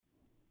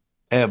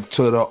F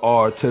to the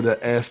R to the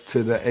S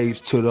to the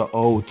H to the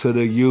O to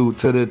the U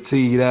to the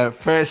T. That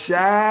fresh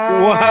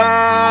out.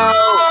 Wow.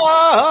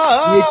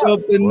 Wake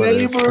up the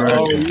neighbors.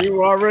 Oh,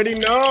 you already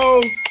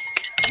know.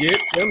 Get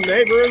them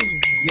neighbors.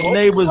 Your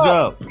neighbors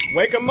up.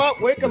 Wake them up.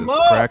 Wake them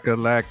up.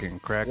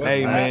 Crack-a-lacking.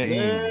 Hey, man.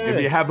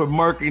 If you have a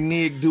Murky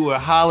Nick, do a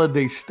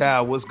holiday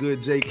style. What's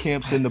good? Jay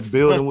Camp's in the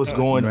building. What's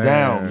going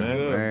down,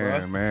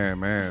 man?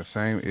 Man.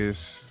 Same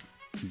ish,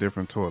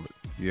 different toilet.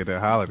 Yeah, the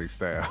holiday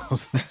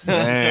styles.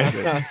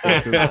 Man.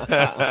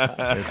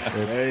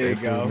 There you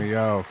go. Me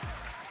off.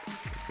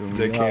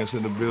 Jay Camp's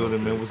in the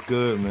building, man. What's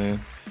good,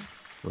 man?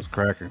 What's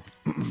cracking?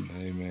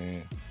 Hey,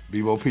 man.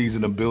 Bebo P's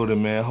in the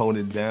building, man.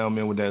 Holding it down,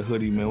 man, with that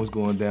hoodie, man. What's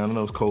going down? I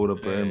know it's cold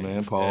up there,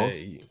 man. Paul.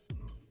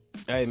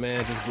 Hey,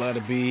 man. Just glad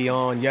to be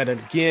on yet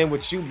again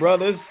with you,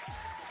 brothers.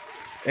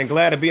 And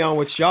glad to be on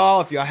with y'all.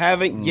 If y'all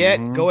haven't yet,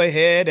 go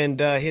ahead and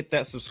hit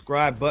that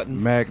subscribe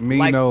button.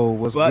 Mino,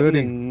 what's good?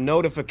 And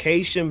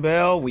notification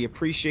bell. We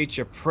appreciate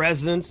your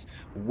presence.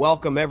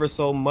 Welcome ever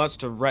so much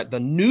to the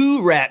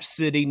new Rap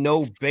City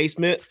No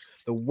Basement,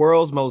 the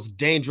world's most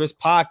dangerous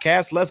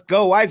podcast. Let's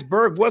go,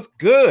 Iceberg. What's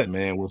good?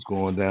 Man, what's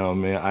going down,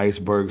 man?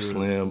 Iceberg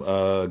Slim,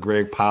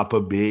 Greg Papa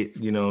Bit,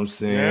 you know what I'm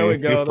saying? There we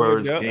go.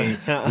 First King.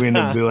 We in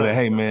the building.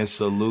 Hey, man,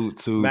 salute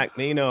to Mac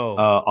Nino.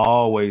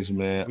 Always,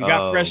 man. We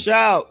got fresh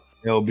out.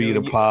 LB the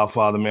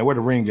Podfather, man. Where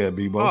the ring at,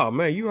 Bebo? Oh,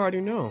 man, you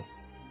already know.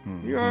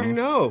 You already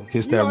know.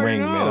 Kiss that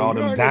ring, man. All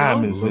them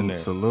diamonds in there.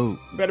 Salute.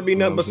 Better be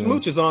nothing but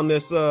smooches on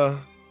this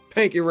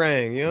pinky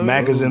ring. You know?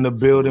 Mac is in the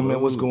building, man.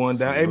 What's going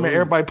down? Hey, man,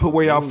 everybody put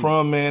where y'all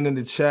from, man, in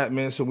the chat,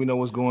 man, so we know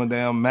what's going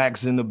down.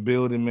 Mac's in the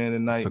building, man,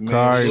 tonight,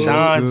 man.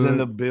 Sean's in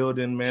the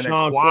building, man.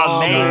 Sean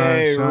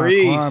Kwame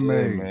Reese.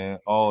 Man,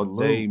 all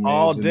day, man.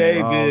 All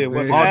day, man.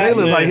 What's all day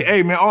look like,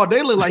 hey, man, all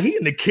day look like he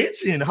in the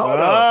kitchen. Hold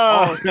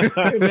up.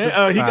 Hey,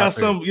 man, he got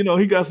some, you know,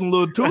 he got some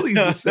little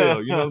toolies to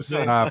sell. You know what I'm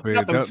saying? Stop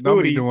it.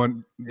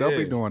 Don't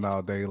be doing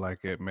all day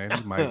like that, man.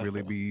 He might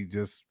really be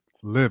just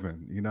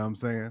living, you know what I'm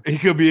saying? He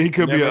could be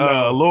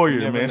a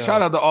lawyer, man. Know.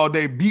 Shout out to All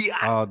Day B.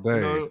 All day.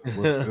 You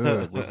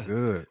know? What's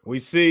good? We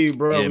see you,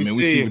 bro. Yeah, we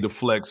see you with the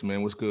flex,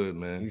 man. What's good,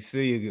 man? We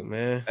see you,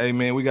 man. Hey,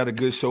 man, we got a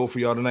good show for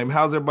y'all tonight.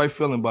 How's everybody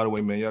feeling, by the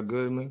way, man? Y'all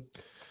good, man?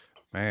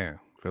 Man,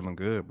 feeling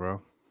good,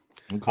 bro.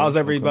 Okay, how's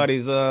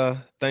everybody's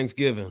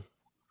Thanksgiving?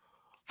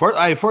 First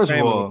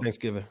of all,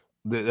 Thanksgiving.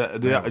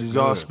 Did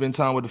y'all spend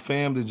time with the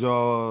fam? Did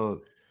y'all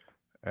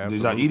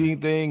eat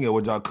anything, or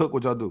what y'all cook?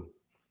 What y'all do?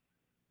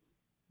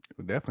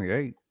 We definitely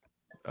ate.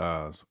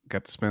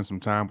 Got to spend some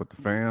time with the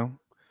fam,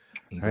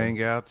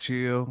 hang out,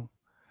 chill,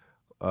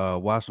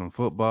 watch some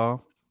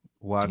football,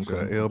 watch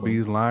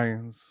LB's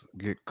Lions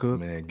get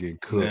cooked. Man,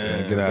 get cooked.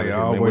 Man. Get out of here,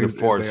 man. With the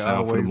fart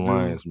sound for the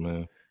Lions,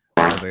 man.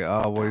 They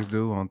always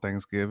do on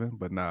Thanksgiving,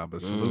 but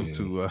salute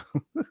to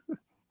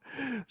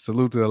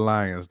salute to the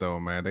Lions, though,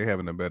 man. They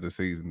having a better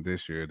season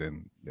this year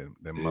than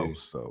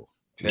most. So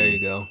there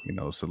you go. You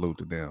know, salute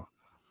to them.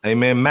 Hey,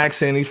 man, Max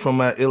saying he's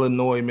from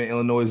Illinois, man.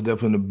 Illinois is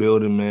definitely in the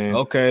building, man.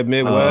 Okay,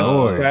 Midwest,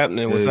 what's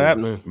happening? What's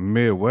happening?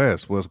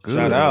 Midwest, what's good?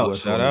 Shout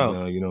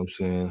out. You know what I'm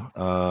saying?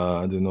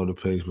 I didn't know the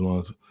page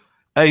belongs to.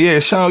 Hey, yeah,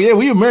 Sean, yeah,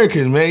 we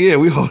Americans, man. Yeah,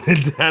 we hold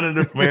it down in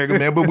America,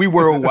 man. But we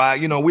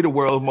worldwide, you know, we the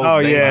world's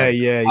most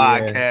dangerous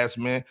podcast,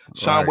 man.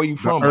 Sean, right. Where you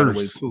from, by the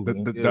way, too?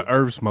 The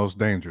Earth's most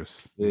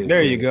dangerous. Yeah,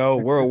 there you go.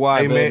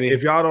 Worldwide, hey, man, baby.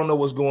 if y'all don't know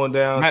what's going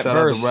down, shout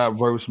out to Rap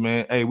Verse,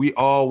 man. Hey, we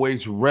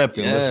always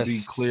repping. Let's be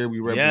clear. We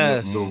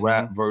repping the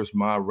Rap Verse,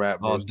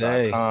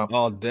 myrapverse.com.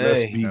 All day.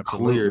 Let's be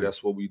clear.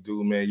 That's what we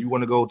do, man. You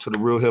want to go to the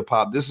real hip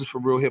hop. This is for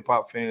real hip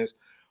hop fans.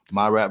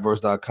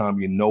 Myrapverse.com.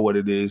 You know what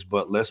it is,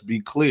 but let's be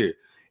clear.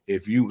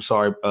 If you,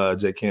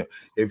 Jay Camp,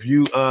 if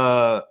you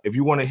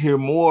want to hear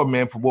more,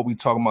 man, for what we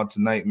talking about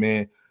tonight,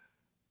 man,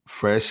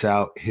 Fresh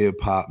Out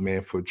Hip Hop,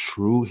 man, for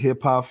true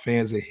hip hop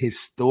fans and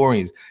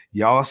historians.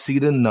 Y'all see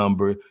the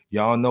number,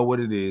 y'all know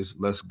what it is.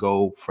 Let's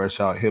go, Fresh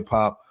Out Hip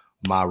Hop,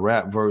 my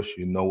rap verse.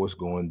 You know what's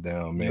going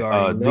down, man.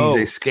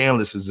 DJ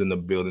Scanless is in the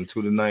building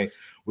too tonight.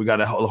 We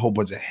got a whole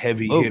bunch of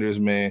heavy hitters,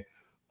 man,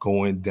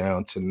 going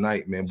down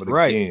tonight, man. But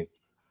again,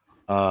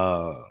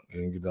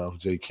 and get off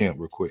Jay Camp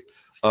real quick.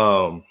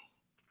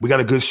 We got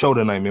a good show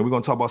tonight, man. We're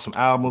gonna talk about some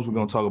albums. We're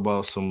gonna talk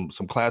about some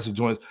classic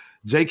joints.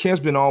 Jay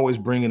Camp's been always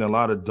bringing a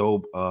lot of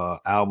dope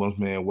albums,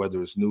 man.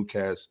 Whether it's new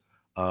cats,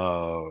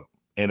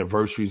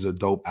 anniversaries of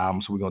dope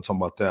albums. So we're gonna talk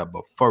about that.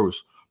 But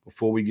first,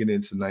 before we get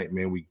in tonight,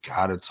 man, we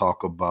gotta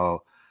talk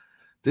about.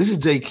 This is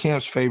Jay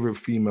Camp's favorite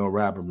female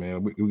rapper,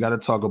 man. We gotta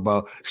talk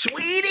about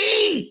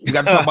Sweetie. We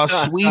gotta talk about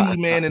Sweetie,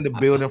 man, in the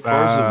building.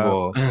 First of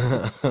all,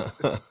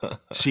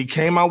 she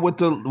came out with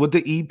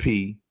the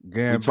EP.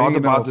 Gambino, we talked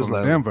about this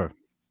last Denver.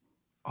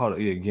 Hold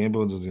on, yeah,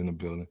 Gambino was in the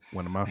building.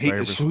 One of my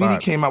favorite Sweetie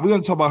spots. came out. We're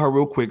gonna talk about her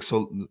real quick,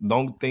 so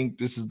don't think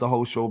this is the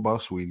whole show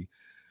about Sweetie.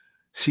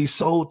 She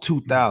sold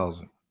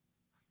 2,000.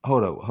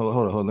 Hold up.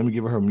 Let me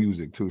give her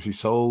music too. She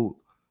sold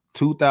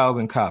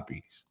 2,000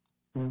 copies.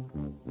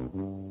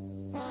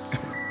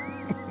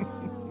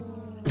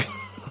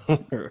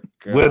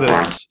 With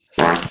us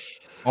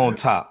on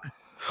top.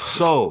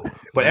 So,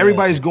 but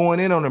everybody's going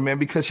in on her, man,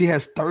 because she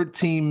has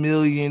 13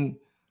 million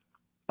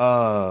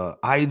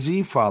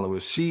IG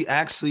followers. She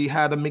actually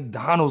had a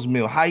McDonald's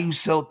meal. How you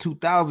sell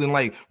 2,000?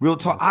 Like real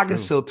talk, I can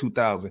sell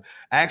 2,000.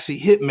 Actually,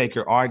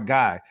 Hitmaker, our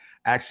guy,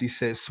 actually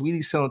said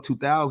Sweetie selling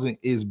 2,000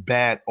 is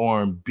bad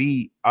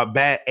R&B,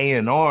 bad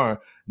A&R,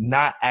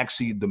 not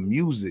actually the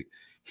music.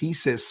 He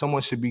said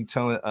someone should be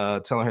telling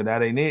her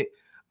that ain't it.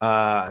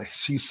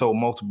 She sold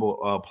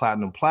multiple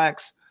platinum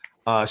plaques.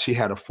 She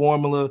had a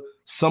formula.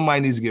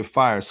 Somebody needs to get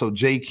fired. So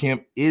J.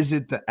 Kemp, is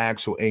it the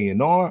actual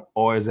A&R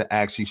or is it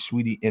actually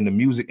Sweetie in the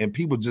music? And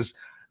people just,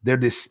 they're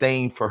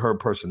disdain for her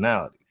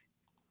personality.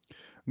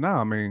 No,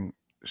 I mean,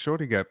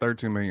 Shorty got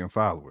 13 million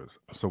followers.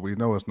 So we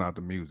know it's not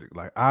the music.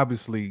 Like,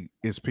 obviously,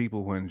 it's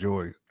people who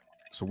enjoy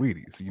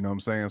Sweeties. You know what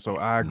I'm saying? So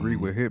I agree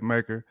with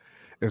Hitmaker.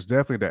 It's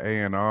definitely the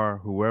A&R,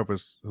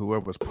 whoever's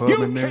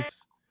pubbing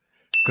this.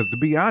 Because to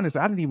be honest,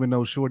 I didn't even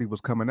know Shorty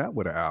was coming out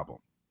with an album.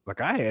 Like,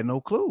 I had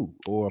no clue.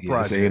 Or a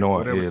project. That's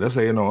A&R. Yeah, that's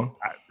A&R.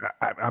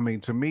 I mean,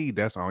 to me,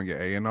 that's on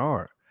your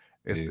A&R.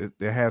 It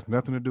has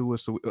nothing to do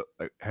with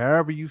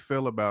however you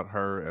feel about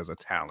her as a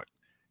talent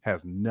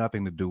has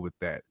nothing to do with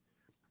that.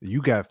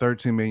 You got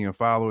 13 million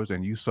followers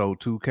and you sold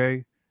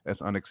 2K.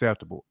 That's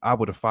unacceptable. I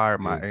would have fired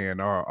my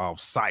A&R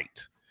off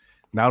site.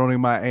 Not only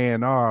my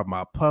A&R,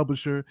 my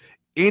publisher,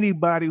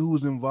 anybody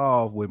who's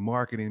involved with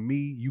marketing me,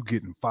 you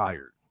getting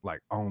fired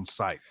like on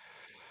site.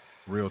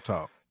 Real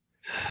talk.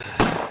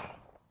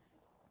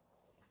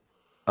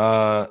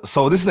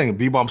 So this thing,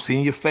 Bebo, I'm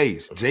seeing your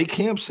face. J.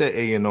 Kemp said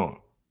A&R.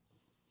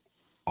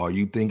 Are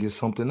you thinking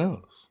something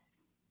else?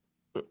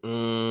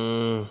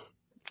 I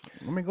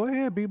mean, go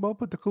ahead, Bebo.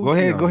 Put the cool. Go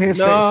ahead.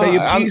 Say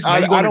your piece,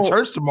 man. You going to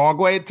church tomorrow?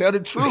 Go ahead, tell the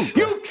truth.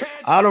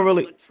 I don't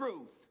really.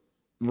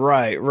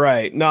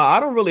 Right. No, I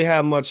don't really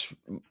have much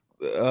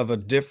of a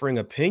differing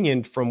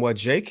opinion from what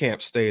J.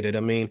 Kemp stated.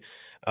 I mean,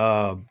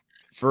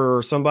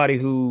 for somebody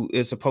who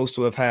is supposed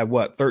to have had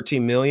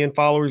 13 million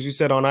followers, you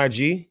said on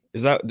IG.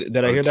 Did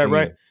I hear that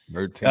right?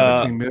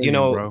 13 million,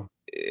 bro.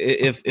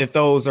 If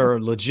those are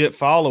legit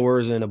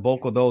followers and a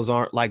bulk of those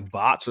aren't like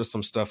bots or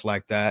some stuff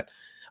like that.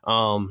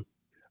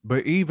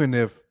 But even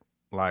if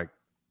like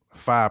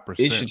 5%,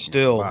 it should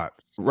still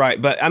bots. Right.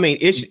 But I mean,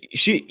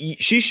 she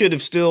should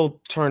have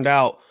still turned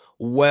out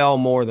well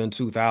more than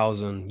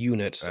 2,000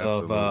 units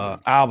of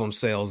album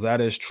sales.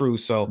 That is true.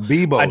 So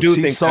Bebo, I do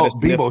think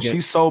she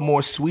sold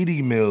more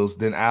Sweetie meals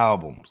than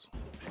albums.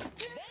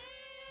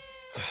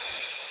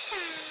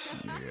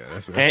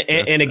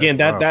 And again,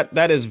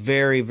 that is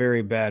very,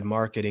 very bad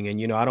marketing.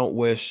 And, you know, I don't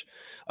wish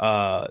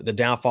the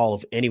downfall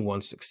of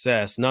anyone's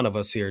success. None of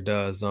us here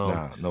does.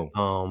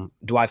 No.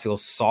 Do I feel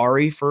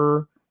sorry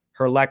for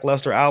her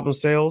lackluster album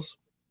sales?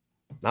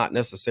 Not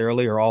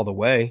necessarily, or all the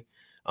way.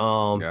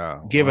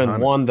 Given 100.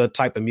 one, the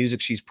type of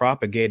music she's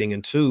propagating,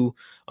 and two,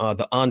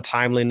 the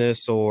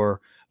untimeliness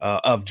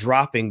of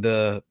dropping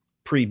the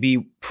Pretty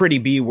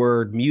B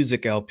Word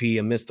music LP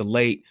amidst the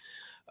late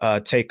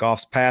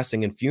Takeoff's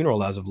passing and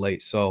funeral as of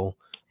late. So,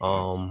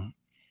 and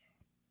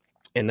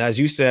as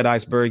you said,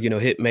 Iceberg, you know,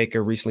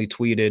 Hitmaker recently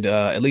tweeted,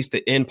 at least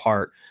the end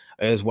part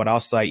is what I'll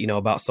cite, you know,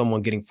 about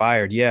someone getting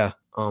fired. Yeah.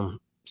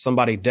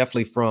 Somebody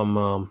definitely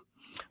from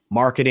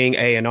marketing,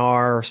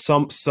 A&R,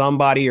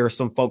 somebody or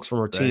some folks from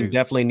her team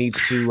definitely needs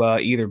to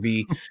either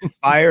be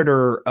fired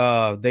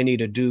or they need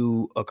to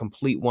do a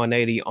complete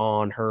 180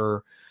 on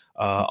her,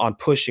 on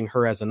pushing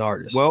her as an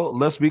artist. Well,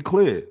 let's be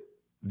clear.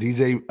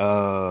 DJ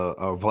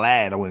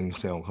Vlad, I wouldn't even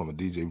say I'm coming.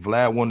 DJ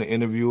Vlad wanted to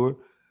interview her.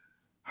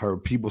 Her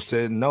people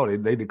said no,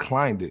 they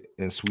declined it,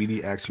 and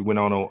Sweetie actually went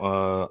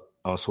on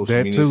social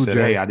media and said,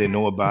 "Hey, I didn't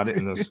know about it,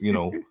 and you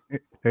know,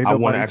 I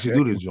want to actually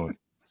do this joint."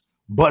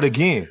 But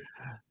again,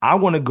 I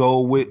want to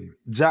go with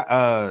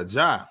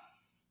Ja,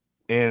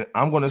 and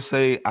I'm going to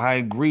say I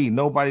agree.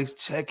 Nobody's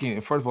checking.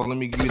 First of all, let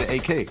me give you the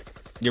AK.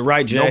 You're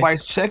right, Jay.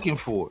 Nobody's checking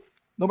for it.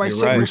 Nobody's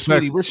checking for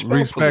Sweetie.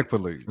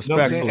 Respectfully. You know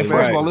what I'm saying? And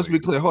first of all, let's be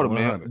clear. Hold on,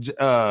 man.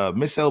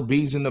 Miss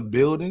LB's in the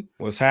building.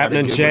 What's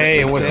happening, Jay?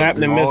 And what's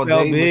happening, Miss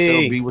LB? Miss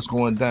LB, what's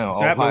going down?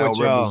 Ohio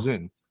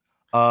representing.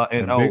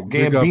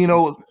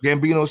 Gambino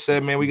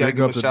said, man, we got to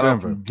give a shout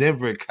out from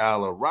Denver,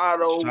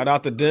 Colorado. Shout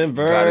out to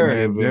Denver.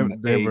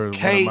 Denver,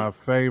 one of my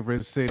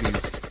favorite cities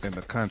in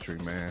the country,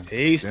 man.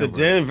 Peace to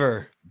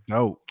Denver.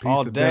 Dope.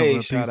 All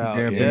day, shout out.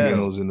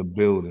 Gambino's in the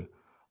building.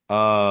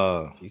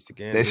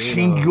 That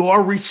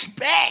senior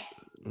respect.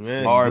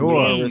 Man,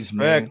 RBS,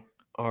 respect.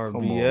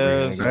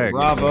 RBS.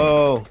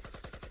 Bravo.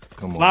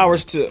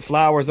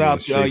 Flowers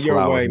out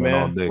your way,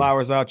 man.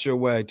 Flowers out your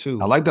way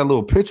too. I like that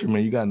little picture,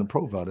 man. You got in the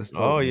profile. That's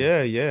dope,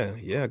 yeah.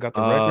 Got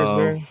the records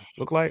there.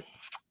 Look like,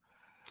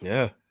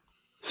 yeah.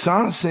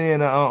 Sean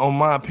saying, on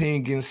my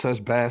opinion, getting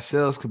such bad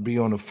sales could be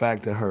on the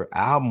fact that her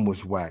album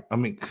was whack. I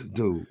mean,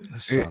 dude,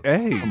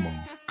 come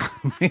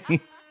on.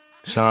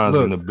 Sean's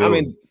in the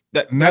building. I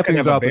mean,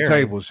 nothing's off the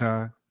table,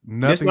 Sean.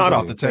 It's not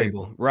off the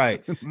table,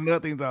 right?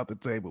 Nothing's off the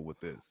table with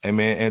this. Hey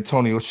man,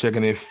 Antonio's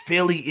checking in.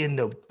 Philly in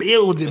the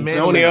building, man.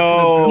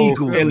 Antonio,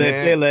 Eagles in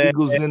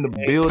the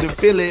building.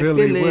 Philly,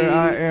 where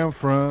I am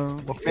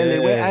from. Philly,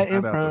 where I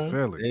am from.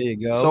 There you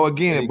go. So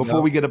again,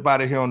 before we get up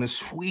out of here on this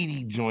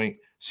Sweetie joint,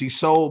 she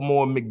sold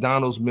more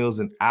McDonald's meals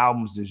than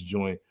albums. This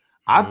joint.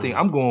 I think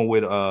I'm going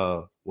with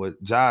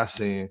what Josh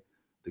saying.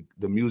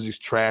 The music's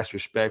trash,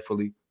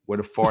 respectfully. Where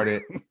the fart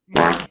at?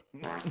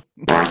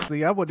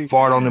 See, I would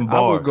fart on them bars.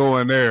 I would go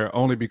in there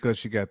only because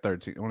she got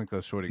 13. Only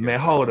because Shorty got man.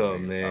 Hold up,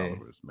 man.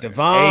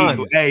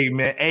 Devon. Hey,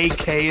 man.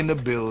 AK in the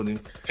building.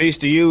 Peace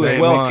to you as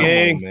well,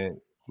 King. On,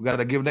 man. We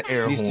gotta give the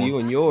air Peace horn. to you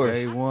and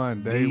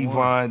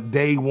yours.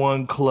 Day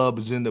one club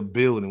is in the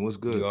building. What's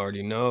good? You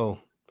already know.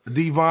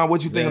 Devon,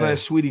 what you think of that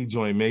Sweetie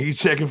joint, man? You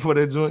checking for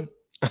that joint?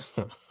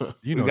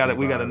 You know,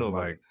 we gotta know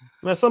like.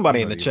 Man,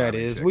 somebody in the chat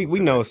is. We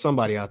know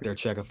somebody out there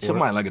checking for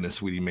somebody liking the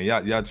Sweetie, man.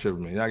 Y'all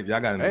tripping, man. Y'all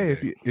got.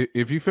 Hey,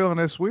 if you feeling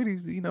that Sweetie,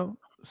 you know,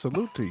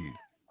 salute to you.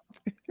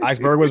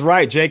 Iceberg was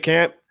right, J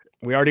Camp.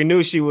 We already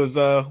knew she was,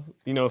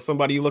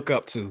 somebody you look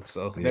up to.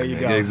 So there you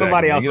go. Yeah, exactly.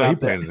 Somebody else out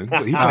there.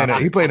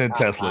 He playing in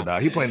Tesla,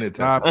 dog. He playing in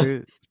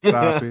Tesla.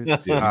 Stop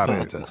it. Stop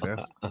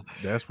it.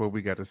 That's what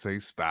we got to say.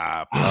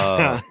 Stop.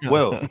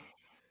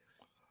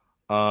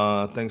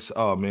 Thanks.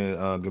 Oh man,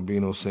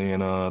 Gabino saying,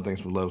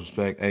 thanks for love,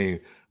 respect.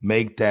 Hey,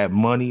 make that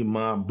money,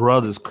 my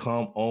brothers.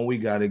 Come on, we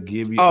gotta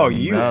give you. Oh,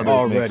 you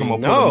already man. Come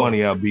on, know. Put the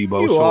money out,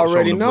 Bebo. You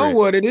already know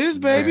what it is,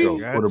 baby.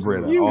 Put the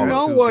bread out. You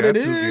know what it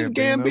is,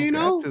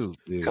 Gambino.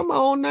 Yeah. Come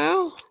on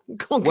now,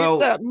 come get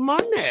that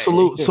money.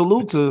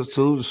 Salute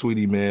to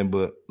Sweetie, man.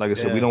 But like I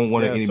said, we don't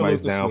want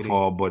anybody's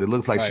downfall. But it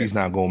looks like she's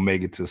not gonna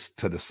make it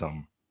to the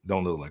summer.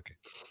 Don't look like it.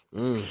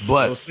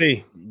 But we'll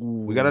see.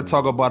 We got to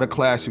talk about a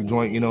classic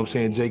joint. You know what I'm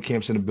saying? J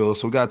Camp's in the bill.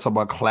 So we got to talk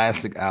about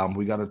classic album.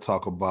 We got to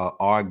talk about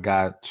our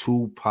guy,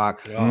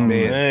 Tupac.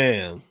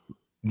 Man.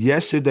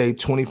 Yesterday,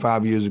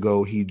 25 years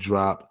ago, he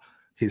dropped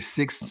his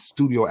 6th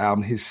studio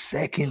album, his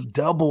 2nd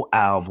double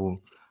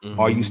album.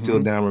 Are You Still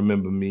Down?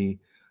 Remember Me?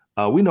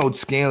 We know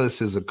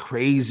Scandalous is a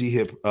crazy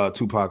hip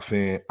Tupac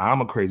fan.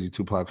 I'm a crazy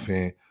Tupac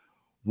fan.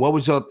 What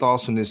was your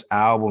thoughts on this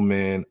album,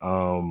 man?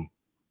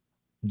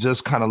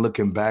 Just kind of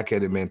looking back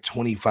at it, man,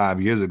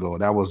 25 years ago,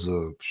 that was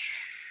a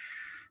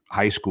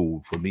high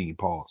school for me,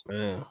 pause.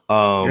 It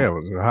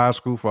was a high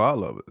school for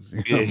all of us.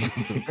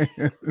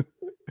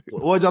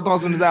 What's your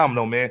thoughts on this album,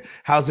 though, man?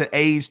 How's it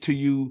aged to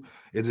you?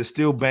 Is there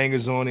still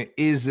bangers on it?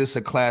 Is this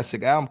a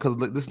classic album? Because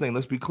this thing,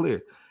 let's be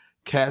clear,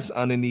 cats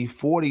underneath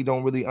 40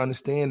 don't really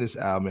understand this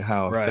album and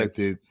how it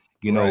affected,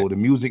 the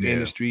music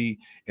industry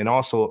and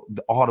also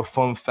all the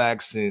fun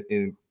facts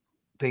and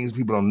things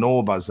people don't know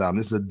about this album.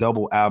 This is a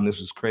double album.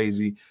 This was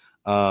crazy.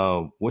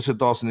 What's your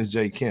thoughts on this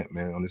J Camp,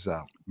 man, on this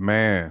album?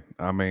 Man,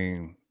 I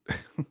mean,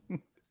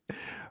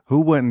 who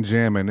wasn't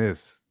jamming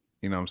this?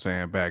 You know what I'm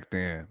saying, back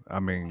then?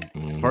 I mean,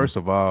 first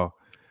of all,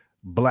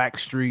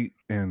 Blackstreet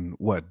and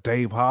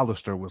Dave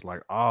Hollister was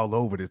like all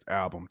over this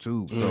album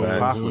too. So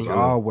Pac was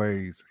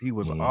always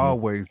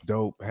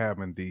dope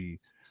having the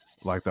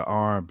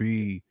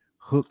R&B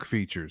hook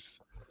features.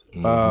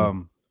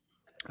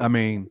 I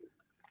mean,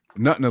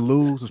 Nothing to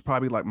Lose is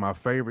probably like my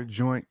favorite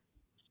joint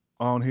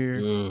on here.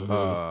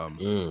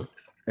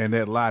 And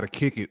that Lie to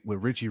Kick It with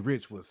Richie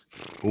Rich was.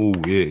 Oh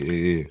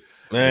yeah.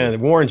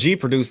 Man, Warren G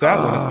produced that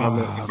one.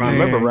 If I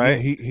remember right,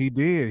 he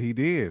did.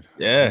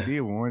 Yeah, he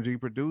did. Warren G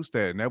produced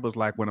that, and that was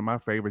like one of my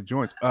favorite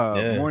joints.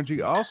 Warren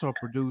G also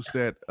produced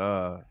that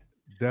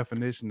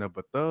Definition of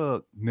a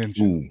Thug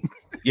Ninja.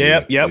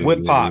 Yep,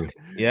 with Pac.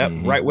 Yep,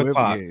 right with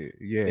Pac.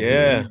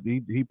 Yeah.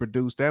 He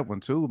produced that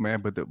one too,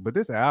 man. But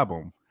this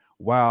album,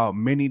 while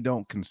many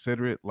don't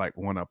consider it like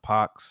one of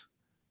Pac's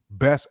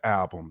best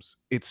albums,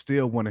 it's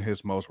still one of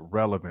his most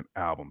relevant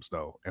albums,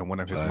 though, and one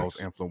of his most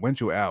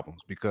influential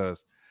albums,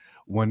 because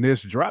when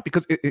this dropped,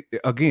 because it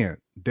again,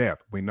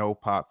 depth. We know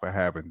Pac for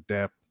having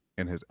depth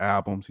in his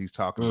albums. He's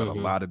talking about a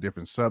lot of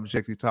different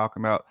subjects. He's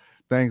talking about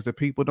things that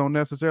people don't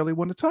necessarily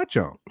want to touch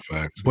on.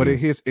 But it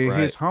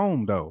hits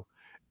home, though.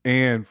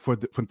 And for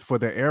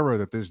the era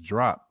that this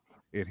dropped,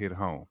 it hit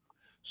home.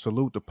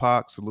 Salute to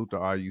Pac. Salute to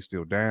Are You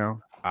Still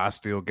Down? I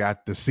still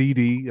got the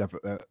CD.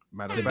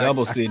 Matter of fact,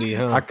 double CD,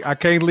 huh? I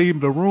can't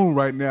leave the room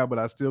right now, but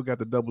I still got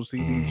the double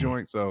CD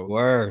joint. So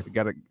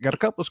got a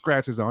couple of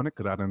scratches on it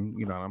because I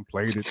done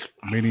played it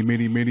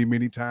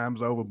many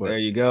times over. But there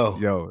you go.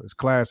 Yo, it's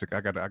classic.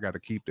 I got to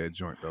keep that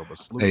joint though. But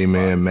hey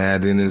man,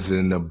 Madden is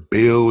in the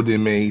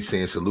building, man. He's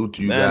saying salute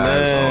to you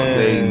guys all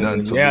day.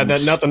 Nothing to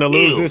lose. Nothing to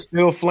lose. It's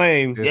still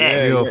flame.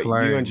 Still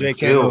flame. You and J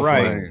Camp are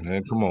right.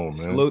 Man, come on, man.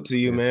 Salute to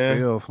you, man.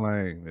 Still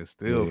flame. It's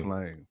still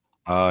flame.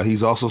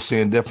 He's also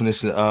saying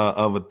Definition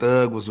of a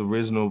Thug was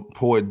original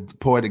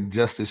Poetic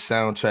Justice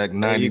soundtrack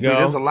 93.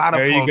 There's a lot of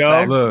fun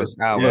facts for this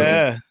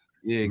album.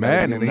 Yeah,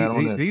 man,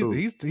 and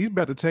he's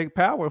about to take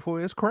power for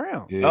his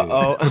crown.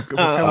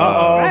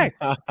 Yeah.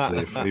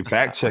 They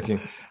fact checking.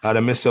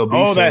 The Miss LB.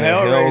 Oh, the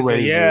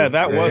Hellraiser. Yeah,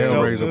 that was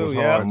dope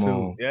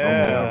too.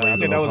 Yeah, I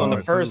think that was on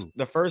the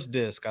first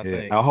disc. I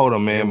think. Hold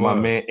on, man. My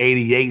man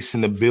 88's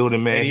in the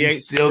building, man. He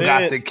still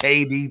got the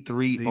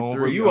KD3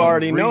 on. You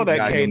already know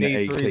that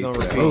KD3's on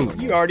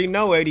repeat. You already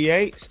know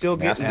 88. Still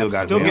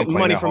getting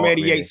money from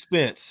 88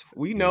 Spence.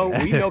 We know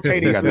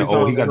KD3's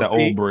on. He got the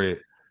old bread.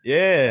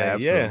 Yeah.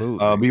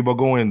 Bebo,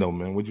 go in though,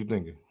 man. What you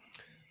thinking?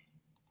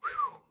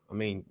 I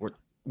mean, we're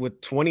with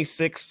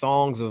 26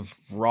 songs of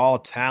raw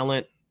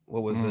talent.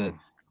 What was it?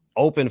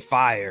 Open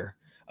Fire.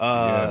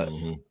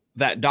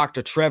 That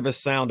Dr. Travis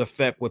sound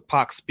effect with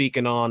Pac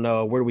speaking on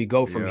where do we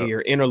go from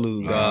here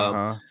interlude.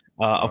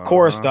 Of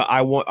course,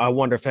 I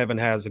wonder if heaven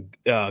has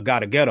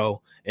got a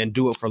ghetto and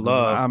do it for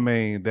love. I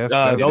mean, that's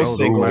those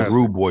singles.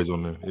 Rude Boys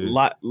on there.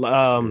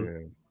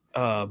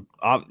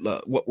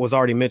 What was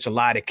already mentioned,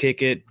 lie to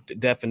kick it, the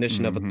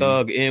definition of a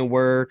thug,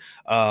 N-word.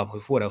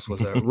 What else was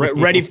there?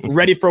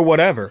 ready for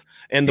whatever.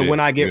 And the When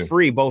I Get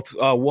Free, both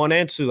 1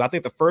 and 2. I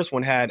think the first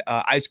one had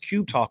Ice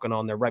Cube talking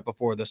on there right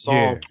before the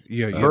song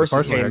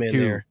verses came in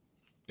there.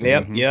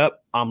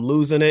 Yep. I'm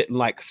losing it.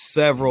 Like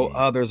several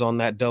others on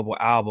that double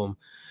album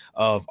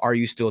of Are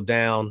You Still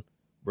Down?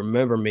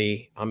 Remember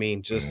Me. I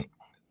mean, just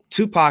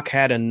Tupac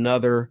had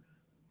another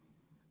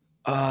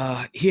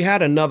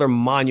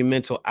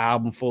monumental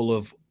album full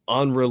of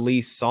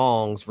unreleased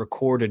songs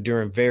recorded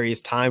during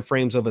various time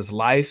frames of his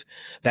life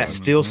that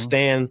still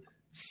stand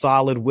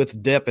solid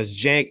with depth, as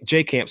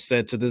J Camp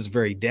said, to this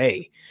very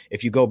day.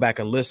 If you go back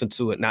and listen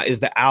to it. Now, is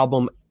the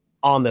album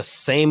on the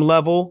same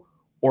level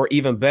or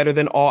even better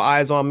than All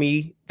Eyes on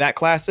Me, that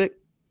classic?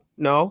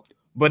 No,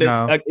 but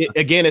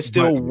it's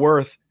still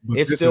worth.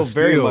 It's still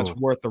very much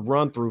worth the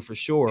run through for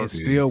sure. It's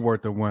still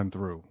worth the run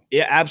through.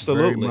 Yeah,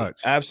 absolutely,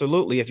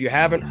 absolutely. If you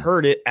haven't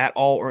heard it at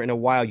all or in a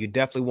while, you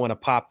definitely want to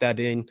pop that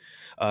in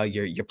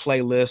your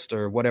playlist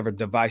or whatever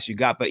device you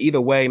got. But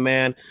either way,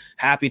 man,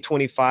 happy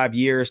 25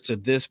 years to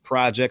this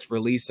project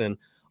releasing.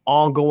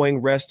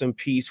 Ongoing rest in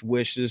peace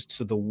wishes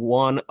to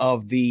one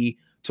of the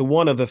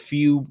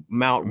few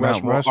Mount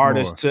Rushmore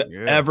artists to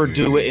ever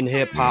do it in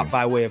hip hop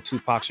by way of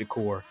Tupac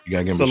Shakur. You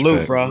gotta give him salute,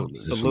 respect. Bro.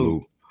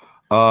 Salute.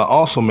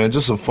 Also, man,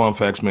 just some fun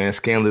facts, man.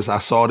 Scandalous. I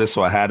saw this,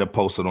 so I had to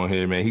post it on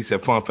here, man. He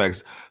said, fun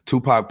facts: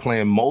 Tupac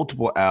playing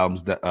multiple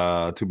albums that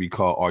to be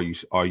called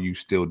 "Are You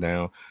Still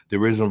Down?" The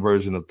original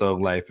version of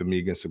Thug Life and Me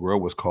Against the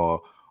World was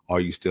called "Are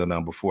You Still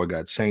Down?" before it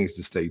got changed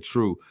to Stay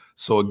True.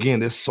 So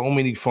again, there's so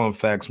many fun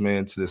facts,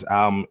 man, to this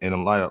album and a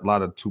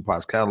lot of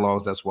Tupac's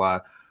catalogs. That's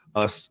why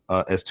us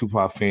as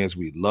Tupac fans,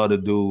 we love to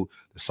do.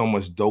 There's so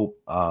much dope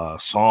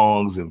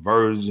songs and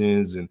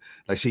versions, and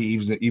like she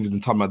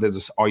even talking about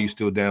this. Are You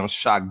Still Down?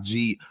 Shock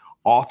G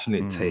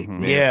alternate take,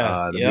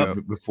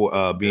 man.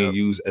 Before being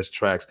used as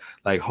tracks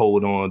like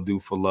Hold On, Do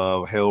for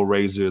Love,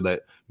 Hellraiser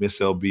that Miss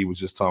LB was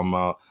just talking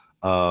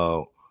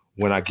about.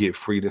 When I Get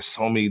Free, there's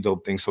so many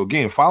dope things. So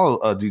again, follow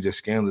DJ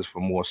Scandalous for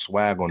more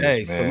swag on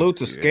this, man. Salute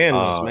to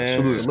Scandalous,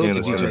 man. Salute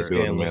to DJ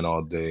Scandalous, man,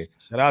 all day.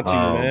 Shout out to you,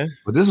 man.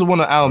 But this is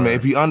one of the albums, man.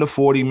 If you're under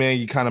 40, man,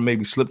 you kind of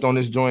maybe slipped on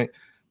this joint.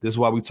 This is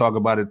why we talk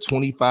about it.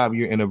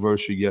 25-year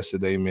anniversary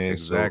yesterday, man.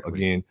 Exactly. So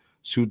again,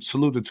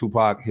 salute to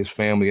Tupac, his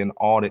family, and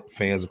all the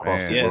fans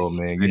across the world,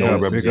 man. You know,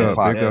 represent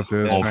Tupac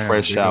on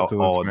Fresh Out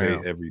all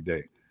day, every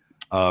day.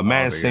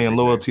 Man saying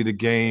loyalty to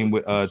game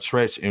with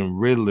Tretch and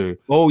Riddler.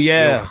 Oh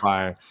yeah,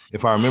 fire.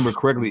 If I remember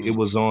correctly, it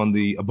was on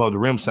the Above the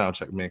Rim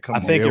soundtrack. Man, come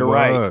on. I think you're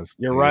right.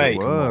 You're right. It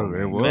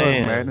was,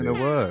 man. It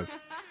was.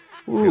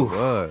 Ooh. It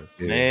was.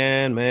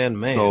 Man.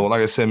 So,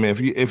 like I said, man,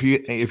 if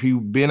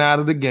you been out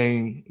of the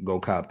game, go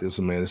cop this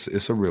one, man.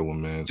 It's a real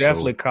one, man.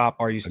 Definitely cop.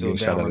 Are You Still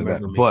Down?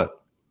 Remember Me.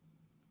 But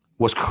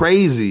what's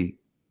crazy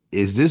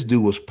is this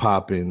dude was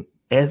popping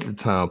at the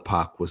time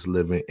Pac was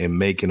living and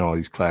making all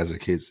these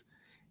classic hits.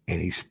 And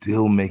he's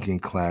still making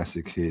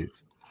classic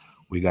hits.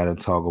 We got to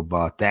talk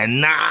about that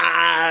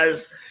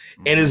Nas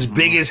and his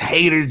biggest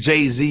hater,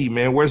 Jay-Z,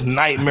 man. Where's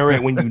Nightmare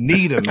at when you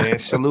need him, man?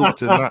 Salute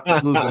to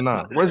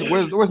Nas.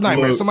 Where's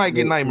Nightmare? Somebody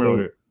get Nightmare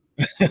on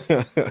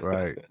here.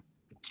 Right.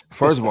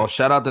 First of all,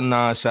 shout out to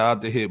Nas. Shout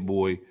out to Hit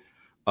Boy.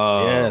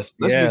 Let's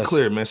be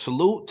clear, man.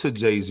 Salute to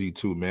Jay-Z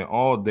too, man.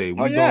 All day.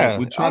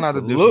 We try not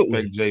to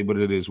disrespect Jay, but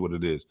it is what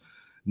it is.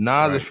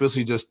 Nas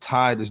officially just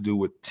tied this dude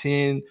with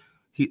 10.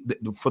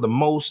 For the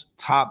most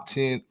top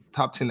 10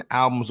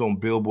 albums on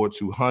Billboard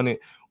 200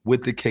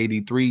 with the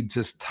KD3,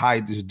 just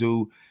tied this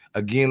dude.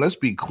 Again, let's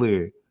be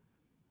clear.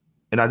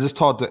 And I just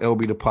talked to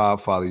LB the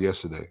Podfather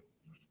yesterday.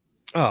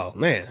 Oh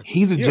man,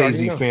 he's a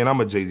Jay-Z fan.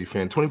 I'm a Jay-Z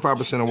fan.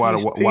 25% of why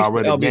I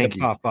read the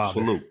Yankees.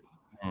 Salute.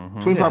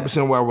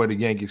 25% of why I read the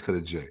Yankees because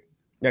of Jay.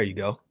 There you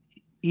go.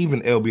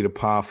 Even LB the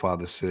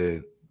Podfather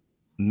said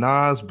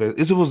Nas.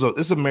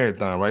 It's a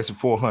marathon, right? It's a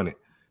 400,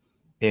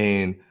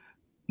 and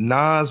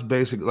Nas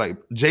basically, like,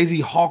 Jay-Z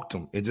hawked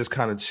him and just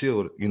kind of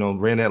chilled,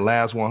 ran that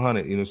last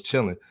 100, was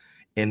chilling.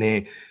 And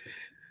then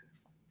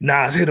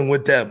Nas hit him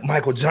with that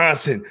Michael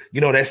Johnson,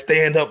 that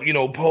stand-up,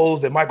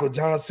 pose that Michael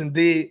Johnson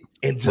did.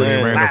 And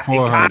just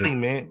got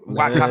him, man.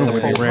 Got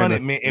the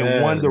 400, man,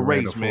 and won the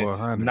race,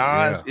 man.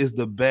 Nas is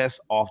the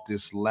best off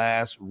this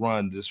last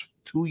run, this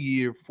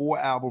 2-year,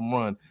 4-album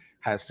run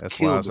has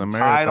killed him,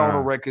 tied all the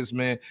records,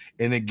 man.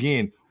 And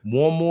again,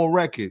 one more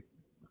record,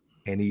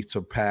 and he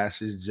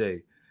surpasses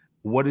Jay.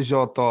 What is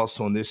your thoughts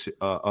on this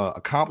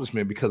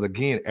accomplishment? Because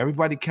again,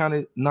 everybody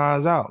counted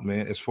Nas out,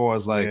 man, as far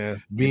as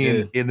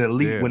being an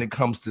elite when it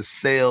comes to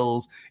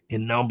sales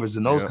and numbers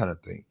and those kind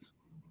of things.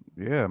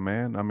 Yeah,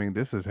 man. I mean,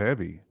 this is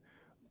heavy.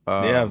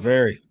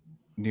 Very.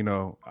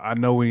 I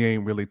know we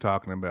ain't really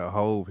talking about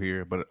Hove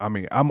here, but I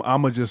mean, I'm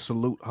gonna just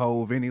salute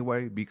Hove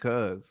anyway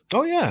because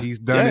he's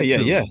done it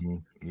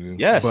too. Mm-hmm.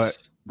 Yes, but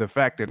the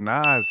fact that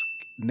Nas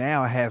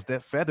now has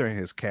that feather in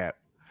his cap,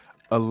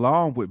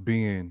 along with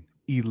being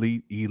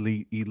elite,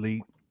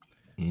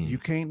 you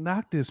can't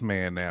knock this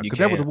man now, because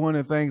that was one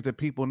of the things that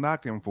people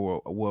knocked him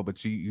for. Well,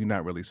 but you're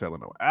not really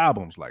selling no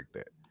albums like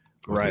that.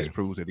 Right. This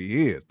proves that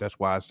he is. That's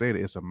why I said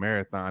it's a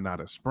marathon, not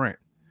a sprint.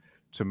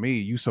 To me,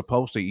 you're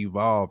supposed to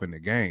evolve in the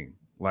game.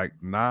 Like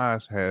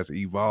Nas has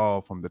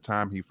evolved from the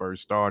time he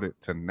first started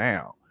to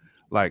now.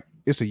 Like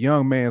it's a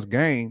young man's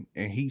game,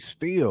 and he's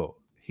still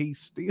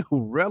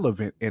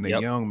relevant in a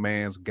young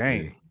man's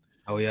game.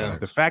 Oh yeah.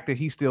 The fact that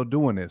he's still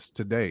doing this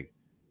today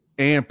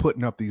and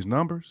putting up these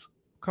numbers,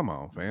 come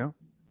on, fam.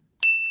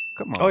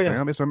 Come on,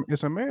 fam.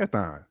 It's a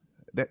marathon.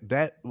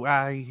 That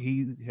why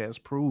he has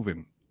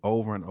proven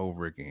over and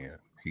over again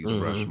he's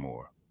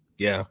Rushmore.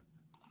 Yeah.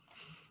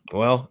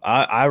 Well,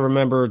 I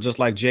remember, just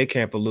like J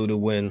Camp alluded,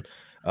 when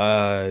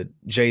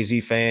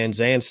Jay-Z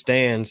fans and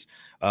stans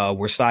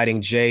were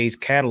citing Jay's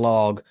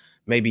catalog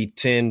maybe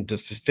 10 to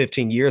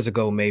 15 years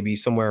ago, maybe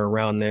somewhere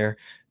around there.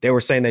 They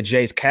were saying that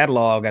Jay's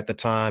catalog at the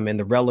time and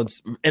the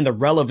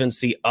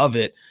relevancy of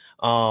it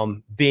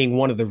being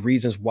one of the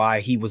reasons why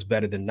he was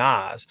better than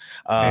Nas.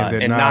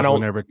 And Nas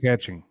would never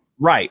catch him.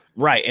 Right.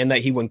 And that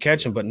he wouldn't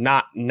catch him. But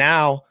not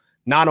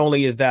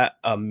only is that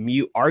a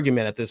mute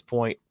argument at this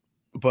point,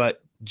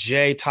 but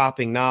Jay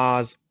topping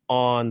Nas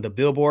on the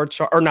Billboard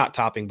chart, or not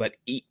topping, but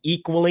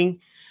equaling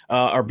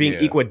or being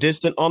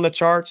equidistant on the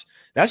charts.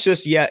 That's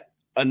just yet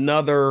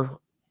another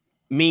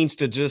means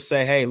to just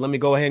say, hey, let me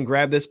go ahead and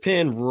grab this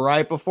pen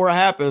right before it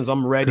happens.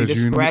 I'm ready to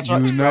scratch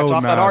off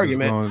that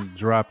argument. He's going to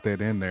drop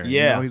that in there.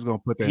 Yeah. He's going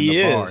to put that in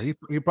the bar.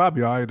 He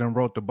probably already done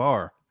wrote the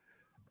bar.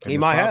 He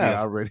might have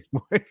already.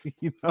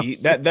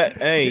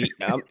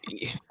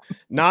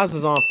 Nas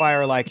is on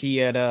fire, like he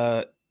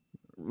had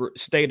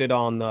stated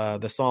on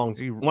the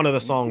songs. One of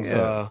the songs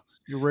on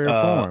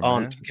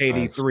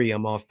KD3,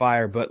 I'm on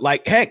fire. But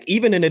like, heck,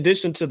 even in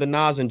addition to the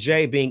Nas and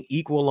Jay being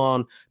equal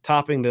on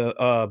topping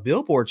the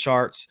Billboard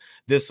charts,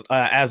 this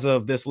as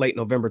of this late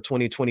November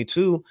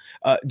 2022,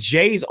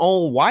 Jay's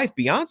own wife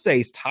Beyonce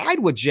is tied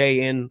with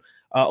Jay in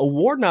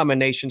award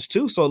nominations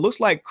too. So it looks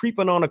like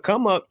creeping on a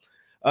come up.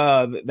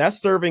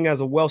 That's serving as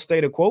a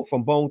well-stated quote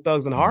from Bone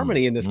Thugs and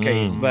Harmony in this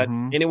case. But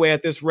anyway,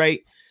 at this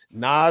rate,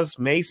 Nas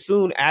may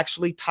soon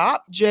actually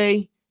top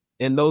Jay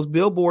in those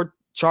Billboard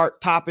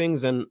chart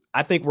toppings, and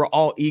I think we're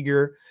all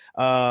eager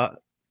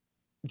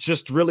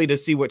just really to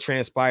see what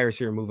transpires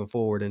here moving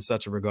forward in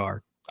such a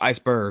regard.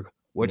 Iceberg,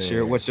 what's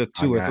your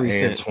 2 or 3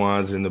 cents?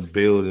 Antoine's in the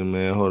building,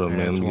 man. Hold on,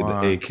 man. Let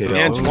me get the AK.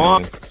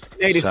 Antoine,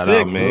 86. Shout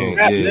out, man.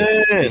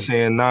 Yeah. He's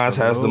saying Nas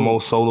has the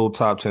most solo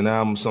top 10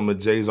 albums. Some of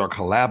Jay's are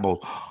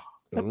collabos.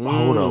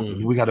 Hold up.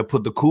 We got to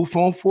put the coup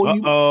phone for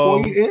you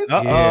before you in?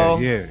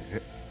 Yeah.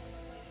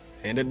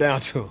 Hand it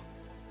down to him.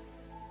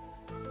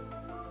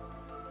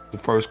 The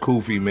first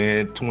Koofy,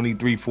 man,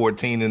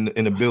 2314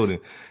 in the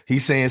building.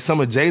 He's saying some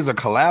of Jay's are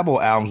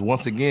collabo albums.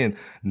 Once again,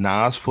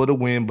 Nas for the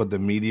win, but the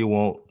media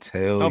won't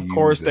tell you. Of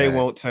course they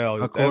won't tell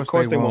you. Of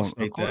course they won't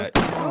state that.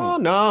 Oh,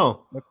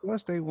 no. Of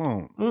course they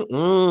won't.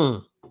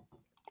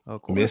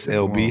 Miss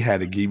LB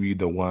had to give you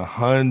the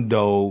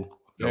 100.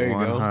 There you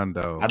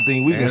go. I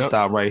think we can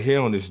stop right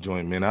here on this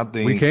joint, man. I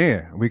think we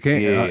can.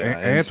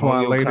 Yeah,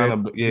 Antoine laid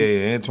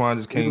Antoine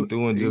just came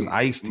through and just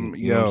iced it.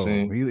 You know what I'm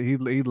saying? He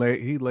laid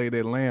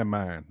that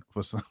landmine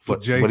for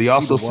Jay. But he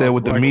also said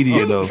with the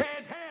media though,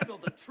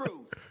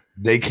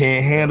 they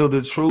can't handle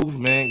the truth,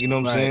 man. You know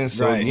what I'm saying?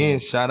 So again,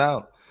 shout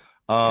out.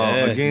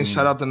 Again,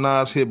 shout out to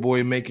Nas Hit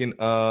Boy making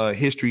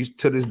history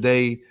to this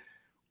day.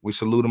 We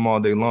salute him all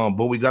day long,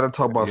 but we got to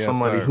talk about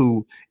somebody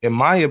who, in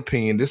my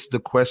opinion, this is the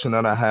question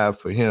that I have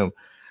for him.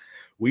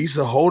 We used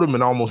to hold him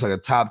in almost like a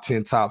top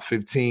 10, top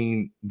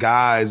 15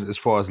 guys as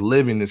far as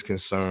living is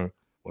concerned.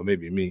 Well,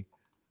 maybe me.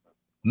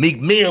 Meek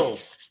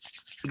Mills.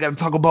 We got to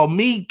talk about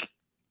Meek.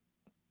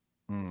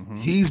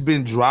 He's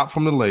been dropped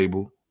from the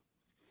label.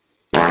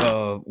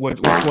 Which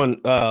one?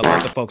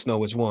 Let the folks know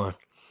which one.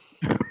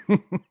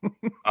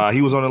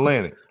 He was on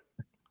Atlantic,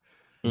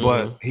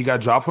 but he got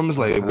dropped from his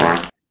label.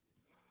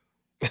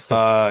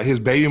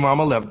 His baby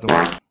mama left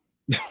him.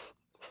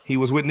 He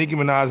was with Nicki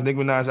Minaj. Nicki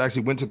Minaj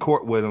actually went to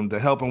court with him to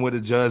help him with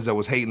a judge that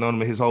was hating on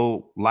him his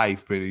whole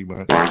life, pretty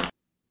much.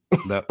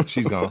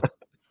 She's gone.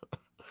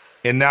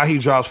 And now he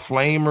drops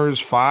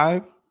Flamers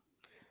 5.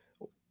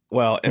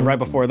 Well, and right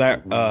before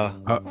that,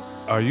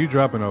 are you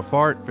dropping a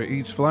fart for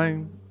each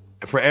flame?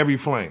 For every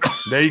flame.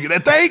 There you go.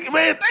 Thank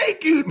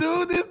you,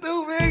 dude. This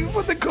dude, man, you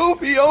put the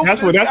Koofy over.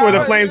 That's where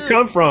the flames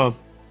come from.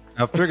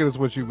 I figured that's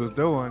what you was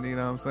doing, you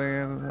know what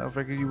I'm saying? I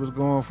figured you was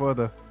going for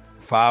the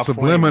 5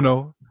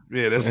 subliminal.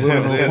 Yeah, that's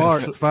subliminal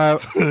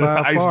five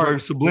iceberg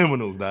farts.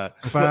 Subliminals,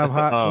 that 5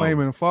 hot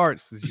flaming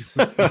farts.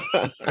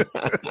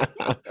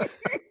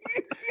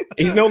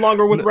 He's no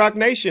longer with Rock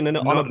Nation on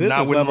a business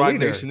not with level Rock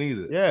Nation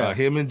either. Yeah,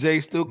 him and Jay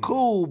still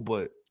cool,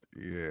 but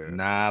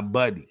nah,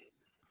 buddy.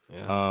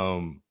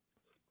 Yeah.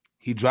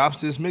 He drops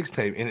this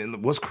mixtape,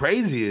 and what's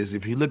crazy is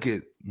if you look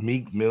at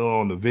Meek Mill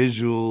on the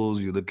visuals,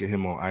 you look at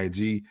him on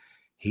IG.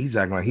 He's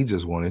acting like he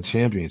just won a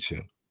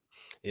championship.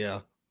 Yeah.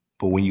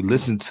 But when you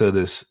listen to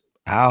this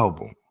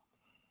album.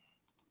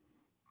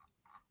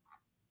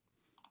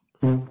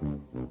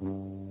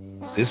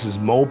 This is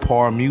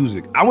Mopar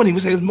music. I wouldn't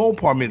even say it's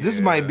Mopar music. This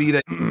might be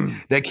that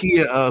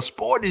Kia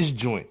Sportage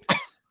joint.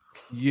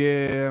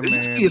 Yeah, this man.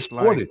 Is Kia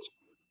Sportage.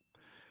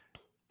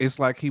 It's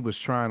like he was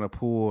trying to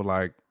pull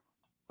like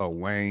a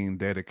Wayne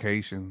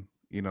dedication,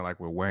 you know, like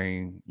with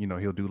Wayne, you know,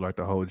 he'll do like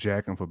the whole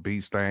jacking for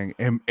beats thing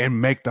and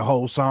make the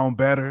whole song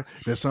better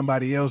that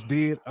somebody else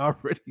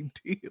already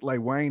did.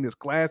 Like Wayne is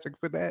classic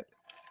for that.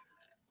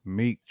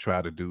 Meek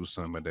tried to do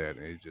some of that,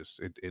 and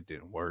it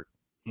didn't work.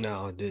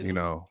 No, it didn't. You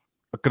know,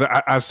 because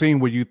I seen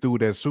where you threw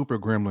that Super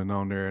Gremlin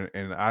on there,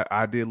 and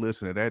I did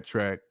listen to that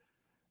track,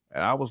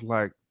 and I was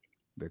like,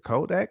 the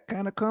Kodak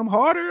kind of come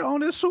harder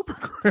on this Super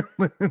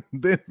Gremlin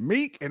than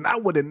Meek, and I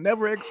would have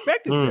never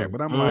expected that.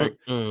 But I'm like,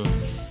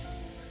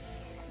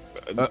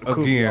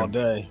 again, all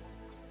day.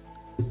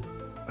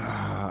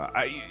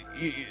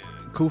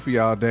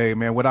 Koofy all day,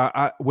 man. What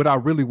I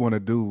really want to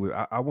do,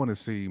 I want to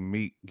see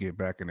Meek get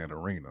back in that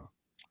arena.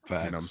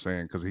 Facts. You know what I'm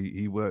saying? Because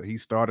he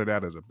started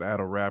out as a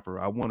battle rapper.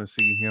 I want to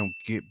see him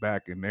get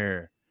back in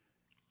there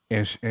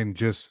and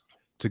just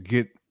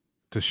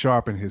to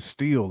sharpen his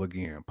steel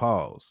again.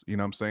 Pause. You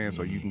know what I'm saying?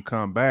 So you can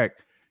come back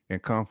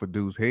and come for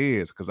dudes'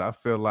 heads. Because I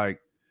feel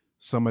like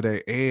some of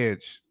that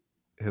edge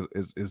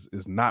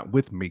is not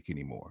with Meek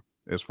anymore,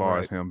 as far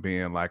as him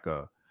being like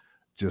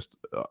just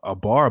a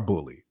bar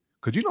bully.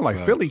 Because you know,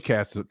 like Philly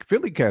cats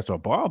are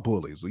bar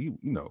bullies. You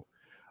know.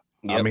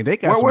 Yep. I mean, they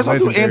got where's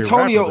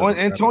Antonio?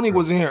 Antonio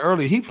was in here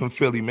earlier. He from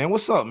Philly, man.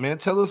 What's up, man?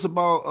 Tell us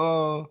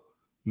about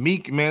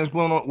Meek, man.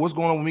 What's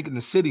going on with Meek in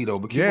the city, though?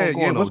 But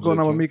what's going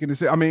on with Meek in the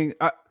city? I mean,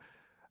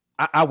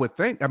 I would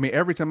think. I mean,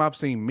 every time I've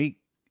seen Meek,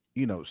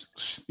 you know,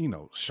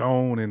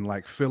 shown in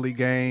like Philly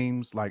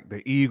games, like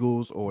the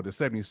Eagles or the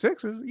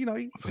 76ers, you know,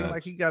 he seems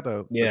like he got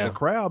the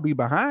crowd be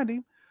behind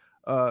him.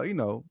 You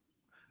know.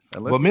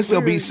 But Miss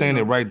LB saying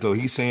it right though.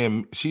 She's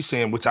saying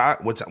which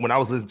when I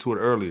was listening to it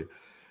earlier.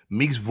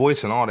 Meek's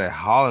voice and all that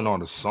hollering on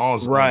the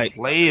songs, right?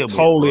 Playable.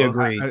 Totally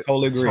agree.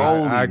 Totally agree.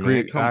 I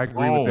agree. I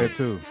agree with that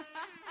too.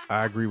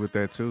 I agree with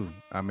that too.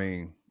 I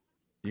mean,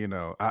 you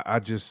know, I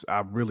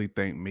really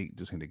think Meek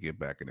just need to get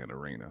back in that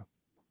arena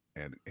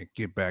and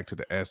get back to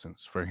the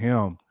essence for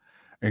him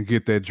and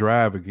get that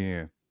drive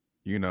again.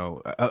 You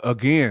know,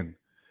 again.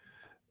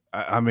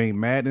 I mean,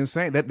 Madden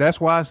saying that's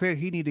why I said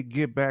he need to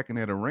get back in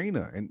that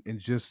arena and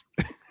just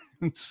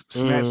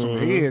snatch some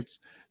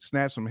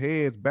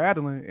heads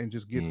battling and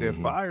just get that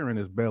fire in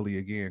his belly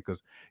again.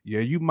 Because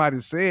you might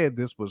have said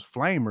this was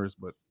Flamers,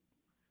 but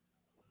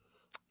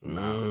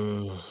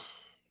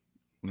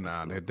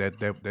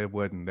that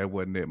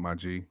wasn't it, my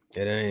G.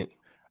 It ain't.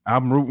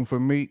 I'm rooting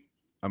for Meek.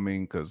 I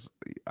mean, because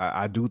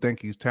I do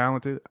think he's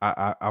talented.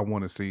 I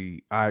want to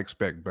see. I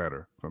expect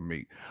better from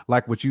Meek.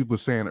 Like what you were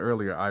saying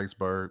earlier,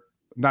 Iceberg.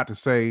 Not to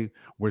say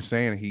we're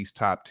saying he's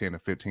top 10 or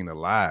 15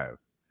 alive,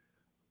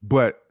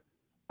 but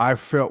I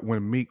felt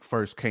when Meek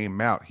first came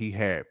out, he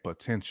had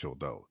potential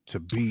though to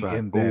be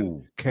in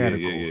that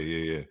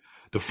category. Yeah.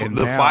 The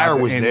fire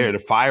was there. The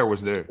fire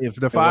was there. If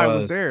the fire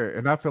was there,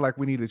 and I feel like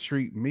we need to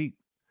treat Meek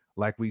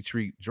like we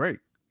treat Drake.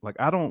 Like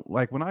I don't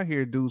like when I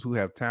hear dudes who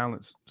have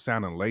talents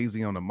sounding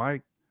lazy on the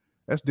mic.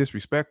 That's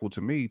disrespectful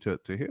to me to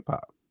hip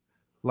hop.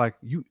 Like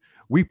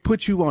we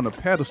put you on a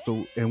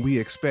pedestal and we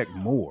expect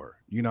more.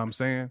 You know what I'm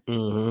saying?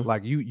 Mm-hmm.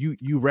 Like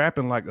you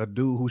rapping like a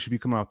dude who should be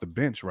coming off the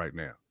bench right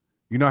now.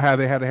 You know how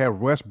they had to have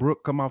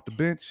Westbrook come off the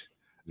bench?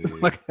 Yeah.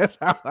 Like that's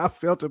how I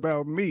felt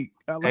about Meek.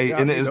 We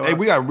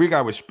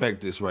got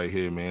respect this right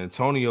here, man.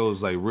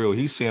 Antonio's like real.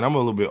 He's saying I'm a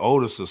little bit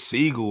older, so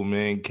Siegel,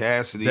 man,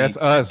 Cassidy, that's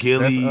us.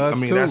 Gilly.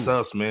 That's us that's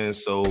us, man.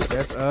 So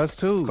that's us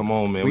too. Come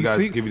on, man. We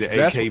gotta give you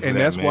the AK for and that,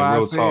 that's man. Why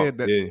real I said talk.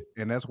 That, yeah.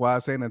 And that's why I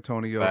said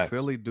Antonio, Facts.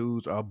 Philly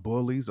dudes are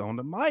bullies on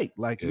the mic.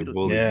 Like you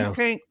Yeah.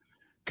 can't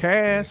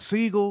Cass,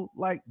 Siegel,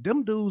 like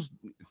them dudes.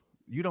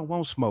 You don't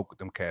want smoke with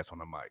them cats on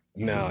the mic.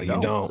 No,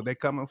 you don't. They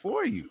coming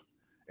for you,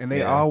 and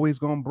they always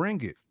gonna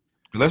bring it.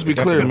 Let's be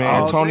clear,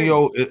 man.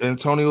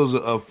 Antonio's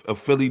a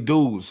Philly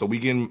dude, so we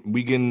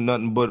getting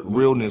nothing but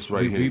realness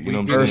right here. You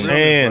know what I'm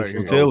saying? First hand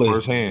from Philly.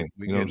 First hand.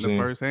 We You know what I'm getting the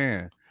saying? first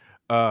hand.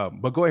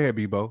 But go ahead,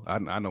 Bebo.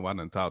 I know I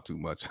didn't talk too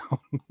much.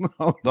 No,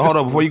 hold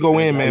up before you go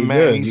in, man.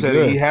 good, He you said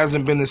good. he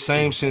hasn't been the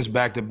same since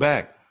back to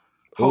back.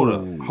 Hold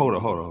up.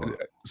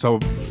 So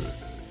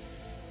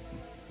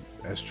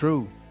that's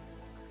true.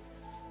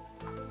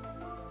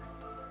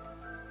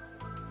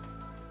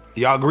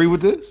 Y'all agree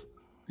with this?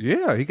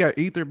 Yeah, he got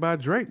ethered by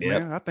Drake, Yep.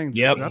 man. I think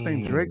Yep.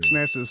 Drake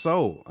snatched his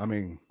soul. I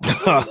mean,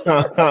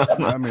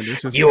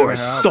 it's just Your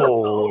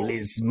soul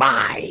is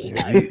mine.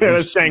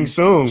 Shang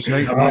Tsung.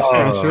 He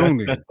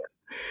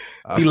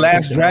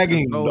last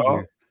dragging,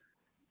 dog.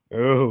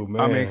 Oh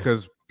man. I mean,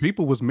 because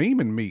people was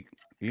memeing Meek.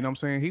 You know what I'm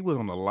saying? He was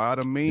on a lot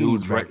of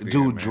memes. Drake,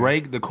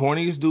 the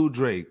corniest dude,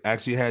 Drake,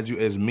 actually had you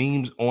as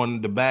memes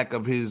on the back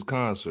of his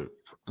concert.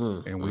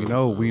 And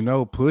we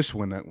know Push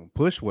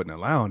wasn't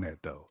allowing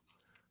that though.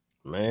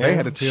 Man, they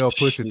had to tell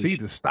Pusha T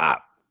to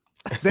stop.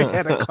 They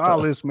had to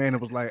call this man.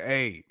 It was like,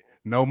 hey,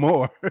 No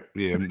more.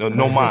 Yeah,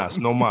 no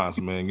mas,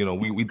 man. You know,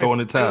 we throwing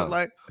the towel.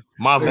 Like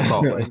Mazel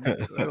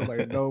tov.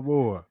 like no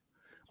more.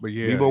 But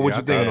yeah, Bebo, what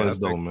you thinking on I this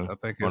though, man? I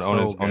think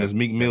On his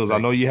Meek Mills. I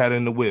know you had it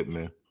in the whip,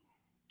 man.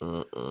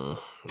 I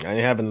ain't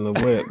having the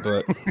whip,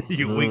 but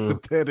you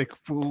weak pathetic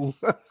fool.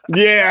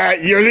 yeah,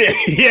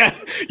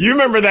 you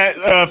remember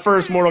that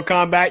first Mortal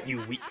Kombat?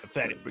 You weak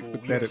pathetic fool.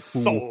 Pathetic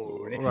fool.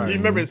 Right. You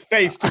remember his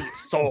face too.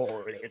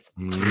 Soul is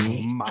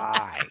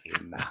mine.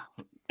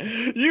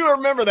 You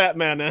remember that,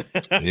 man?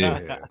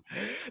 Yeah.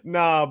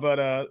 Nah,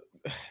 but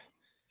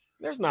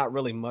there's not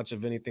really much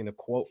of anything to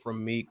quote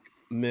from Meek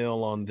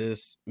Mill on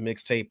this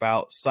mixtape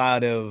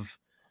outside of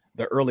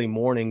the Early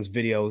Mornings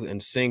video and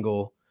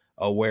single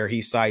where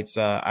he cites,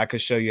 I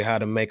could show you how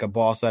to make a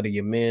boss out of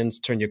your men's,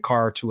 turn your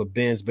car to a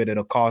Benz, but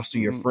it'll cost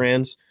you your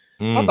friends.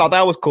 I thought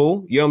that was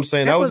cool. You know what I'm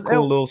saying? That was a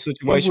cool little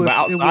situation. But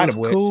outside of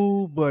which,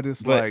 cool, but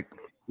it's like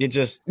it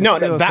just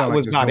that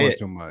was about it.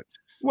 Too much.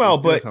 Well,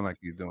 but sound like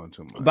he's doing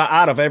too much. But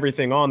out of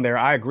everything on there,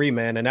 I agree,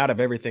 man. And out of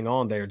everything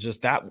on there,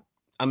 just that,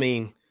 I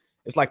mean,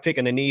 it's like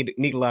picking a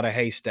needle out of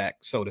haystack,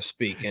 so to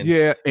speak. And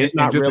yeah, it's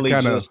not really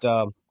just.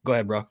 Go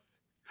ahead, bro.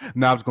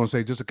 No, I was gonna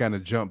say just to kind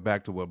of jump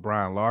back to what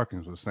Brian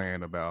Larkins was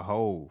saying about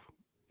Hove.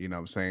 You know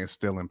what I'm saying?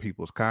 Stealing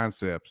people's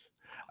concepts.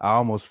 I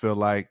almost feel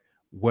like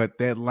what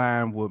that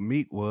line with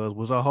Meek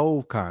was a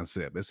Hove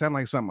concept. It sounded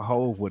like something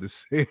Hove would have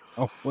said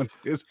on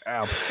this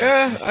album.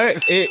 Yeah,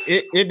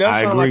 it does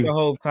sound like a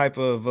Hove type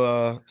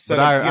of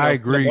setup. I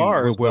agree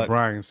with what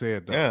Brian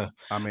said, though. Yeah,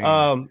 I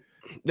mean,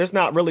 there's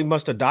not really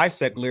much to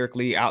dissect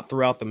lyrically out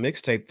throughout the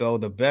mixtape, though.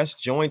 The best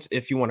joints,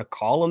 if you want to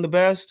call them the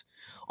best,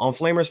 on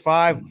Flamers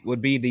 5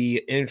 would be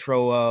the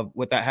intro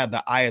with that had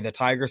the Eye of the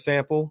Tiger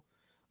sample.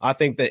 I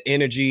think the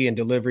energy and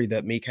delivery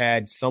that Meek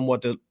had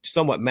somewhat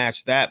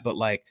matched that, but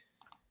like,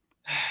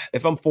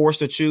 if I'm forced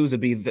to choose,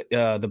 it'd be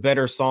the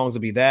better songs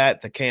would be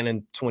that the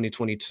Canon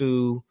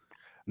 2022,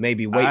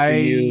 maybe Wait for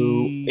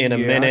You, In a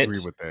Minute, I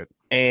agree with that.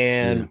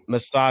 And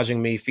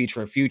Massaging Me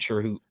featuring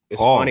Future, who is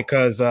funny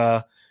because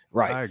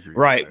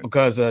right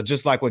because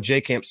just like what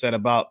J Camp said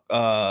about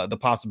the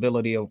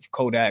possibility of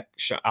Kodak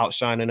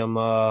outshining him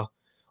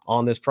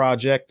on this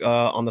project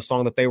on the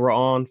song that they were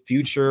on,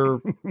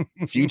 Future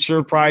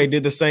probably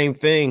did the same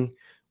thing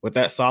with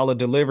that solid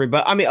delivery.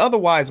 But I mean,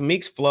 otherwise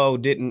Meek's flow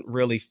didn't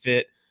really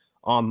fit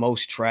on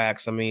most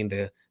tracks. I mean,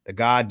 the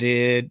guy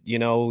did,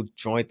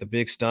 Joint, the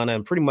Big Stunner,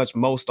 and pretty much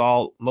most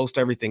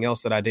everything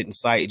else that I didn't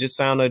cite. It just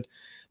sounded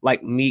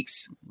like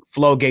Meek's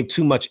flow gave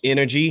too much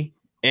energy,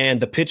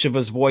 and the pitch of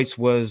his voice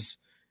was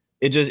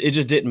it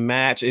just didn't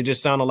match. It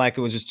just sounded like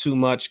it was just too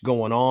much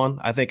going on.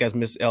 I think as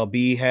Miss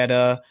LB had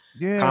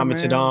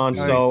commented on.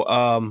 Like, so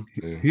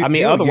I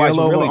mean, otherwise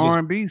really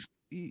R&B.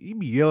 He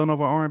be yelling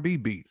over R&B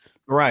beats.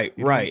 Right.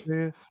 I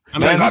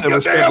mean,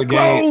 respect the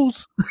game.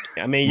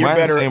 I mean, you're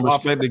better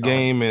respect the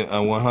game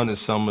and 100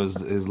 Summers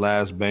his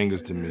last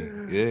bangers to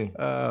me. Yeah.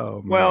 Oh,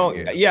 man, well,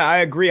 yeah, I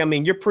agree. I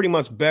mean, you're pretty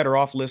much better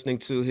off listening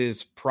to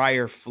his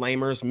prior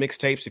Flamers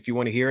mixtapes if you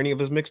want to hear any of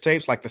his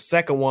mixtapes. Like the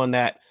second one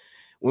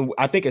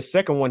I think his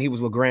second one he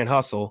was with Grand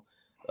Hustle.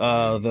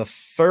 The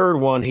third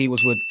one he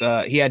was with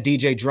he had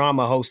DJ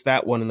Drama host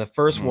that one, and the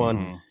first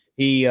one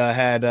he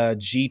had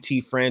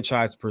GT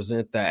Franchise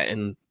present that.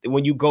 And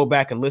when you go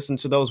back and listen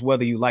to those,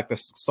 whether you like the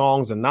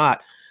songs or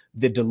not,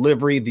 the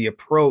delivery, the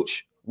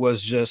approach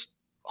was just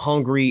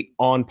hungry,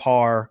 on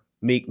par,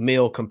 Meek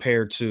Mill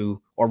compared to,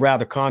 or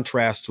rather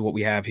contrast to what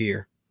we have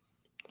here.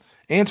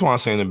 Antoine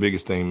saying the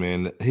biggest thing,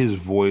 man, his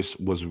voice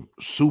was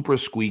super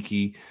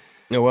squeaky.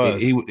 It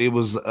was. It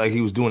was like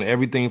he was doing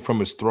everything from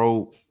his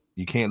throat.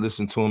 You can't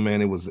listen to him,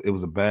 man. It was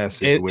a bad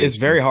situation. It's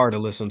very hard to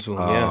listen to him.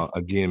 Yeah.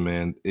 Again,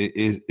 man,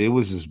 it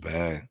was just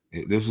bad.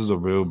 This was a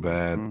real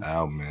bad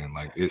album, man.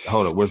 Like,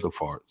 hold up, where's the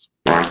farts?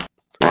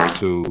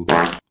 2,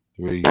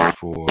 3,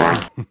 4,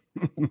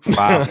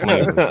 5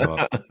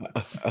 flavors.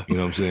 You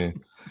know what I'm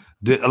saying?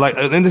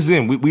 And this is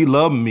in. We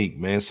love Meek,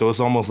 man. So it's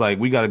almost like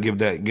we got to give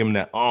him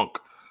that unk.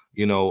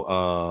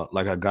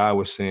 Like a guy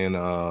was saying. You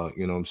know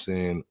what I'm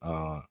saying?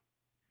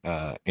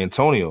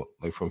 Antonio,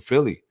 like from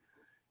Philly.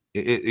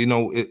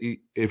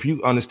 If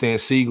you understand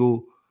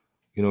Siegel,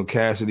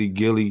 Cassidy,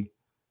 Gilly,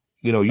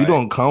 you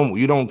don't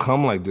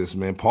come like this,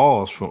 man.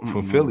 Pause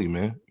from Philly,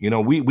 man.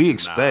 We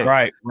expect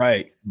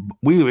right.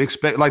 We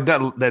expect like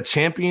that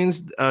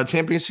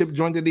championship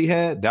joint that he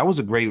had. That was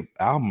a great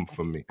album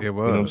for me. It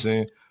was. You know what I'm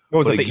saying? What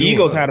was it? The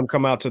Eagles had him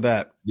come out to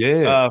that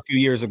a few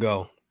years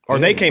ago. Or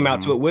they came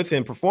out to it with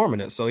him performing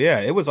it. So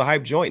yeah, it was a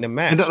hype joint and a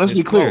match. And let's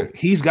be clear,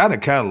 he's got a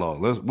catalog.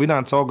 We're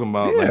not talking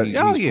about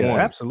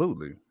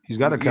absolutely. He's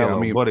got a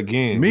catalog, but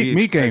again,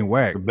 Meek ain't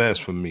whack. The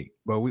best for Meek,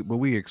 but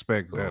we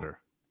expect better.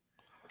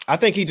 I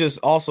think he just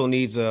also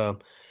needs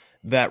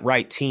that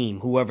right team,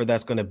 whoever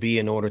that's going to be,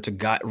 in order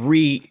to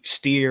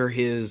re-steer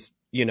his,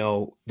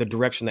 the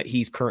direction that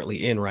he's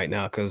currently in right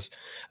now. Because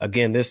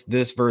again,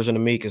 this version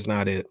of Meek is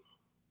not it.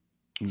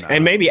 Nah.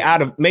 And maybe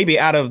out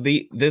of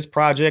this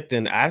project,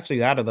 and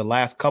actually out of the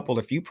last couple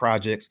or few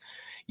projects,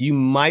 you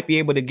might be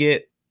able to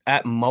get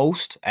at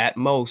most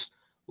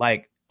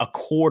like a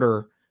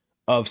quarter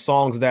of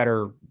songs that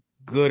are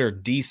good or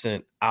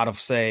decent out of,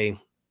 say,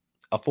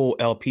 a full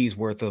LP's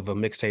worth of a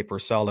mixtape or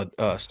solid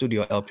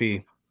studio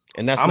LP.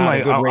 And that's not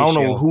a good ratio. I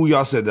don't know who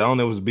y'all said that. I don't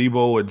know if it was Bebo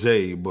or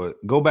Jay, but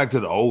go back to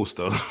the old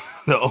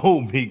stuff. The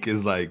old Meek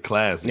is like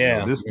classic.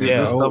 Yeah. This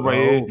Yeah. stuff right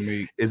here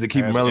Meek is to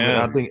keep him relevant.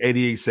 Yeah. I think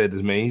 88 said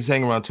this, man. He's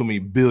hanging around too many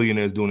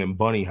billionaires doing them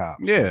bunny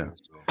hops. Yeah. Man.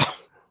 So,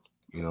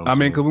 you know, I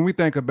mean, because when we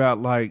think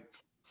about like,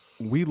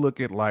 we look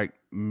at like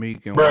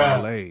Meek and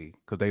Wale,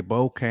 because they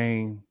both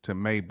came to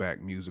Maybach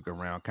music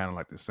around kind of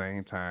like the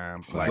same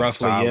time. Like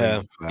roughly, Stolly,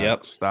 yeah.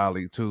 Yep.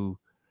 Stolly too.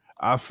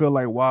 I feel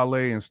like Wale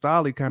and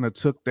Stolly kind of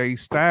took their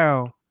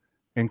style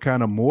and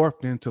kind of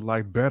morphed into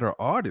like better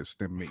artists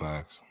than me.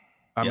 Facts.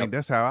 I mean,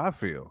 that's how I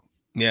feel.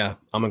 Yeah,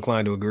 I'm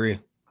inclined to agree.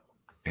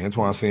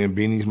 Antoine saying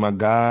Beanie's my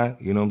guy,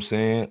 you know what I'm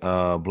saying?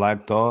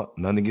 Black Thought,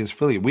 nothing against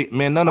Philly.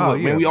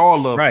 Man, we all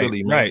love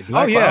Philly, man. Right.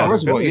 Oh yeah.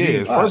 First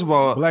of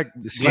all,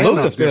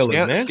 salute to Philly,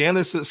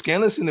 man.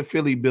 Scandalous in the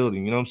Philly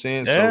building, you know what I'm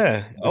saying?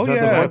 Yeah. So,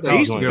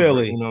 Peace to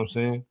Philly. You know what I'm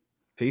saying?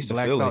 Peace to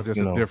Black Philly. Thought just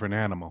a different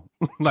animal.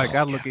 Like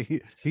I look at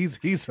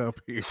he's up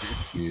here.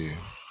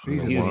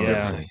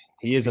 Yeah.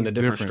 He is in a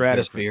different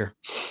stratosphere.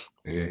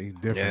 Yeah, he's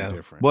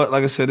different. But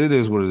like I said, it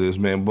is what it is,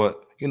 man. But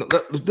you know,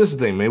 this is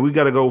the thing, man. We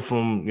got to go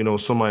from, you know,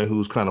 somebody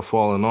who's kind of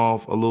falling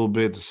off a little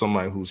bit to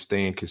somebody who's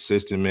staying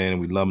consistent, man.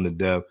 We love him to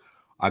death.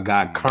 I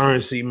got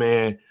Currency,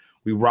 man.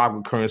 We rock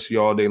with Currency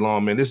all day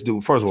long, man. This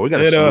dude, first of all, we got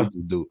to salute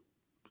this dude.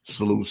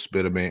 Salute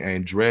Spitter,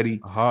 man.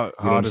 Andretti,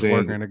 hardest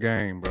worker in the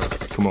game, bro.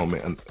 Come on,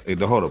 man. Hey,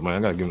 hold up,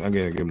 man. I gotta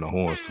give him the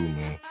horns too,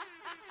 man.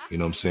 You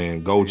know what I'm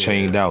saying? Go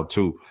chained out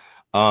too.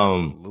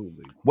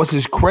 Absolutely. What's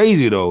is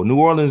crazy though? New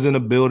Orleans in the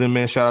building,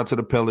 man. Shout out to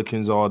the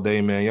Pelicans all day,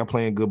 man. Y'all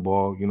playing good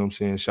ball. You know what I'm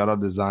saying? Shout out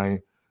to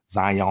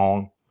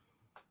Zion.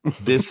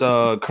 This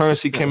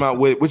Currency came out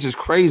with, which is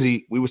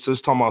crazy. We was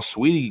just talking about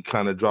Sweetie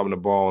kind of dropping the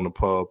ball in the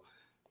pub.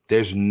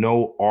 There's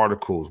no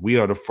articles. We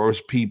are the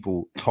first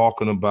people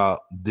talking about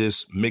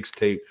this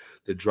mixtape,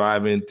 The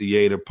Drive-In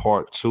Theater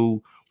Part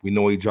 2. We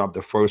know he dropped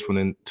the first one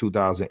in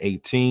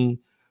 2018.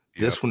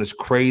 This one is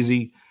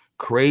crazy.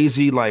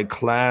 Crazy, like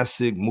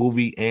classic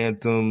movie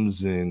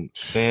anthems and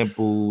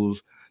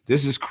samples.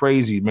 This is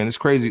crazy, man. It's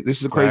crazy. This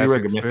is a crazy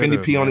record, man.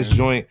 Fendi P on this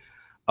joint.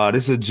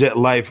 This is a Jet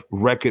Life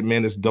record,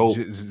 man. It's dope.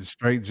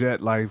 Straight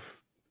Jet Life,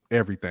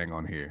 everything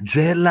on here.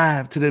 Jet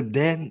Life to the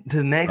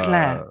next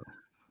life.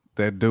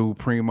 That dude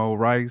Primo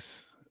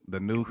Rice, the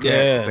new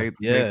cat,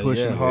 they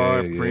pushing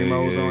hard.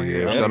 Primo's on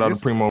here. Yeah. Shout out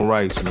to Primo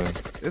Rice, man.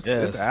 This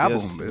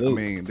album, I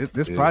mean,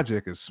 this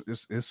project is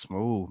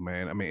smooth,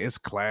 man. I mean, it's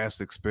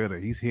classic Spitter.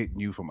 He's hitting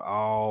you from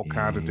all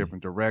kinds of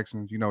different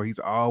directions. You know, he's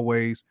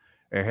always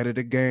ahead of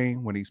the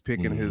game when he's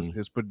picking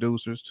his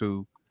producers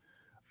too.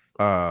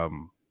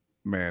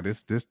 Man,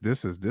 this is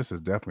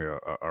definitely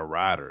a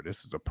rider.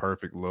 This is a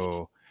perfect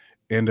little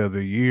end of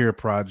the year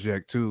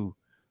project too.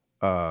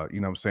 You know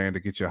what I'm saying, to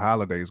get your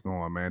holidays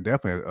going, man.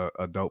 Definitely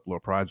a dope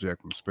little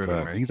project from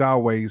Spitter, man. He's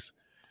always,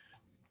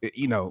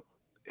 you know,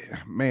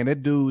 man,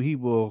 that dude,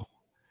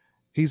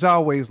 he's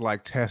always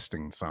like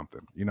testing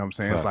something. You know what I'm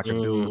saying? It's like a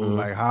dude who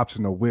like hops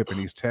in a whip and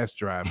he's test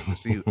driving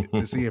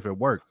to see if it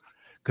works.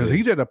 Because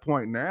he's at a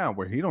point now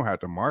where he don't have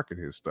to market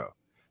his stuff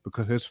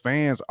because his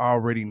fans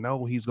already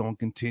know he's gonna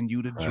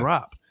continue to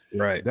drop.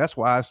 Right. That's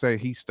why I say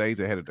he stays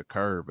ahead of the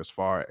curve as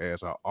far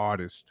as an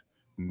artist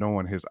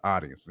knowing his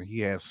audience, and he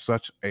has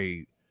such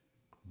a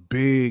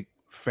big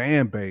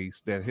fan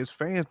base that his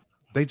fans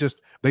they just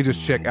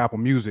check Apple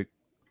Music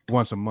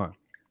once a month,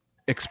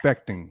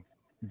 expecting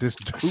this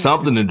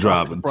something to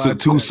drop.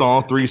 Two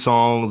songs, 3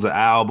 songs, an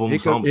album.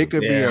 It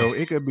could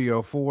be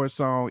a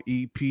 4-song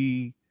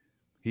EP.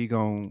 He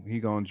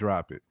gonna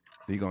drop it.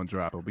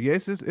 But yeah,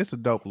 it's a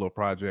dope little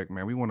project,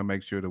 man. We want to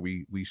make sure that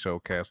we show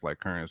cats like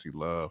Currency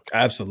love.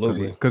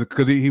 Absolutely.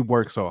 Because he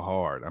works so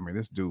hard. I mean,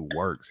 this dude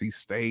works. He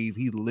stays,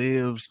 he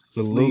lives.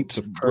 Salute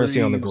to Currency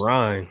on the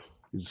grind.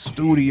 His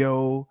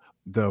studio,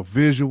 the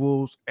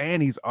visuals,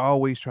 and he's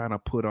always trying to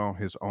put on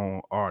his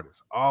own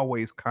artists.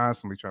 Always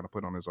constantly trying to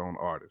put on his own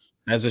artists.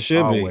 As it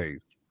should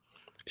always. Be.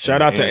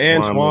 Shout out to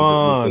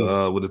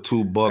Antoine with the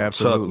 $2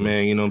 Chuck,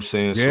 man. You know what I'm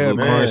saying? Yeah,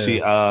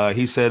 Currency.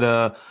 He said,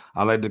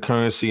 I like the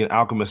Currency and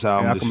Alchemist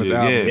album this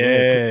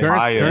year.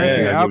 Currency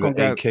and Alchemist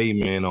got AK,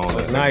 man, on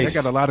that. Nice.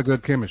 They got a lot of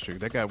good chemistry.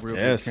 They got real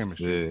good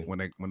chemistry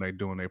when they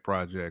doing their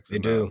projects. They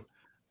do.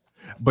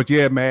 But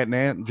yeah,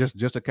 man, just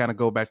to kind of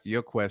go back to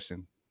your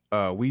question,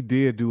 we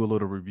did do a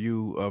little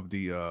review of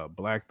the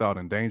Black Thought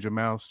and Danger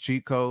Mouse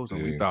cheat codes,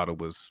 and we thought it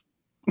was.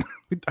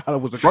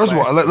 First of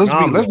all,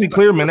 let's be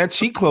clear, man. That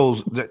cheat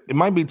codes, it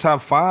might be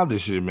top 5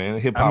 this year, man.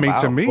 Hip hop. I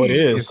mean, to me, it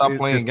is. Stop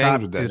playing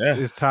games with that.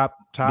 It's top.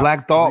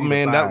 Black Thought,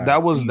 man.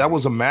 That was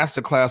a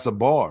masterclass of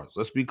bars.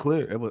 Let's be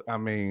clear. It was. I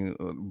mean,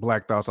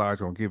 Black Thought's always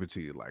gonna give it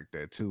to you like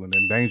that too. And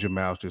then Danger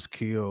Mouse just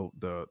killed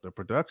the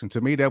production.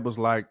 To me, that was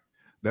like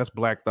that's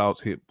Black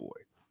Thought's hit boy.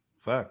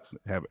 Facts.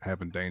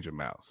 Having Danger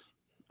Mouse.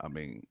 I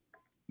mean,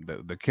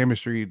 the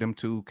chemistry them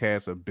two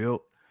cats have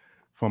built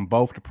from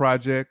both the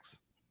projects.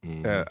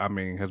 I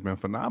mean, has been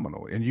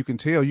phenomenal, and you can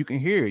tell, you can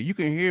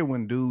hear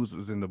when dudes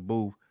is in the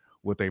booth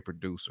with a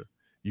producer.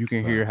 You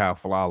can hear how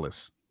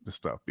flawless the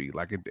stuff be.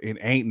 Like it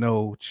ain't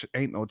no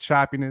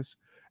choppiness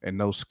and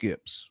no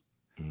skips.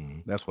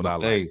 That's what I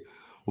like. Hey,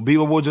 well,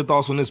 Beaver, what your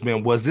thoughts on this,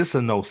 man? Was this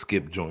a no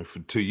skip joint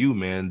to you,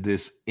 man?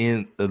 This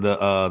in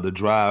the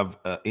drive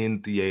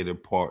in theater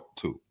part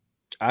 2.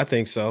 I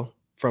think so.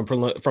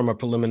 From a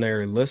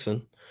preliminary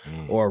listen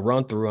or a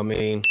run through. I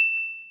mean,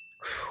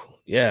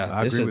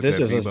 yeah, this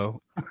is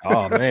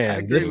oh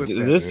man, this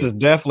is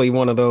definitely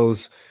one of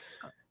those,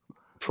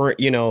 one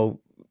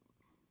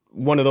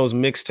of those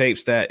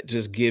mixtapes that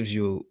just gives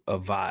you a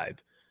vibe.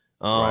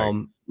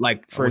 Right.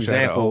 Like for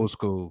example, old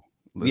school.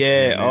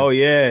 Yeah. Oh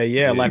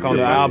yeah. Like on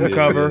the album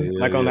cover,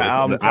 like on the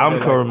album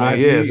cover, man.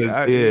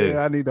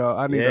 I need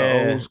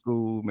the old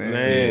school,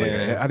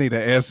 man. Like, I need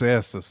an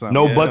SS or something.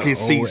 No bucket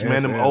seats,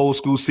 man. Them old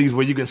school seats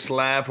where you can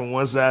slide from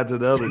one side to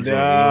the other.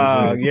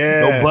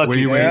 No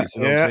bucket seats.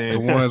 The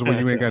ones where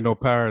you ain't got no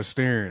power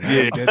steering.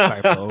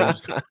 That type of old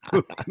school.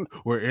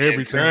 Where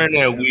everything turn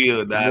that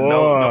wheel,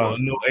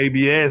 no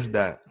ABS,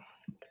 that.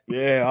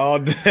 Yeah, all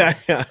day.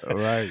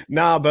 Right.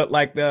 Nah, but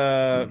like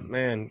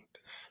man.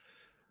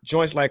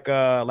 Joints like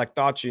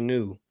Thought You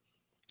Knew.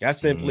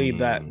 That's simply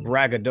that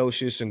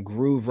braggadocious and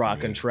groove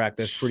rocking track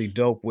that's pretty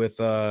dope with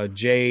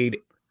Jade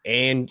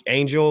and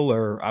Angel,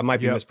 or I might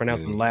be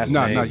mispronouncing the last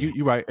name. No,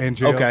 you're right.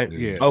 Angel.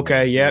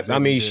 Okay. Yeah. I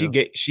mean,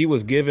 she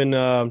was given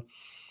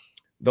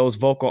those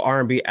vocal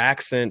R&B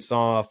accents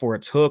for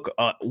its hook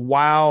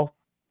while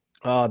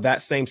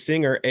that same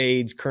singer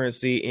aids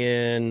Currency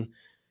in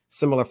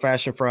similar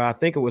fashion for, I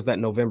think it was that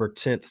November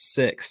 10th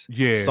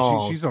 6th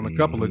song. She's on a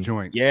couple of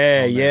joints.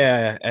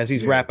 As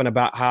he's rapping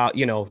about how,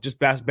 just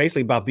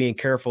basically about being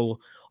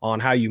careful on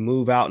how you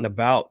move out and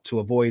about to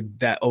avoid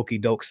that okey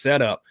doke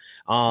setup.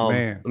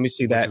 Let me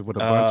see that. With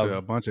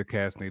a bunch of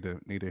cats need to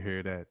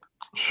hear that.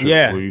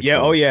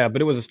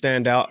 But it was a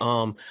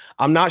standout.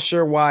 I'm not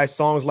sure why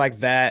songs like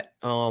that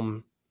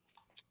and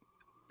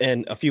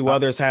a few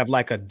others have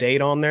like a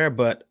date on there,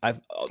 but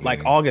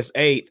like August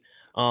 8th.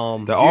 The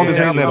August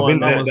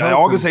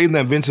 8th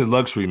that Vintage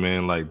Luxury,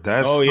 man, like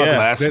that's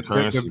classic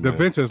Currency. The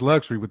Vintage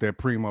Luxury with that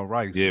Primo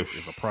Rice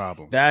is a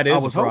problem. That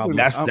is a problem.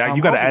 That's that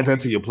you got to add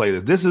that to your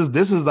playlist. This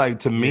is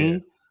like, to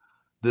me,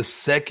 the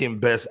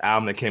second best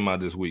album that came out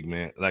this week,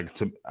 man. Like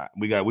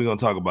we're gonna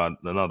talk about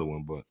another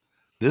one, but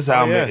this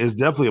album is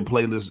definitely a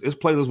playlist. It's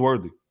playlist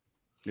worthy.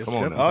 Come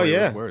on,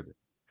 now. Worthy.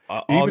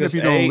 Even if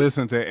you don't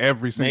listen to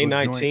every single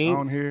May 19th joint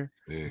on here,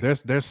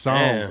 there's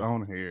songs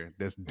on here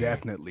that's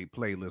definitely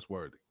playlist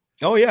worthy.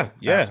 Oh yeah.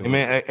 Hey,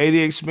 man,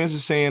 88 Spencer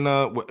saying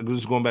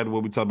just going back to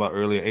what we talked about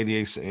earlier,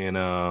 88 and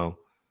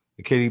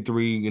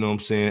KD3, you know what I'm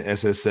saying,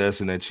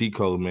 SSS and that cheat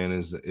code, man,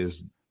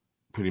 is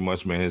pretty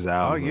much, man, his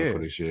album for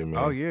this year,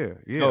 man.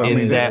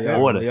 In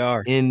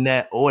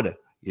that order.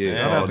 Yeah.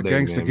 Shout out to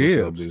Gangsta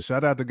Gibbs.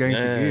 Shout out to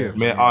Gangsta Gibbs.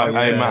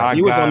 Man,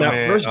 he was on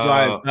that first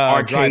drive.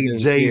 Arcade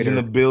J's in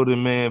the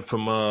building, man,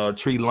 from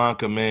Sri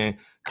Lanka, man.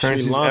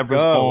 Currency's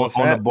efforts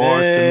on the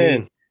bars to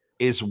me.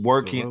 It's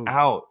working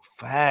out.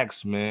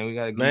 Facts, man. We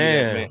gotta give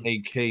that man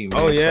AK, man.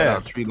 Oh yeah, shout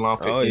out Sri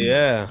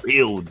Lanka.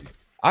 Build.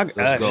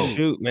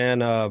 Shoot, man.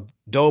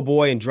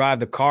 Doughboy and Drive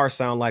the Car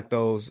sound like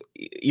those,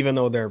 even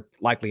though they're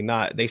likely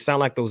not. They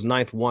sound like those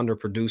Ninth Wonder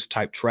produced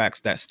type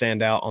tracks that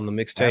stand out on the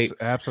mixtape.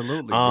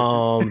 Absolutely.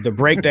 The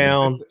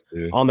breakdown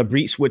on the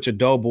beat switch of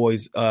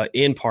Doughboy's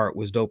in part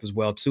was dope as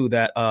well too.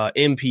 That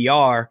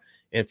NPR.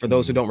 And for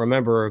those who don't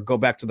remember, go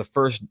back to the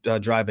first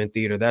drive-in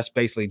theater. That's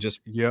basically just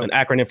an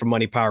acronym for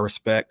Money, Power,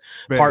 Respect.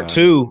 Part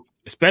 2,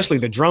 especially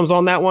the drums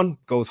on that one,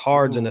 goes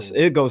hard in a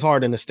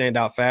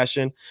standout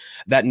fashion.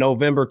 That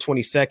November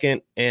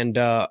 22nd, and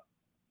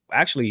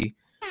actually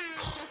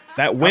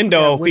that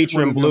window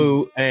featuring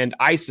Blue and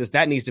Isis,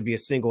 that needs to be a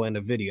single in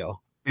the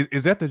video.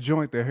 Is that the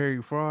joint that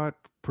Harry Fraud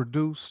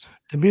produced?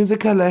 The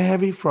music of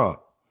Harry Fraud.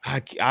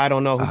 I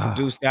don't know who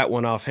produced that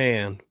one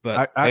offhand,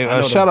 but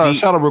shout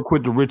out real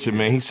quick to Richard,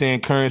 man. He's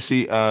saying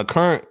currency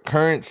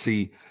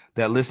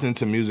that listening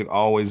to music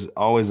always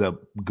a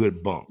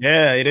good bump.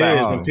 Yeah, it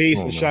is. And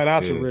peace and shout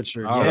out to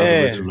Richard.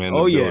 Richard, man,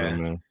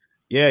 man.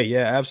 Yeah,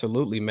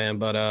 absolutely, man.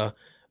 But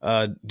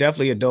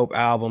definitely a dope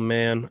album,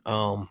 man.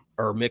 Or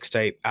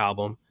mixtape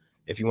album,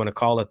 if you want to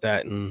call it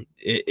that. And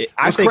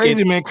I think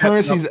crazy, man.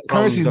 Currency's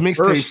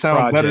mixtape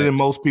sounds better than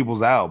most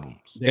people's albums.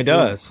 It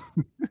does.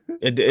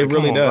 It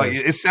really does. Like,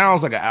 it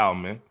sounds like an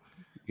album, man.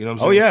 You know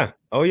what I'm saying?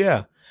 Oh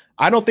yeah.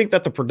 I don't think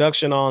that the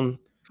production on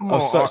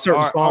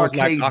certain songs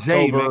like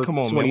October, man. Come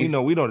on,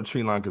 man. We know the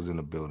Sri Lanka's in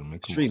the building, man.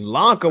 Sri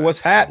Lanka, what's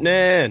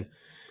happening?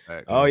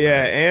 Oh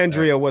yeah,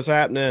 Andrea, what's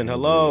happening?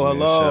 Hello.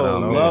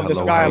 Love the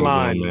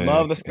skyline.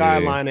 Love the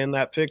skyline in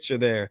that picture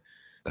there.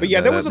 But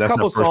yeah, there was a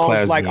couple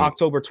songs like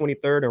October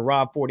 23rd and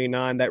Rob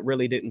 49 that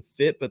really didn't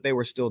fit, but they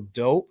were still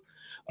dope.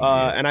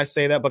 And I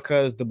say that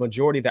because the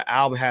majority of the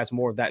album has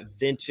more of that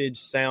vintage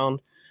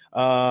sound,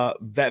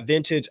 that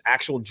vintage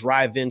actual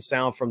drive-in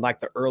sound from like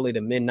the early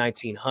to mid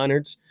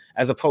 1900s.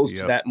 as opposed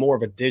to that more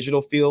of a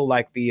digital feel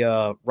like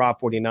the Rob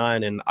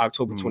 49 and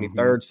October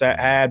 23rd set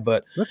had.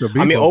 But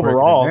I mean,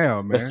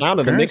 overall, the sound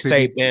of the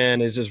mixtape,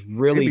 man, is just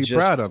really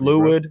just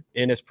fluid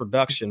in its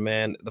production,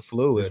 man. The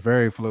fluid. It's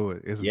very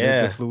fluid. It's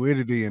the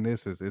fluidity in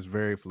this is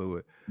very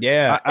fluid.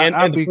 Yeah.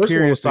 And the first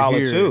one was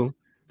solid too.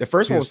 The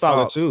first one was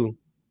solid too.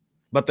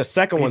 But the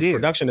second one's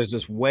production is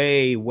just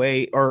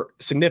way or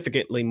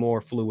significantly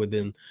more fluid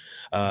than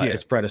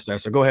its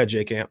predecessor. Go ahead,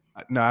 J Camp.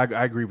 No,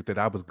 I agree with that.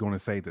 I was going to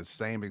say the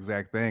same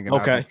exact thing. And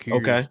I'd be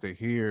curious to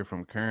hear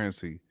from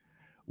Currency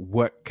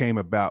what came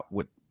about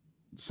with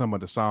some of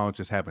the songs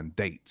just having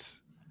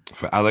dates.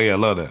 I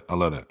love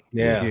that.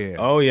 Yeah.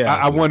 Oh, yeah.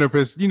 I wonder if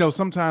it's,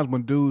 sometimes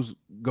when dudes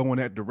go in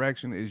that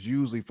direction, it's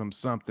usually from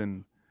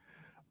something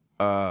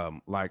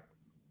like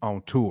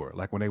on tour,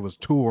 like when they was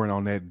touring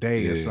on that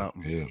day or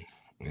something. Yeah.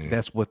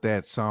 That's what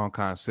that song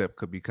concept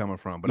could be coming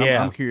from. But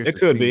I'm curious. It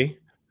could be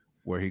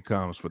where he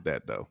comes with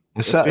that though.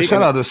 And shout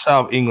out to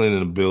South England in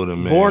the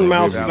building, man.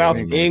 Bournemouth, South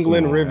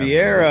England,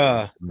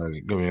 Riviera.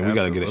 We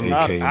gotta get an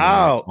AK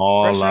out.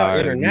 All our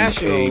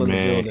international UK,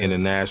 man,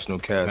 international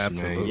cast,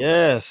 man.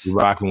 Yes, we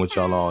rocking with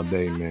y'all all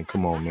day, man.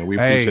 Come on, man. We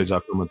appreciate y'all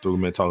coming through,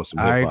 man. Talking some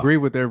hip-hop. I agree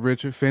with that,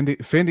 Richard.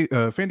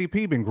 Fendi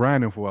P been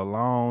grinding for a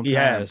long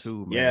time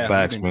too, man. Yeah,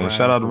 facts, man.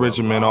 Shout out to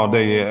Richard, man, all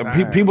day.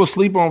 Yeah, people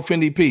sleep on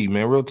Fendi P,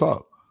 man. Real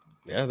talk.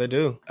 Yeah, they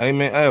do. Hey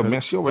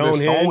man, she over there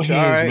Stonehenge,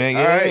 man.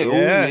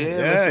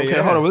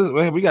 Okay, hold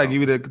on. We gotta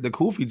give you the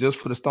kufi just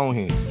for the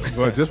Stonehenge.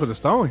 Well, just for the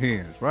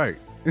Stonehenge, right?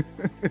 You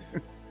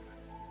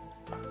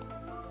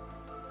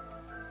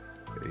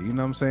know what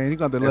I'm saying? You're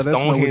gonna let us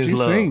know what you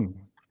seen.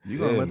 You're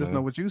gonna let us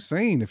know what you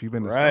seen if you've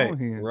been to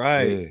Stonehenge.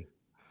 Right.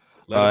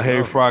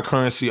 Harry Fry,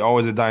 Currency,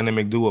 always a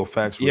dynamic duo.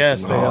 Facts.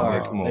 Yes, they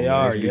are. Come on, they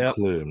are. Be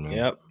clear, man.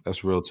 Yep.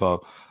 That's real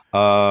talk.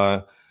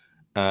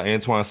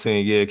 Antoine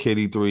saying,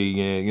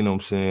 KD3, you know what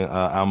I'm saying,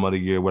 album of the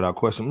year without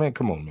question. Man,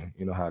 come on, man.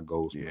 You know how it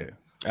goes. Yeah.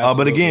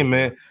 But again,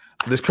 man,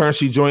 this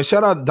Currency joint.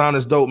 Shout out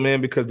Donna's Dope,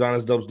 man, because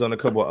Donna's Dope's done a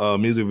couple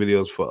music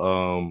videos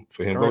for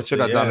him. Go check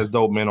out Donna's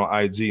Dope, man,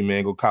 on IG,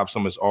 man. Go cop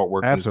some of his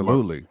artwork.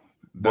 Absolutely.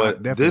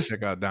 But definitely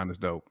check out Donna's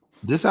Dope.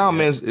 This album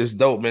is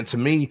dope, man. To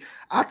me,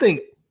 I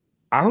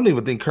don't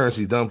even think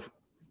Currency's done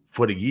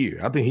for the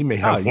year. I think he may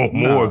have one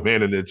more,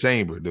 man, in the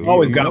chamber, dude.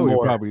 Always got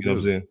more. Probably you know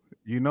what I'm saying?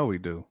 You know we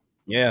do.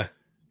 Yeah.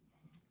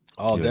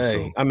 All day.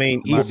 So, I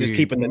mean, he's just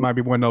keeping it. Might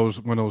be one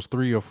of those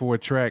 3 or 4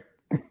 track.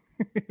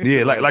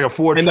 Yeah, like a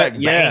 4-track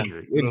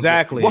banger.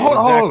 Exactly.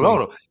 Well, hold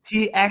on.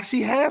 He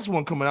actually has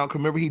one coming out.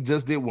 Remember, he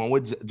just did one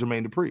with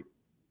Jermaine Dupri.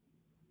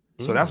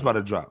 So that's about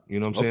to drop. You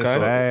know what I'm saying? So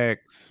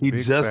facts. He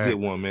just did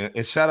one, man.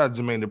 And shout out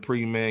Jermaine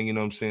Dupri, man. You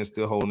know what I'm saying?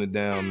 Still holding it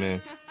down,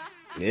 man.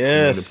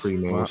 Yes. Dupri,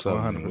 man. What's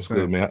up, man? What's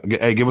good, man?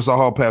 Hey, give us a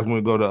hall pass when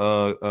we go to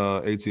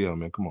ATL,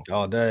 man. Come on.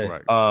 All day.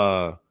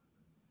 Right.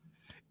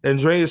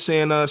 Andrea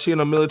saying she in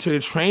a military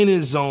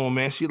training zone,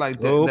 man. She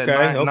like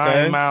that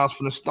 9 miles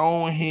from the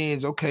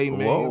Stonehenge. Okay,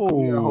 man.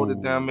 Hold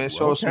it down, man.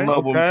 Show us some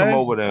love when we come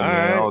over there,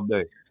 man, all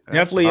day.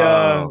 Definitely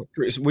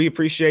we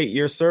appreciate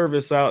your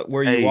service out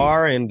where you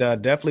are, and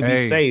definitely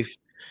be safe.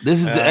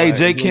 This is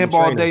J Camp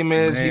all day,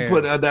 man. He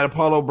put that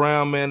Apollo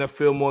Brown, man, that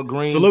Fillmore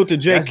Green. Salute to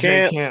J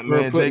Camp,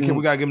 man. J Camp,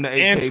 we gotta give him the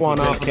AK Antoine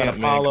off that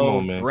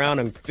Apollo Brown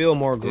and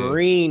Fillmore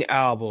Green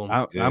album.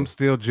 I'm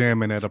still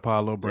jamming at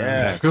Apollo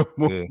Brown.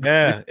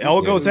 Yeah.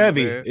 It goes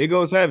heavy. It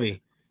goes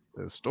heavy.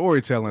 The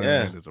storytelling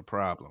is a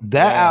problem.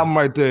 That album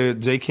right there,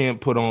 J Camp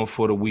put on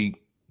for the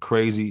week,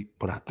 crazy.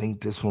 But I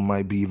think this one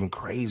might be even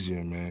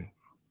crazier, man.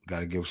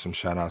 Gotta give some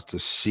shout outs to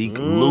Sheik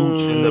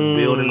Luch in the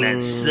building, that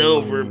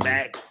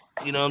Silverback.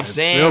 You know what I'm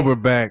saying?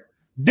 Silverback.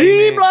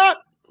 D-Block.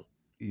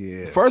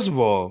 Yeah. First of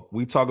all,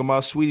 we talking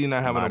about Sweetie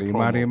not having a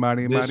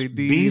promo. This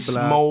Beast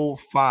Mode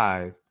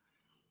 5.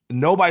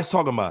 Nobody's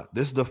talking about it.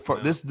 This is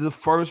the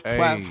first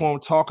platform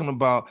talking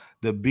about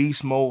the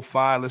Beast Mode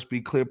 5. Let's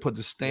be clear. Put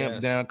the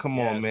stamp down. Come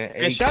on, man.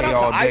 And shout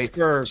out to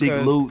Iceberg. Sheik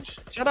Luch.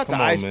 Shout out to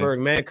Iceberg,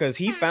 man, because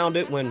he found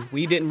it when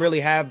we didn't really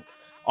have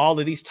all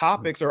of these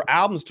topics or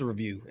albums to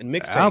review and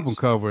mixtapes. Album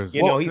covers,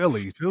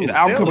 silly too. The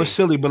album cover is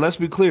silly, but let's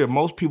be clear.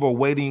 Most people are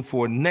waiting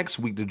for next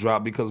week to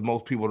drop because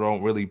most people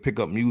don't really pick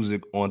up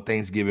music on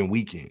Thanksgiving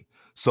weekend.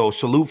 So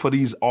salute for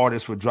these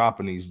artists for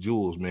dropping these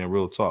jewels, man.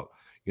 Real talk.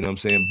 You know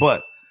what I'm saying?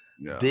 But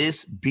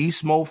this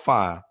Beast Mode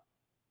 5,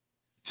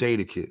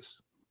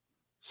 Jadakiss,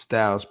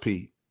 Styles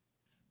P,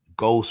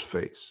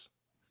 Ghostface,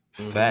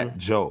 Fat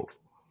Joe.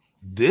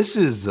 This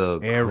is a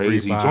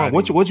crazy joint.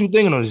 What you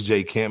thinking on this,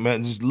 J Camp,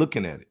 man? Just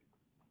looking at it.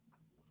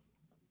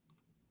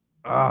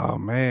 Oh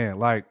man,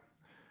 like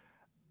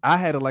I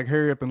had to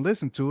hurry up and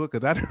listen to it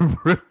because I didn't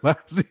realize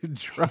it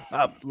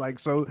dropped.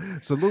 So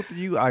salute to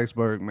you,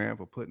 Iceberg, man,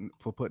 for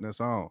putting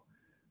us on.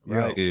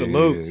 Right.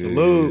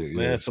 Salute,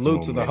 man.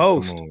 Salute to the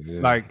host.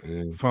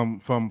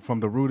 From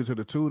the Rooter to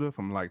the Tutor,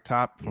 from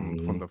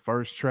the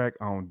first track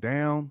on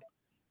down.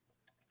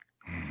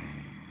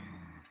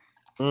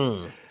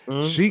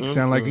 Sheik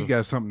sound like he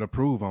got something to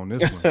prove on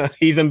this one.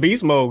 He's in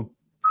beast mode.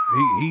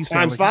 He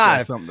times like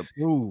 5. Something to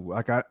prove.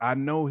 Like I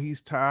know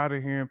he's tired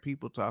of hearing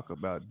people talk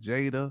about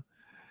Jada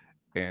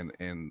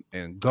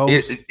and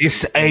Ghost.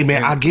 It's hey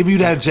man, I give you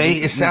that, Jay.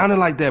 It sounded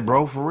like that,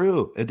 bro. For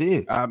real, it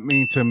did. I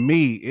mean, to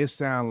me, it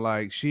sounded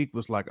like Sheek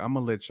was like, "I'm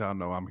gonna let y'all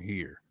know I'm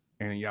here,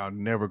 and y'all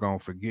never gonna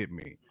forget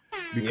me."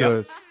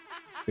 Because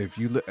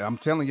I'm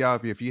telling y'all,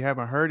 if you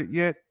haven't heard it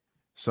yet,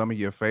 some of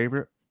your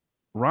favorite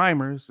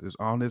rhymers is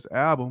on this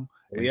album,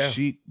 and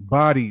Sheek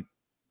bodied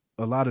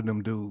a lot of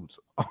them dudes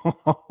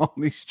on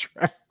these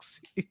tracks.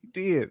 He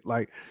did.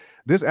 Like,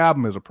 this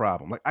album is a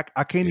problem. Like,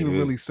 I can't even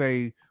really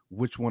say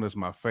which one is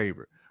my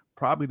favorite.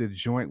 Probably the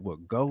joint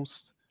with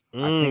Ghost.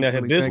 The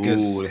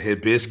Hibiscus. Ooh, the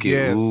Hibiscus.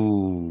 Yes.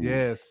 Ooh.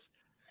 Yes.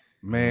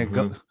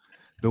 Man,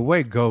 the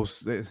way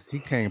Ghost, he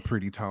came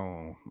pretty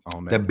tone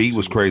on that. That beat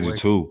was crazy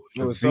too.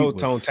 It was so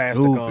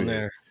tone-tastic on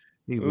there.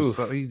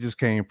 He just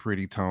came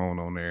pretty tone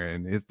on there.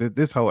 And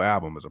this whole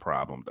album is a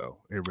problem, though.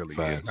 It really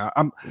is.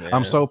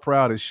 I'm so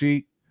proud of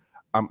Sheek.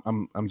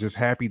 I'm just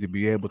happy to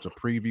be able to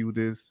preview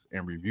this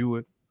and review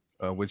it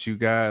with you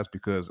guys,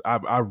 because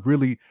I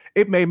really,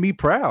 it made me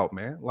proud,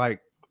 man.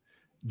 Like,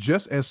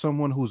 just as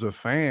someone who's a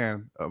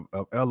fan of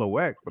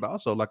LOX, but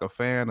also like a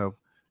fan of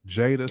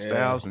Jada,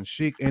 Styles, and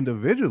Sheek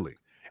individually,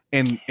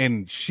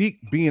 and Sheek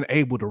being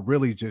able to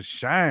really just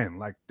shine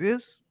like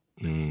this,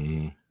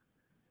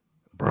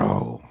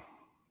 bro.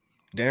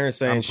 Darren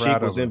saying Sheek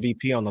was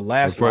MVP on the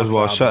last. First of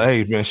all, shout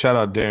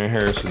out Darren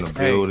Harris in the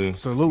building.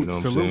 Salute,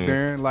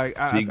 Darren. Like,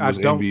 I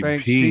don't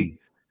think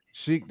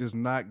Sheek does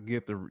not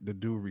get the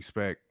due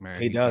respect, man.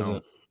 He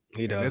doesn't.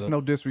 He doesn't. There's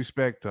no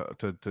disrespect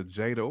to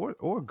Jada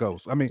or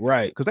Ghost. I mean,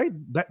 right? Because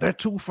they're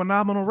two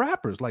phenomenal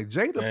rappers. Like,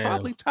 Jada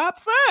probably top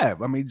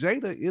 5. I mean,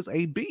 Jada is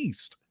a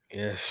beast.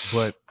 Yeah,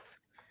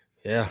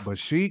 but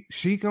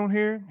Sheek on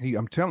here,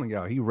 I'm telling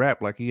y'all, he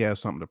rap like he has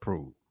something to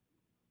prove.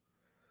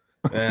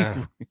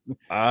 Yeah. You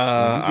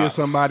get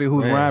somebody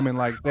who's rhyming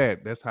like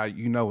that, that's how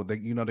you know they're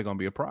gonna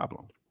be a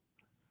problem.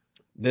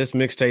 This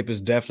mixtape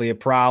is definitely a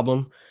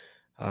problem.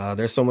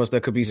 There's so much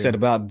that could be said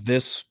about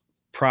this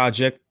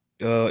project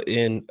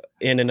in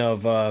and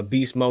of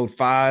Beast Mode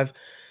 5.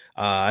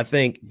 I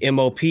think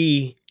MOP,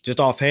 just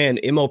offhand,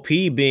 MOP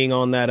being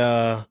on that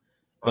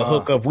the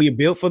hook of We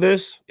Built for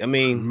This. I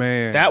mean,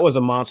 man, that was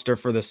a monster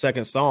for the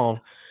second song.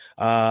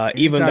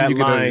 Even that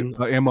line,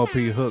 a MOP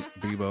hook,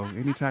 Bebo.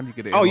 Anytime you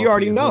get an you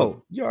already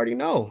know. You already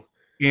know.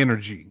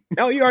 Energy.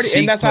 No, you already,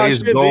 and that's how it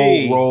should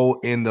be. Roll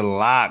in the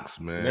locks,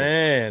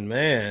 man.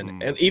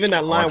 And even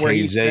that line where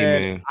he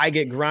said, "I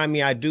get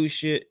grimy, I do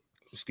shit.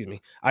 Excuse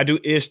me, I do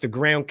ish. The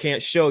ground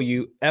can't show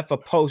you. F a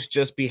post,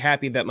 just be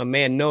happy that my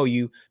man know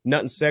you.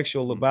 Nothing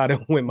sexual about it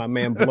when my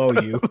man blow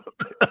you."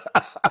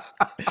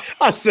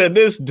 I said,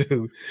 "This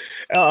dude."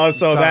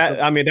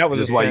 That was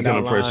just why you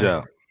coming fresh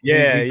out.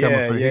 He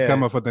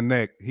coming for the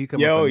neck. He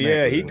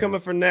coming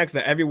for next.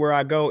 That everywhere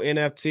I go,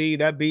 NFT.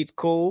 That beat's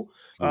cool.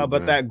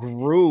 But that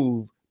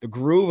groove, the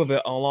groove of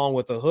it, along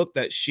with the hook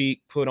that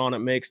Sheek put on it,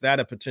 makes that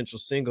a potential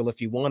single if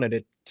you wanted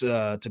it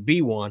to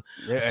be one.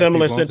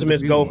 Similar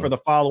sentiments go for the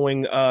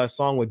following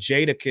song with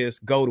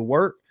Jadakiss, "Go to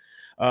Work."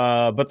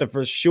 But the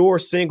for sure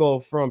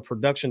single from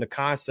production to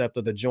concept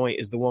of the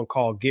joint is the one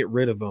called "Get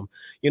Rid of Him."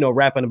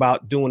 Rapping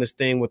about doing his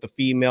thing with the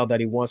female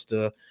that he wants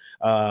to,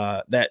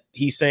 that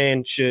he's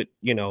saying she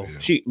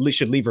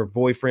should leave her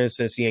boyfriend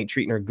since he ain't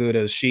treating her good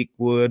as Sheek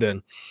would.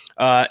 And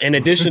in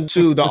addition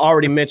to the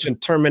already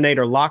mentioned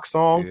Terminator Lock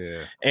song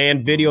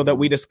and video that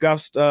we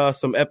discussed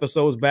some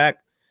episodes back,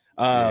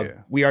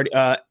 we already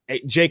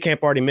J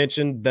Camp already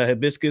mentioned the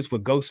Hibiscus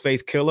with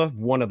Ghostface Killah,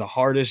 one of the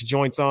hardest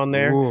joints on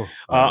there.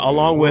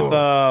 Along with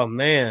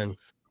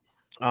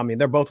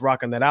they're both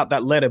rocking that out.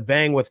 That Let It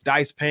Bang with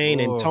Dice Payne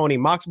and Tony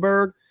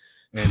Moxberg.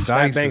 And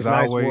Dice is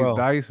always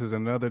Dice is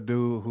another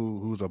dude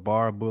who's a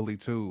bar bully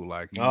too.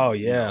 Like,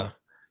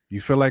 you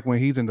feel like when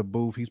he's in the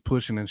booth, he's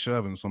pushing and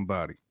shoving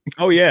somebody.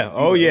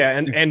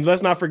 And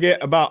let's not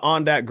forget about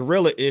On That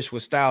Gorilla Ish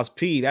with Styles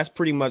P. That's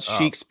pretty much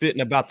Sheek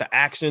spitting about the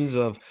actions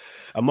of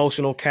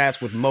emotional cats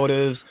with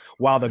motives,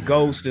 while the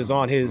Ghost is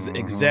on his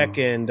exec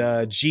and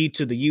G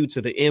to the U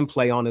to the M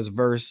play on his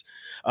verse.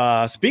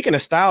 Speaking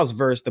of Styles'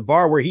 verse, the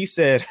bar where he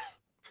said,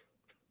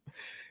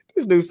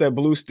 this dude said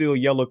blue steel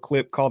yellow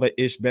clip, call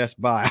the Ish Best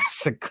Buy. I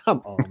said,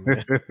 come on,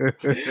 man.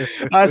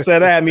 I said,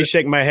 that had me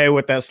shake my head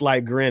with that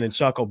slight grin and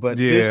chuckle, but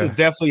this is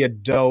definitely a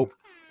dope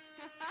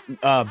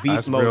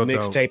Beast Mode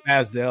mixtape,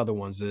 as the other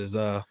ones is.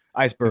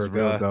 Iceberg.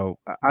 Dope.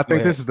 I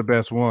think this is the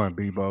best one,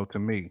 Bebo, to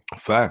me.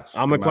 Facts.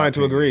 I'm inclined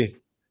to agree.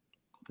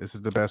 This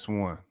is the best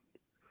one.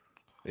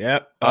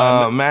 Yep.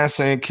 Man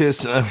saying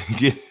Kiss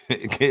get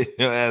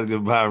your ass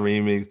goodbye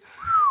remix.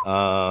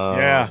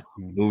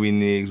 Movie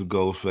Niggas with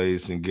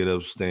Ghostface and Get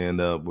Up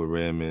Stand Up with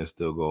Redman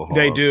still go hard.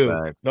 They do.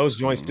 Facts. Those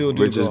joints still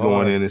do. We're just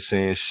going in and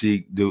saying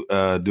Sheek do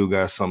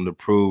got something to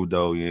prove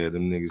though. Yeah,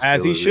 them niggas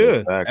as he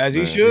should.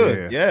 He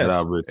should. Yes. Shout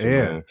out Richard,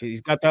 man.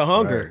 He's got that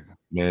hunger. Right.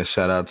 Man,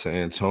 shout out to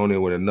Antonio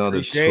with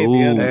another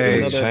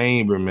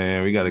chamber,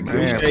 man. We got to give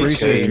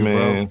appreciate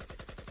man.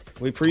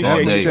 We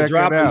appreciate you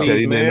dropping these, he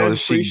didn't know the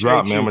Sheek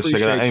drop, man. I'm gonna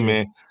check it out. Hey,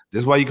 man. This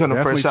is why you come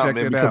to fresh out,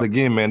 man. Because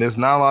again, man, there's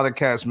not a lot of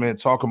cats, man,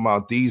 talking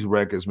about these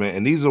records, man.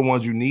 And these are the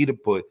ones you need to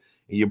put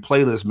in your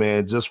playlist,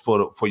 man, just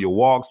for your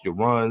walks, your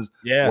runs,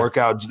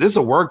 workout. This is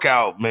a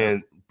workout,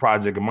 man,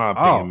 project in my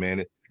opinion,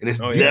 man. And it's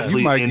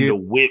definitely the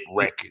whip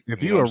record.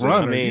 If you're a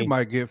runner, you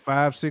might get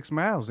 5-6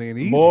 miles in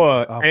easy.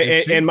 Boy,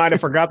 and might have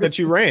forgot that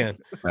you ran.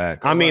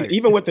 I mean, Right.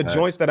 even with the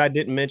joints that I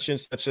didn't mention,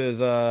 such as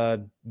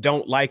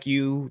Don't Like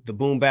You, the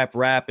Boom Bap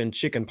Rap, and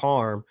Chicken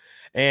Parm,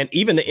 and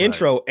even the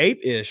intro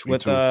Ape-ish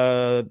with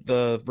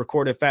the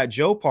recorded Fat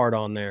Joe part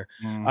on there.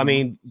 I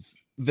mean,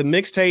 the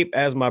mixtape,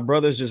 as my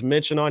brothers just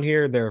mentioned on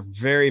here, they're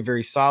very,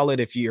 very solid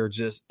if you're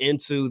just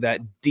into that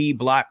D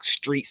Block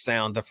street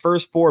sound. The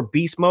first 4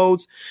 beast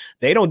modes,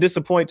 they don't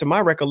disappoint to my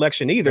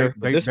recollection either.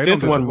 But this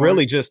fifth one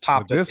really just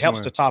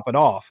helps to top it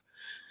off.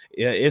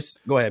 Yeah,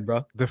 go ahead,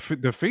 bro. The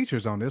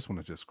features on this one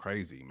are just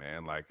crazy,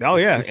 man. Like, and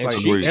like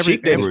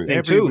Sheek did his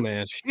thing too,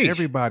 man.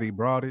 Everybody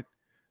brought it,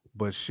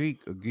 but Sheek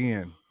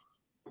again,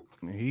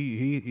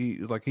 he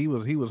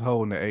was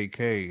holding the AK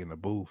in the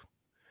booth.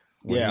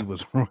 When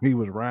he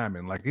was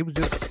rhyming, like it was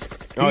just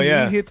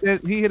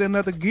he hit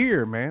another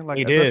gear, man.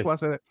 Like that's why I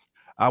said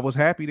I was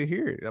happy to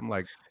hear it. I'm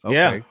like,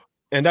 okay,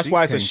 and that's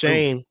why it's a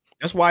shame.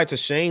 That's why it's a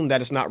shame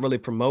that it's not really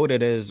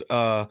promoted as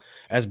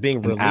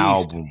being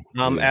released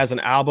as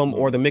an album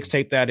or the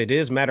mixtape that it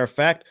is. Matter of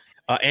fact,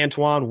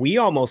 Antoine, we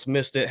almost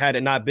missed it had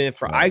it not been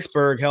for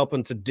Iceberg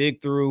helping to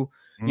dig through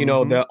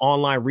the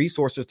online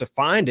resources to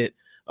find it.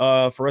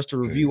 For us to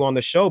review on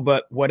the show,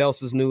 but what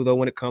else is new though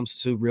when it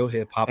comes to real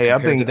hip hop? Hey, I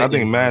think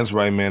Man's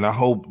right, man. I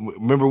hope.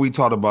 Remember we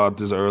talked about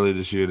this earlier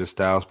this year. The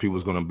Styles people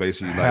was going to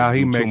basically how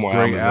he makes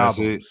great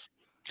albums.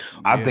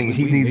 I think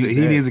he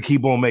needs to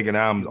keep on making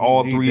albums.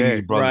 All three of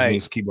these brothers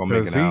needs to keep on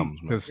making albums.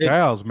 Because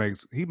Styles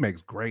makes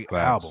great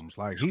albums.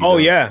 Like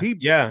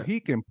he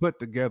can put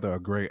together a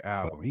great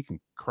album. He can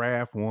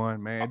craft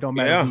one, man. It don't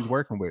matter who he's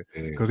working with.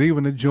 Because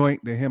even the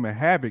joint that him and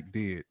Havoc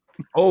did.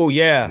 Oh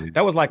yeah,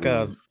 that was like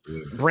a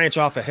branch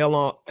off of Hell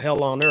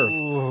on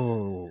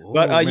Earth.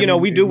 But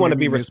we do want to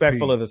be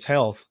respectful of his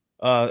health,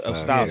 of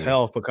Styles'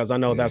 health, because I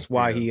know that's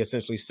why he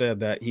essentially said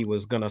that he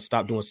was gonna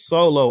stop doing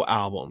solo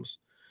albums.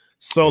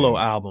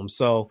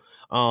 So,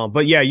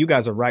 but yeah, you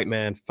guys are right,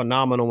 man.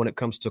 Phenomenal when it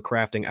comes to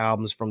crafting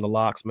albums from the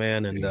Locks,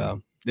 man,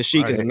 and the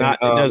Sheek is not.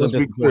 It doesn't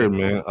disappoint,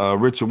 man.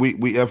 Richard, we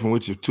effing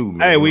with you too,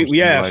 man. Hey, we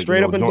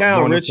straight up and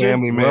down, Richard.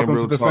 Family, man. Welcome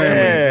to the family.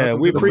 Yeah,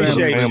 we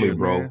appreciate family, you,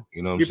 bro.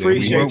 You know what I'm saying?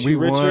 Appreciate you,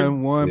 Richard.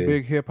 One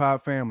big hip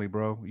hop family,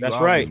 bro. That's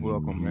right.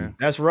 Welcome, man.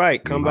 That's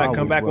right. Come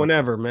back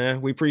whenever, man.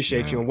 We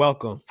appreciate you and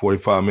welcome.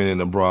 45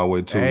 minutes in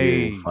Broadway too.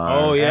 Hey,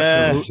 oh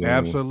yeah,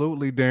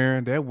 absolutely,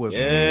 Darren. That was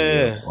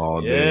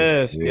all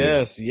day.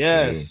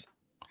 Yes.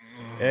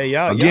 Hey,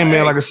 y'all. Again,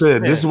 man, like I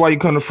said, this is why you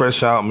come to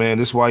Fresh Out, man.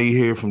 This is why you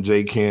hear from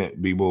J.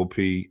 Kent, Bebo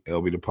P,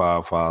 LB the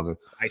Podfather.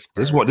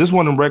 This one of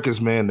them records,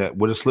 man, that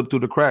would have slipped through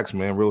the cracks,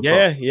 man. Real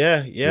talk.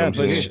 Yeah.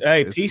 But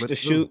hey, peace to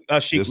Sheek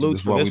Luke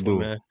for this one,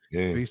 man.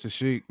 Yeah. Peace to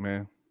Sheek,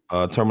 man.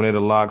 Terminator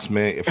Locks,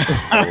 man.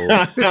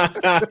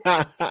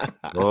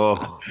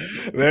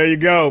 There you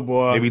go,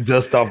 boy. Maybe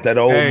dust off that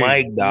old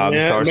mic, dog.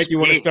 Yeah, make you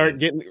want to start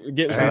getting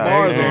some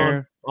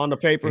bars on the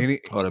paper. Man,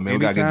 we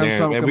gotta get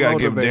Darren. Man, we gotta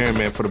give Darren,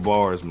 man, for the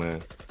bars,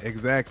 man.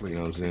 Exactly. You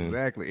know what I'm saying?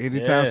 Exactly.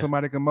 Anytime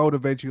somebody can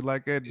motivate you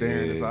like that,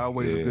 Darren, it's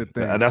always a good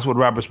thing. That's what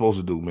rappers supposed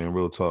to do, man.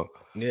 Real talk.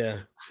 Yeah.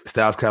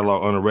 Styles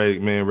catalog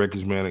underrated, man.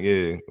 Records, man.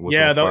 Those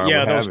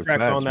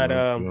tracks on that.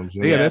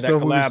 That's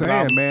what we were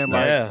saying, man.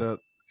 Like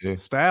the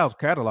Styles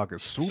catalog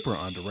is super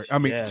underrated. I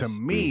mean, to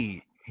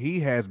me, he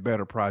has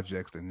better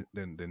projects than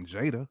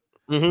Jada.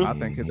 I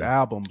think his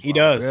albums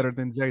are better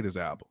than Jada's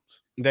albums.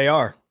 They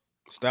are.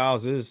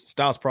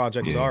 Styles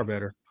projects are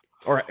better.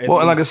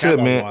 Well, like I said,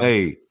 man,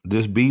 hey,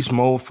 this Beast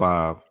Mode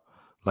 5,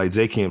 like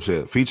J. Kemp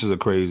said, features are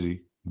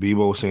crazy.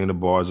 Bebo saying the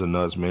bars are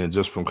nuts, man,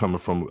 just from coming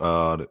from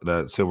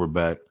that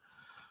Silverback.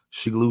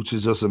 Sheek Luch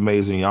is just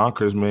amazing.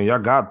 Yonkers, man, y'all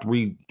got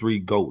three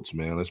goats,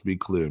 man. Let's be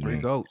clear, man. 3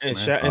 goats,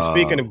 and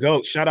speaking of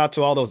goats, shout out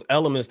to all those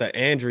elements that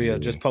Andrea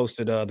just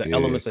posted. The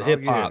elements of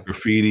hip hop,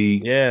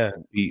 graffiti,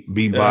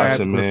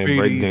 beatboxing, man,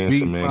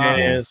 breakdancing,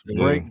 man,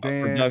 breakdance,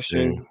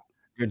 production.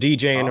 You're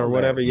DJing or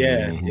whatever,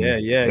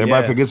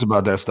 Everybody forgets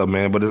about that stuff,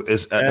 man. But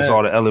it's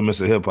all the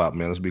elements of hip hop,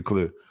 man. Let's be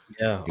clear.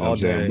 Yeah, you know what I'm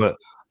saying. But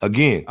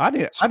again, I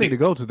need to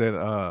go to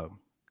that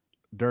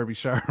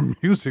Derbyshire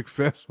Music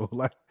Festival.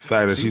 Like,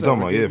 fact that she's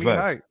talking about,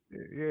 fact.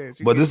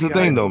 But this is the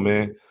thing, though,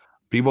 man.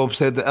 People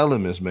said the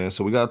elements, man.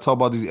 So we gotta talk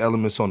about these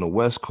elements on the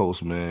West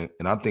Coast, man.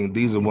 And I think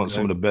these are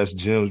some of the best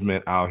gyms,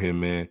 man, out here,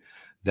 man.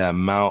 That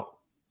Mount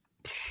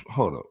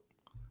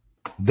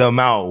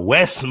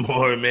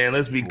Westmore, man.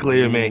 Let's be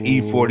clear, man.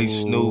 E40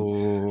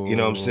 Snoop, you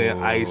know what I'm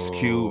saying? Ice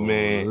Cube,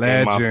 man.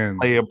 Legend. And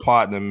my player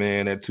partner,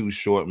 man, that Too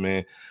Short,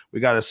 man. We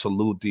gotta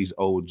salute these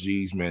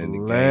OGs, man, in the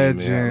game,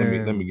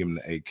 man. Let me give them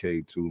the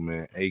AK too,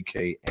 man.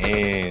 AK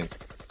and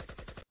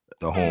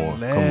the horn.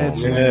 Legend. Come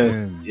on,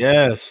 man.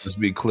 Yes. Let's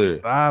be clear.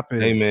 Stop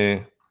it. Hey,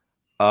 man.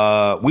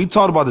 We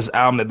talked about this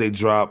album that they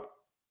dropped.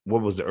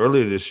 What was it,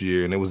 earlier this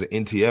year? And it was an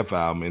NTF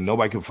album, and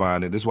nobody could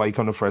find it. This is why you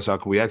come to Fresh Out,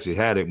 because we actually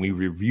had it and we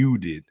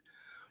reviewed it.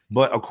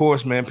 But of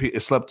course, man,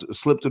 it slipped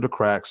through the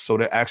cracks. So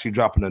they're actually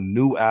dropping a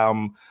new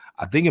album.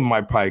 I think it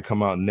might probably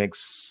come out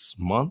next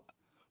month.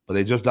 but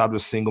they just dropped a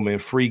single, man.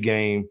 Free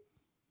Game.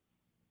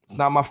 It's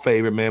not my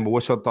favorite, man, but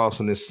what's your thoughts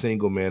on this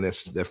single, man?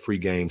 That's that Free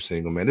Game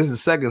single, man. This is the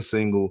second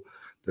single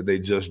that they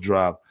just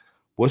dropped.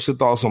 What's your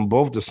thoughts on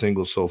both the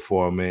singles so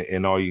far, man?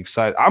 And are you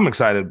excited? I'm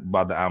excited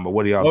about the album.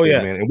 What do y'all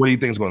think, man? And what do you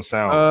think is going to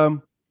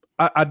sound?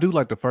 I do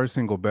like the first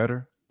single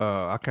better.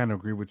 I kind of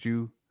agree with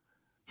you,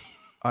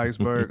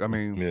 Iceberg. I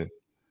mean,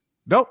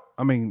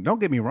 don't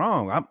get me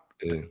wrong.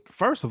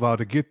 First of all,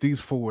 to get these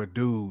 4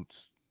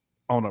 dudes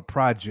on a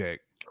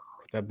project,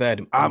 that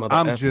bad.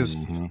 I'm just,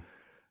 you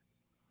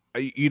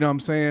know what I'm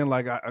saying?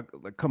 Like,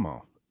 like, come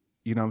on,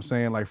 you know what I'm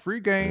saying? Like, Free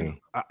Game,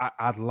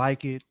 I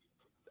like it.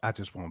 I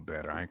just want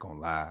better. I ain't gonna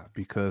lie,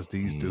 because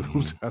these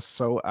dudes are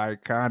so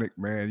iconic,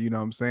 man. You know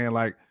what I'm saying?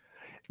 Like,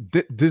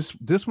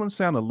 this one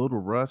sounded a little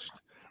rushed.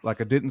 Like,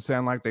 it didn't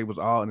sound like they was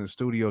all in the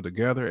studio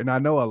together. And I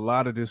know a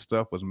lot of this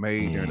stuff was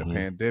made during the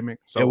pandemic.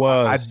 So it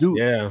was. I do.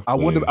 Yeah. I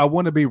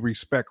want to be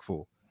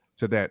respectful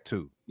to that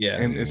too. Yeah.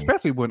 And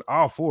especially when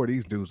all 4 of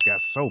these dudes got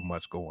so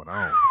much going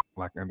on,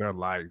 like, in their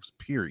lives,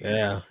 period.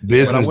 Yeah.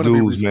 Business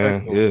dudes,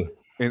 man. Yeah.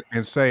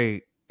 And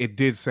say it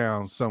did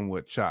sound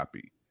somewhat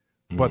choppy.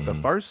 But the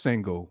first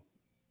single,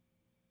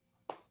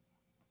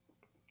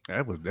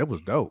 that was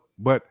dope.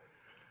 But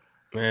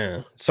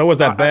man, so was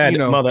that Bad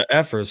Mother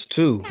Effers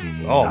too.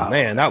 Oh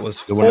man, that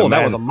was full.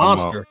 That was a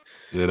monster.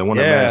 Yeah, the one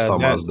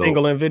that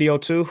single and video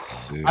too.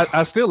 Yeah.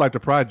 I still like the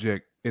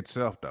project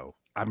itself, though.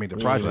 I mean, the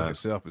project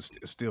itself is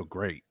still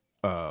great.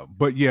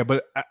 But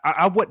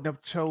I wouldn't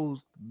have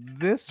chose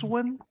this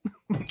one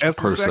as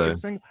the second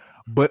single.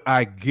 But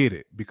I get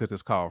it because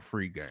it's called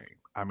Free Game.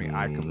 I mean,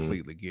 I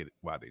completely get it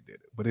why they did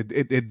it, but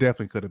it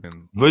definitely could have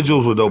been.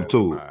 Visuals were dope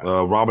too.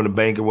 Robbing the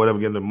bank or whatever,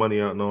 getting the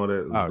money out and all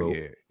that. Oh dope.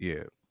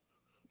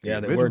 Yeah,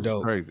 they were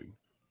dope. Crazy.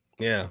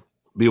 Yeah.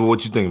 Beaver,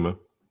 what you think, man?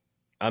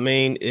 I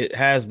mean, it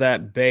has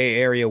that Bay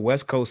Area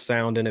West Coast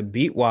sound in it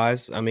beat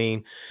wise. I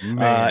mean,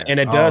 and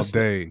it does.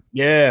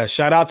 Yeah,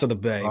 shout out to the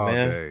Bay,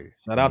 man.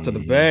 Shout out to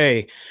the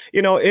Bay.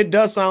 You know, it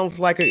does sound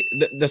like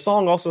the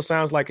song also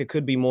sounds like it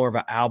could be more of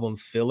an album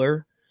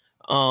filler.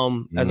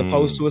 As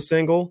opposed to a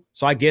single.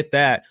 So I get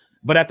that.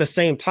 But at the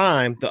same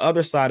time, the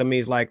other side of me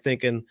is like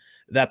thinking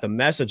that the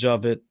message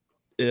of it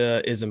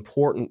is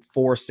important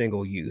for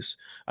single use.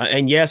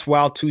 And yes,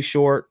 while Too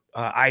Short,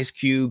 Ice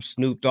Cube,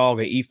 Snoop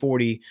Dogg, and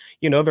E40,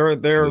 you know,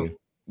 they're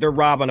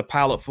robbing a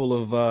pallet full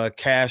of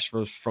cash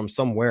from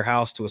some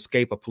warehouse to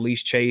escape a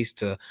police chase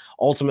to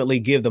ultimately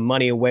give the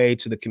money away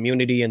to the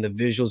community and the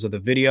visuals of the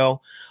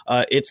video.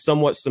 It's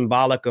somewhat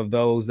symbolic of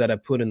those that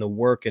have put in the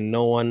work and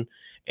knowing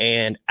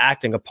and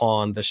acting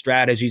upon the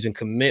strategies and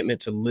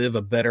commitment to live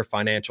a better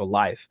financial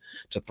life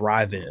to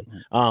thrive in.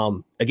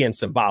 Again,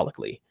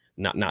 symbolically,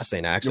 not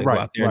saying I actually go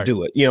out there and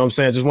do it. You know what I'm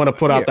saying? I just want to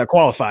put out that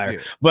qualifier. Yeah.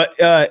 But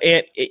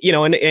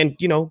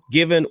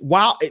given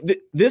while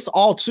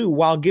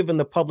giving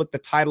the public the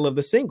title of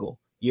the single,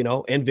 you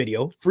know, and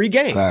video, Free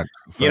Game. Fact,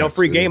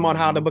 free game on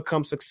how to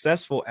become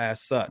successful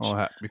as such.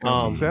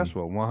 Become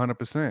successful,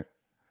 100%.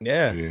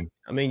 Yeah.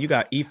 I mean, you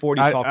got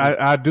E40 talking.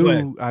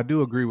 I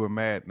do agree with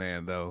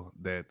Madman though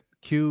that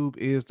Cube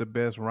is the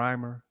best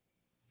rhymer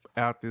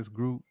out this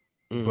group,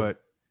 but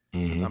I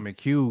mean,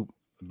 Cube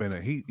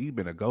he's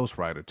been a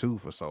ghostwriter too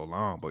for so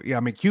long. But yeah, I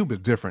mean, Cube is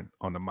different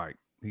on the mic.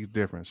 He's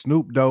different.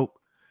 Snoop dope,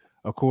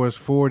 of course.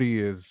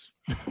 40 is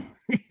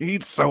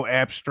he's so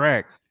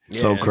abstract,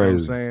 so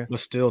crazy, but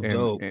still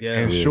dope.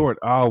 And Short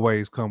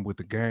always come with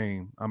the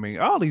game. I mean,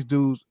 all these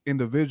dudes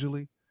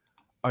individually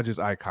are just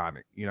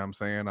iconic. You know what I'm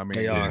saying? I mean,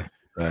 they are.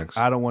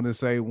 I don't want to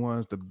say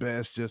one's the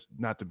best, just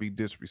not to be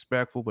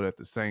disrespectful, but at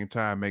the same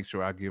time, make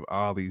sure I give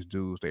all these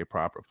dudes their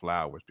proper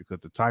flowers because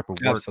the type of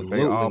work that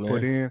they all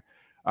put in,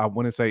 I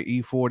want to say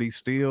E40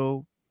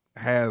 still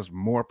has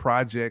more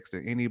projects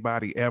than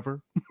anybody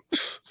ever.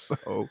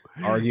 So,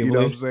 arguably, you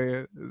know what I'm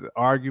saying?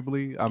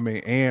 Arguably, I mean,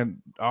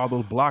 and all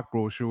those block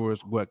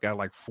brochures, got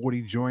like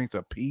 40 joints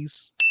a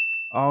piece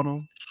on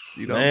them.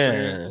 You know,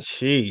 man,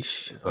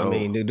 sheesh. So, I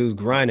mean, the dude's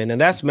grinding,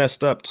 and that's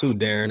messed up too,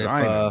 Darren.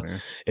 Have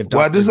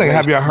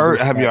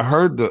you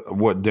heard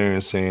what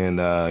Darren's saying?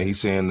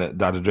 He's saying that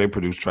Dr. Dre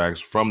produced tracks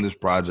from this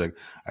project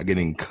are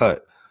getting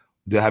cut.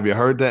 Have you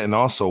heard that? And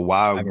also,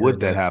 why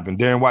would that happen,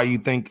 Darren? Why you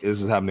think this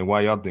is happening?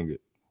 Why y'all think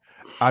it?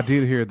 I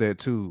did hear that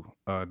too,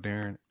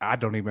 Darren. I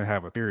don't even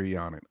have a theory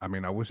on it. I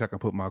mean, I wish I could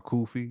put my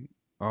kufi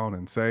on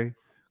and say,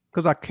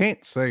 because I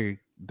can't say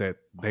that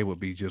they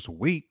would be just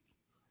weak.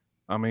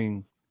 I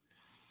mean,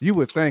 you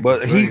would think,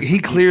 but he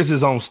clears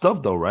his own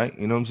stuff though, right?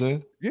 You know what I'm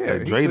saying? Yeah,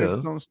 he clears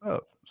his own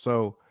stuff.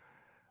 So,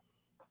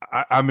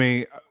 I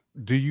mean,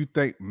 do you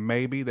think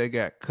maybe they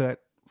got cut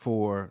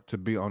to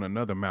be on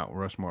another Mount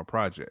Rushmore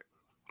project,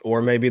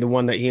 or maybe the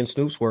one that he and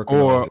Snoop's working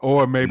on,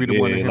 or maybe the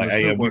one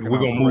that we're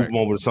gonna move him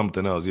over to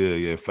something else?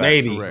 Yeah,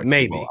 facts.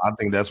 Maybe. Bebo. I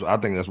think that's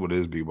what it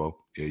is, Bebo.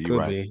 Yeah, you're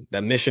right. Be.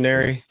 That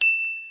missionary.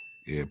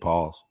 Yeah,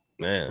 pause.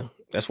 Man,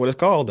 that's what it's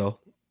called though.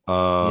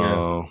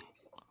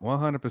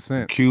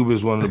 100%. Cube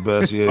is one of the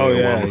best. Yeah, one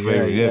of my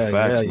favorite. Yeah,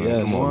 facts,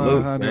 man. Come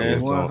on,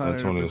 100%.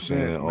 Antonio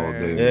saying it all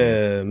day.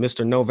 Yeah,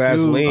 Mr. No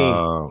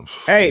Vaseline.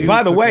 Hey,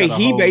 by the way,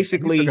 he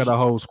basically got a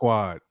whole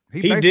squad.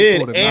 He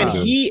did, and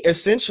he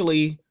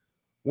essentially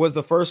was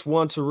the first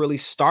one to really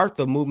start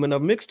the movement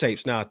of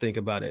mixtapes. Now I think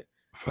about it.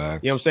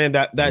 Facts. You know what I'm saying?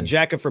 That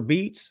jacket for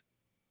beats.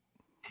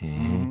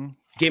 Mm-hmm.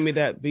 Give me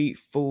that beat,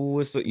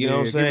 fool. You know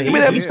what I'm saying? Give me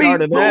that he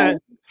started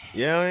that.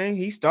 Yeah, man,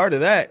 he started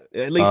that.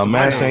 At least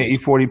man saying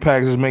E40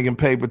 Packs is making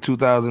paper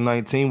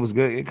 2019 was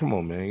good. Come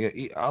on, man.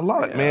 Yeah, a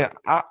lot of man.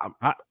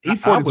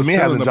 E40 to me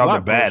hasn't dropped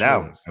a bad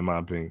album, in my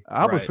opinion.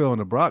 I was feeling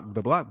the block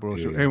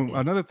brochure. Yeah. And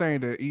another thing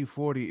that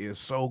E40 is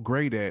so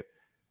great at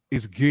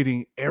is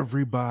getting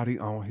everybody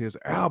on his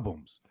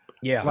albums.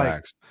 Yeah,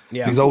 like,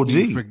 he's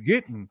OG.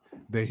 Forgetting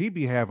that he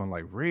be having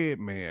like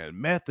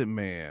Redman, Method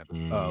Man,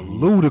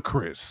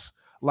 Ludacris.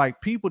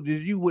 Like people that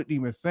you wouldn't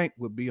even think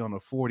would be on a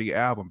 40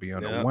 album, be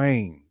on a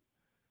Wayne.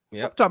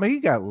 Yeah, I mean, he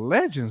got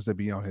legends to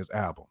be on his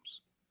albums.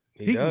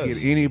 He can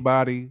get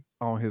anybody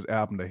on his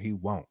album that he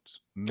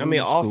wants. I mean,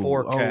 all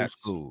four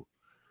cats.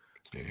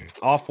 Yeah.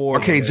 All four.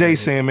 Okay, Jay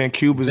saying, man,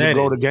 Cube is a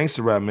go to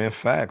gangster rap, man.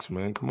 Facts,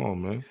 man. Come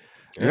on, man.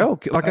 Yo,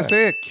 like I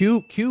said,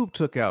 Cube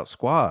took out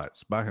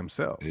Squads by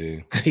himself. Yeah,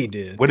 he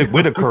did. With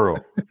a curl,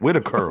 with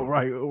a curl,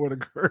 right? With a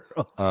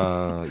curl.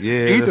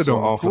 Yeah, either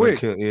them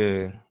quick.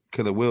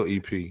 Killer Will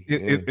EP.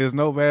 Is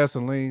No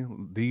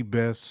Vaseline the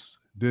best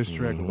diss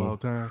track of all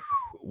time?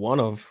 One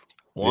of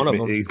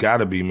them. He's got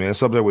to be, man.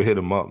 Something would hit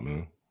him up,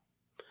 man.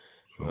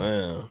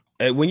 Wow.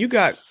 When you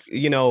got,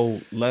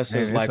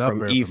 lessons like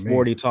from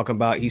E40 talking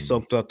about he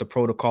soaked up the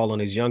protocol in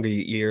his younger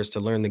years to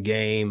learn the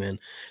game and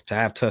to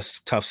have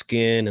tough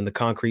skin in the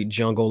concrete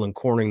jungle and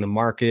cornering the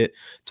market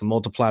to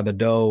multiply the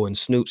dough, and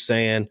Snoop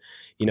saying,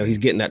 he's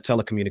getting that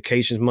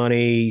telecommunications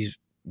money. He's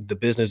the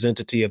business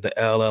entity of the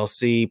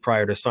LLC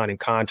prior to signing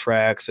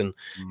contracts and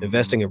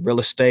investing in real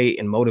estate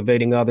and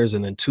motivating others.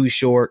 And then Too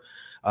Short,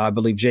 I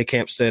believe J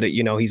Camp said it,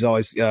 he's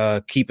always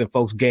keeping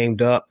folks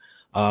gamed up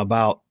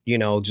about,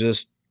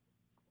 just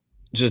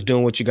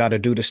doing what you got to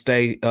do to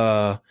stay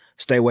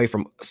away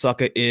from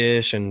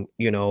sucker-ish and,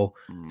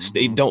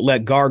 don't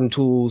let garden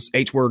tools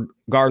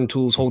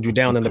hold you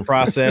down in the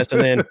process.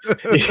 And then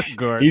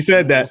he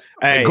said that,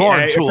 you're a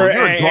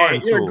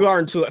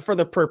garden tool for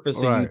the purpose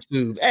of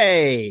YouTube.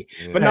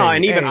 But no,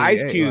 and even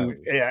Ice Cube,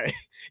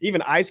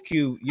 even Ice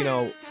Cube,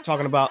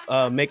 talking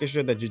about making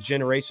sure that the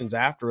generations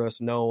after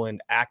us know and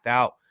act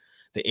out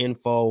the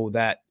info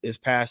that is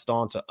passed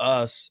on to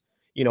us,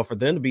 for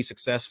them to be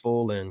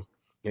successful. And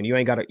you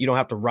don't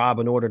have to rob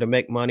in order to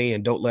make money,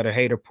 and don't let a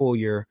hater pull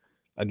your,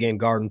 again,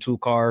 garden tool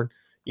card,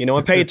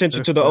 and pay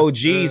attention to the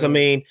OGs. I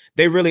mean,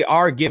 they really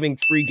are giving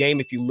free game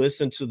if you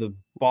listen to the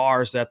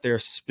bars that they're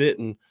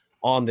spitting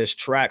on this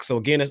track. So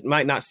again, it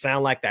might not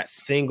sound like that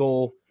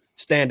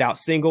standout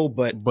single,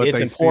 but it's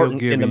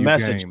important in the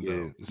message.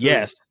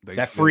 Yes,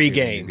 that free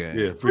game.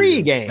 Yeah,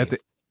 free game.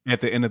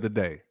 At the end of the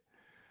day.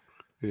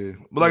 Yeah,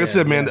 but like I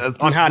said, man,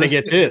 on how to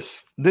get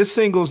this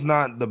single's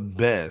not the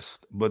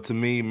best, but to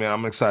me, man,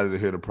 I'm excited to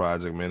hear the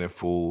project, man, in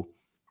full.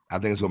 I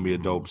think it's gonna be a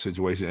dope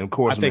situation. And of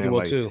course, I think it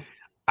will too.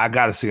 I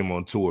gotta see him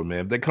on tour,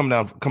 man. If they come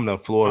down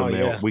Florida,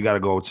 man, we gotta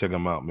go check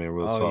them out, man.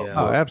 Real talk.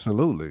 Yeah. Oh,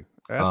 absolutely,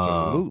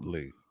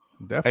 definitely.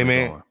 Hey,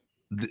 man,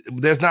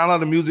 there's not a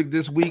lot of music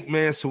this week,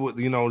 man. So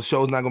the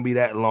show's not gonna be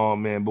that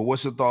long, man. But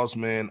what's your thoughts,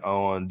 man,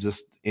 on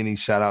just any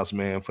shout outs,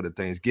 man, for the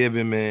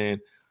Thanksgiving, man?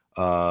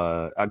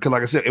 Cause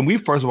like I said, and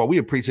first of all, we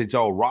appreciate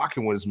y'all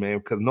rocking with us, man,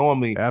 because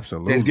normally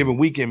Thanksgiving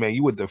weekend, man,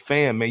 you with the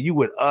fam, man, you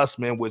with us,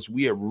 man, which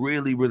we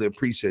really, really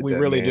appreciate. We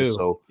that, really man. do.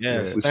 So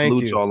we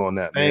salute y'all on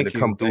that, man, to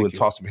come through and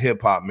talk some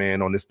hip hop,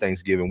 man, on this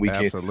Thanksgiving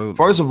weekend. Absolutely.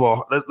 First of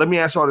all, let me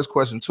ask y'all this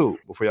question too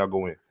before y'all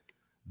go in.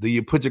 Do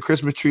you put your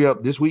Christmas tree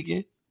up this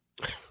weekend?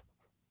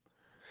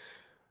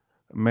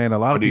 Man, a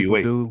lot of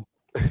people do.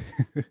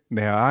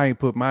 Now I ain't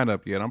put mine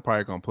up yet. I'm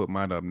probably gonna put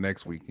mine up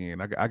next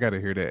weekend. I gotta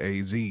hear that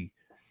AZ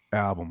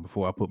album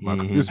before I put my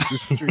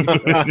Christmas tree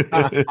up.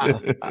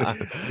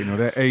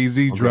 That AZ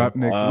dropped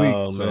next week.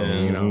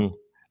 So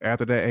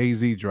after that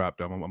AZ dropped,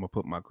 I'm gonna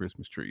put my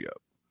Christmas tree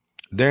up.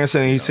 Darren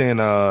saying he's saying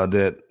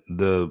that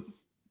the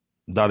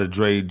Dr.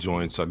 Dre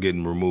joints are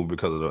getting removed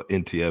because of the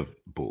NTF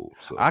bull.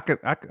 So I can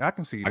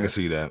see that. I can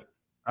see that.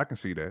 I can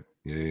see that.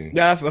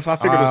 Yeah. If I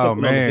figured it was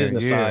something on the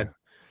business side.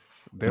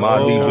 My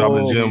D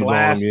dropping gems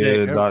on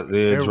him.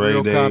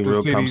 Dre Day,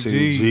 Real Comp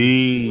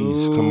City.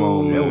 Jeez, come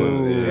on,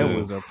 man. That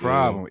was a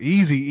problem.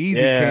 Easy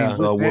came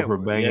with Whipper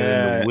banging in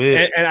the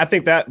whip. And I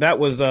think that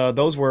was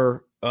those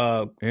were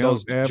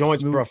those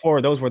joints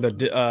before. Those were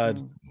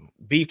the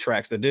beef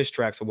tracks, the diss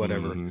tracks or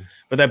whatever.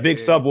 But that big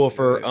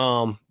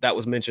subwoofer that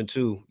was mentioned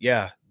too.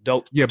 Yeah.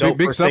 Dope. Yeah, dope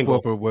big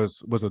subwoofer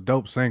was a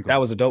dope single. That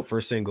was a dope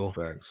first single.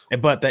 Thanks.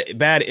 But the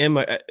bad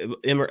Emma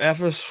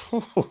Effers,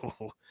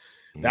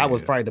 that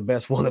was probably the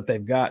best one that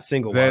they've got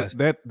single wise.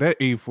 That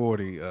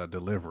E40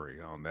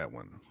 delivery on that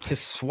one. His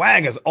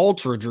swag is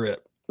ultra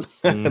drip,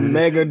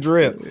 mega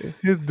drip.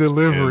 His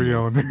delivery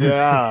on it.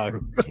 Yeah.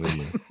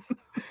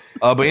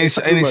 But any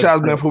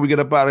shots, man, before we get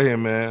up out of here,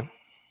 man.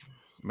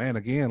 Man,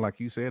 again, like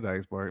you said,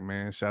 Iceberg,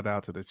 man. Shout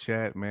out to the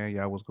chat, man.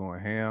 Y'all was going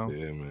ham.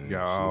 Yeah, man.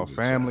 Y'all all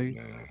family.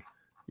 Chat,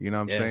 you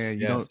know what I'm saying?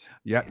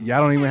 Y'all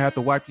don't even have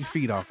to wipe your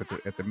feet off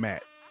at the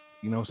mat.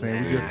 You know what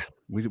I'm saying?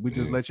 We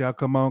just let y'all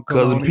come on.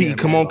 Cousin Pete,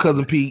 come on,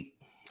 Cousin Pete.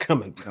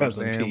 Coming,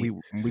 Cousin Pete.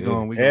 We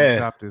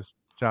gonna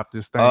chop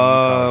this thing.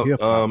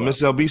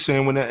 Miss LB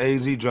saying when that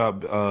AZ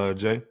drop,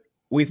 Jay.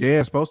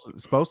 It's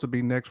supposed to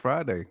be next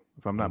Friday,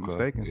 if I'm not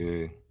mistaken.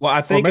 Yeah. Well,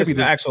 I think it's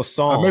the actual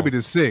song. Maybe the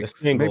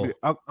 6th. Maybe,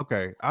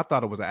 okay. I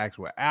thought it was an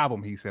actual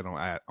album he said on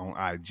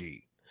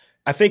IG.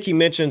 I think he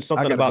mentioned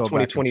something about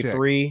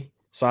 2023.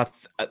 So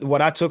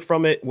what I took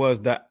from it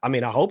was that, I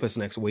mean, I hope it's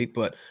next week,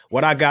 but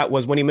what I got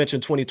was when he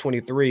mentioned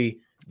 2023,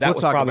 that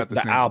was probably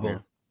the album.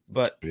 Man.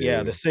 But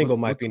the single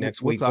might be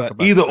next week.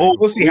 But either or,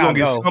 we'll see how it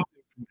goes.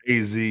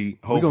 AZ. We're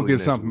gonna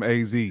get something from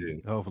AZ.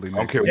 Hopefully,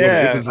 okay.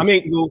 Yeah, I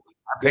mean, I'll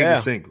take the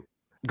single.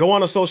 Go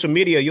on social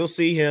media. You'll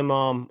see him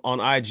on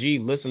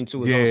IG listening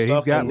to his own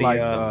stuff. He's got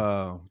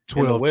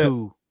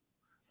 12-2.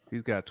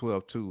 He's got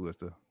 12-2 as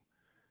the.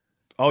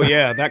 Oh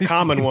yeah, that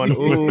common one.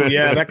 Ooh,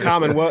 yeah, that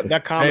common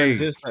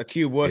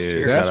Cube was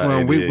serious. That's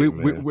when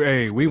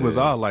we was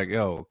all like,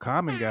 yo,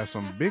 Common got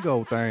some big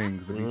old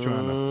things to be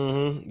trying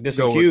to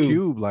go with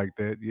Cube like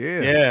that.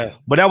 Yeah.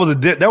 But that was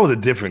a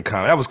different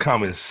Common. That was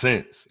Common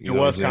Sense. It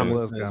was Common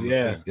Sense.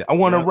 Yeah. I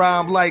want to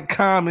rhyme like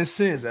Common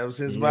Sense. Ever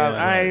since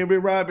I ain't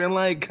been rhyming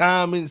like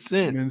Common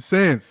Sense. Common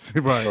Sense,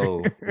 right?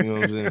 So, you know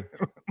what I'm saying?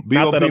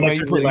 BOP, man,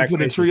 you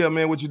put a tree up,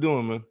 man. What you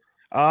doing, man?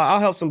 I'll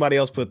help somebody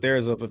else put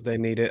theirs up if they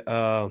need it.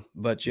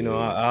 But you know,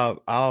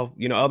 I'll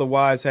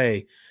otherwise,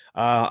 hey,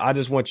 I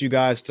just want you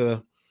guys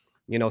to,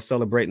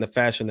 celebrate in the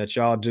fashion that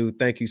y'all do.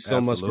 Thank you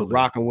so much for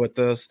rocking with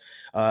us.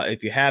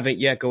 If you haven't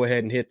yet, go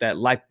ahead and hit that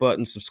like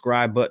button,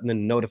 subscribe button,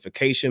 and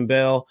notification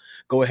bell.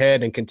 Go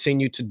ahead and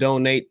continue to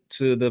donate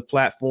to the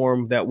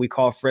platform that we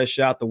call Fresh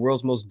Out, the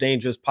world's most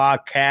dangerous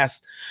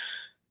podcast,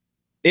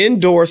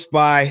 endorsed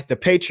by the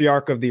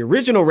patriarch of the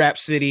original Rap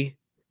City,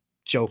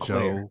 Joe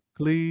Claire.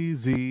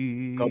 Please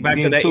go back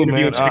to that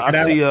interview.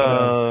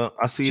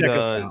 I see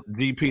the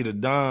GP the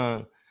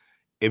Don.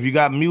 If you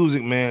got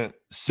music, man,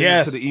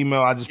 send it to the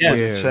email I just put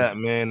in the chat,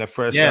 man. The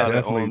Fresh Out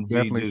at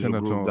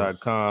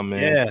omgdigitalgroup.com,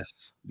 man.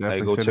 Yes.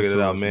 Hey, go check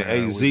it out, man.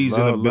 AZ's in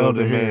the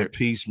building, man.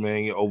 Peace,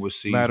 man. You're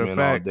overseas, man,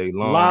 all day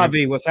long.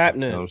 Lavi, what's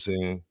happening? You know what I'm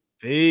saying?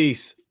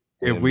 Peace.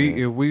 If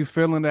we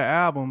feeling the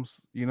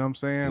albums, you know what I'm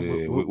saying?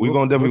 Yeah, we're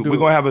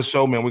gonna have a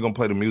show, man. We're gonna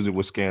play the music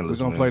with Scandalous.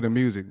 We're gonna play the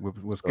music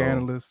with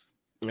Scandalous.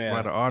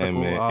 Yeah,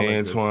 article, man,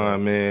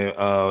 Antoine,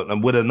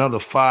 man, with another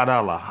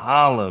 $5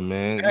 holla,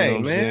 man. Hey, you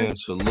know what I'm saying?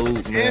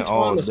 Salute, man, Antoine,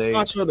 all the day.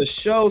 Sponsor of the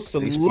show.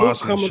 Salute, he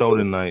sponsored the show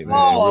tonight, man.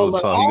 Real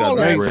talk. He got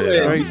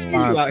the great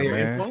sponsor,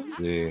 man.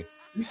 Yeah.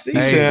 He's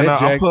saying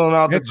I'm pulling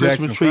out the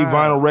Christmas Tree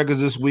vinyl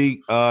records this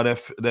week.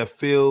 That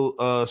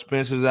Phil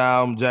Spencer's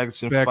album,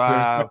 Jackson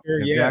 5.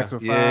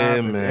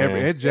 Yeah,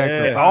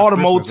 man. All the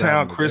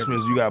Motown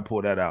Christmas, you gotta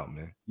pull that out,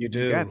 man. You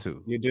do. You got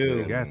to. You do.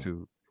 You got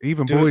to.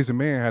 Even Boys and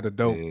Men had a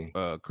dope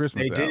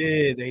Christmas album.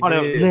 They did.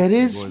 Let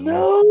it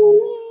snow.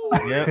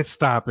 Yeah.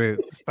 Stop it.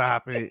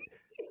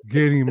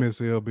 Get him, Miss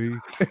LB.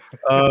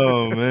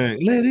 Oh man.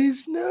 Let it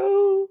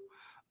snow.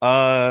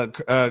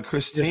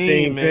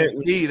 Christine, man.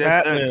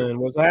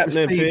 What's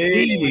happening,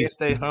 P?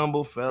 Stay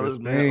humble, fellas,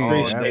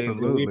 man.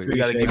 Absolutely. We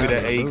gotta give you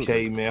that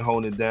AK, man.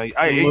 Hold it down.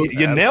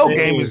 Your nail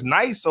game is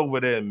nice over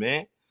there,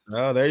 man.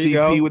 Oh, there you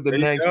go. CP with the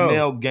next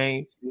nail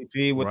game.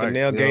 CP with the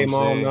nail game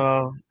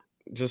on.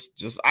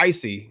 Just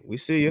icy. We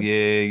see you.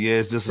 Yeah.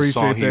 It's just a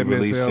song he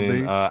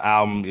releasing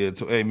album. Yeah.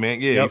 Hey man,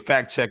 you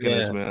fact checking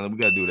us, man. We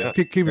gotta do that.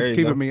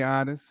 Keeping me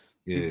honest.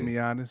 Yeah. Keeping me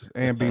honest.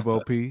 And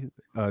Bebo P,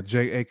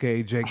 Jay,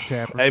 aka Jake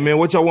Tapper. Hey man,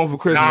 what y'all want for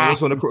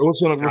Christmas?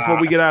 What's on before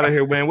we get out of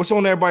here, man? What's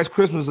on everybody's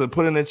Christmas?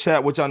 Put in the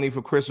chat what y'all need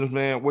for Christmas,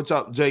 man. What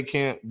y'all, Jay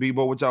Kent,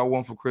 Bebo, what y'all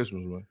want for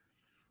Christmas, man?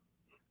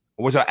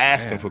 What y'all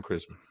asking for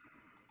Christmas?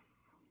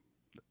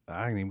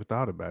 I ain't even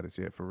thought about it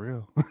yet, for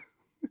real.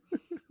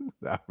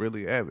 I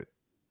really haven't.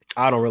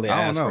 I don't really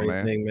ask for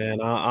anything, man.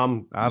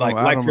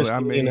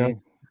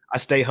 I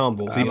stay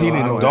humble. CP need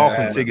them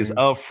Dolphin tickets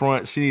up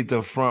front. She need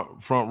the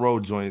front row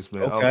joints,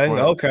 man.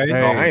 Okay.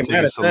 Hey, I ain't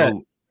mad at that.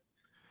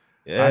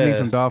 Yeah.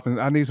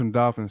 I need some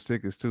Dolphins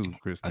tickets too,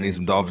 Chris. I need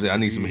some Dolphins. I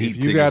need some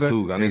Heat tickets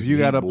too. If you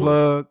got a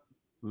plug,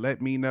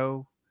 let me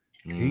know.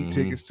 Heat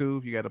tickets too.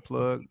 If you got a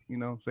plug, you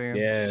know what I'm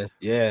saying?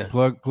 Yeah.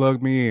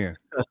 Plug me in.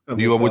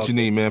 What you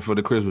need, man, for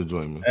the Christmas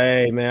joint, man?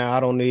 Hey, man,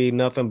 I don't need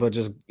nothing but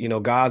just,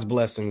 God's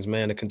blessings,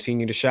 man, to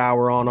continue to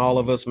shower on all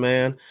of us,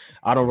 man.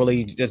 I don't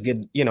really just get,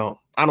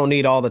 I don't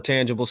need all the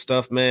tangible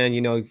stuff, man.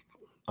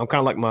 I'm kind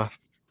of like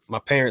my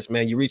parents,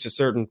 man. You reach a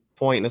certain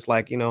point and it's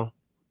like,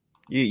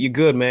 you're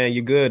good, man.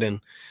 You're good. And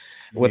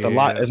with a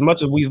lot, as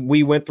much as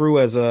we went through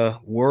as a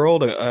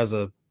world, as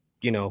a,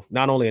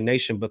 not only a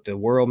nation, but the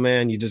world,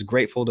 man, you're just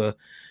grateful to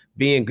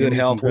be in good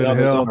health with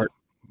others on.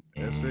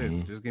 That's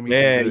it. Just give me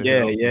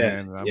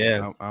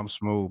I'm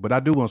smooth, but I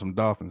do want some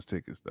Dolphins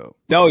tickets though.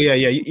 Oh yeah.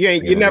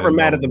 You're never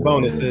mad at the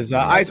bonuses.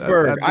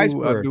 Iceberg. I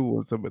do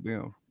want some of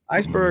them.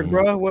 Iceberg,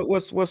 bro.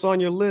 What's on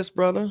your list,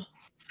 brother?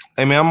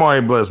 Hey man, I'm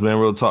already blessed, man.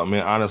 Real talk,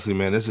 man. Honestly,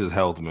 man, this is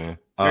health, man.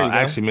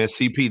 Actually, man,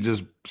 CP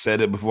just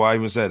said it before I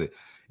even said it.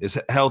 It's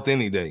health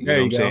any day. You know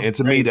what I'm saying? And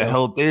to me, the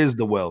health is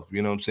the wealth.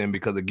 You know what I'm saying?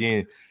 Because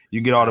again,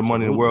 You get all the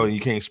money in the world and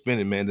you can't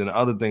spend it, man. Then the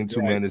other thing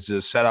too, man, is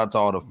just shout out to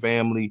all the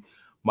family,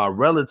 my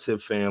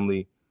relative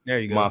family, there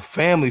you go, my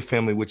family,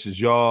 which is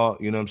y'all,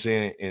 you know what I'm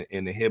saying,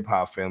 and the hip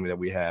hop family that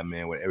we have,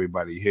 man, with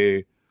everybody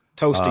here.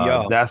 Toast to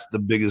y'all. That's the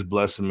biggest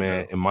blessing,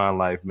 man, in my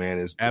life, man,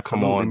 is to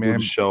come on, man. Do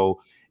the show,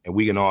 and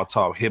we can all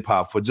talk hip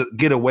hop for just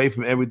get away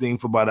from everything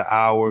for about an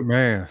hour,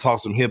 man. Talk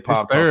some hip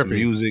hop, talk some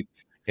music,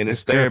 and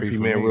it's therapy,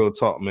 man. Me. Real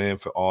talk, man,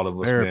 for all of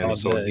us, man. And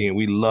so again,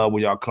 we love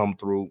when y'all come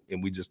through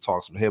and we just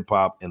talk some hip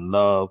hop and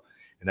love,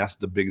 and that's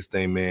the biggest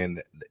thing, man.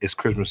 It's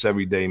Christmas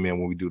every day, man,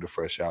 when we do the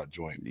Fresh Out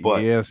joint.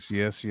 But yes.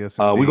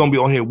 We're gonna be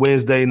on here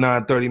Wednesday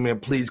 9:30, man.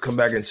 Please come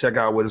back and check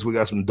out with us. We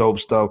got some dope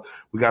stuff.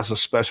 We got some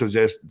special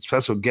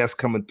guests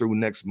coming through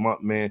next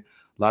month, man.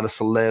 A lot of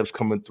celebs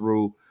coming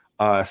through.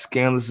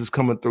 Scandalous is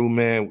coming through,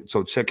 man.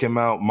 So check him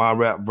out. My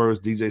Rap Verse,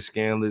 DJ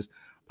Scandalous.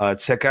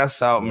 Check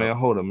us out, man.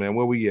 Hold on, man.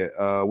 Where we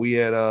at?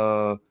 We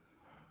at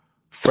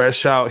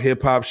Fresh Out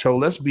Hip Hop Show.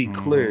 Let's be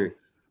clear.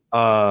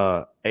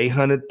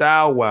 800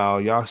 Thou Wow.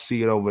 Y'all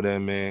see it over there,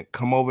 man.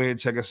 Come over here,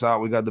 check us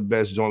out. We got the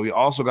best joint. We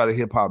also got a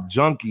Hip Hop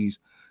Junkies.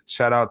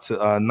 Shout out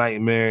to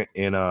Nightmare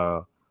and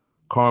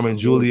Carmen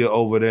Julia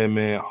over there,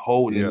 man.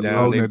 Holding it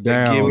down. They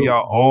give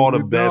y'all all the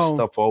best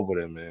stuff over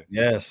there, man.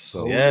 Yes.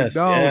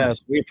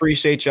 We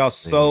appreciate y'all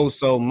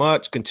so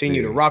much.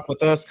 Continue to rock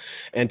with us,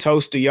 and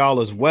toast to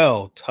y'all as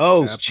well.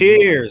 Toast.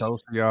 Absolutely. Cheers.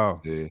 Toast to y'all.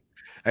 Yeah.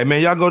 Hey,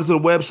 man, y'all go to the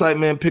website,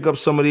 man. Pick up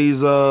some of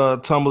these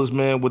tumblers,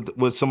 man,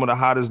 with some of the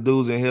hottest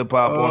dudes in hip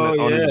hop on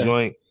the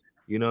joint.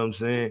 You know what I'm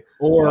saying?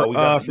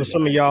 Or for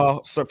some of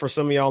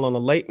y'all on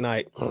the late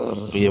night.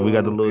 Yeah, we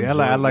got the little. Yeah,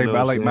 I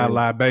like my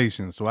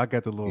libation, so I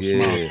got the little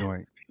small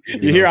joint.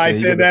 You hear I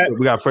said that?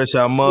 We got Fresh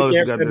Out mugs.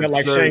 We got the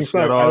like Shane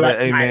got all that.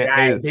 Hey,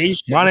 man,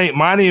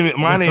 mine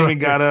even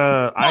got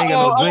I ain't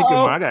got no drink in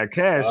mine. I got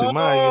cash in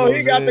mine. Oh,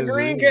 he got the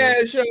green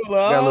cash.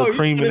 Got a little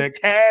cream in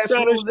that cash.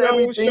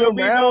 Everything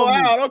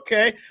around.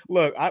 Okay,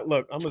 look. I'm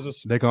gonna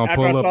just. They gonna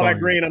pull up on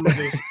that green. I'm gonna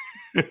just.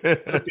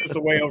 Put this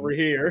away over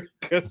here.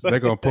 They're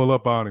gonna pull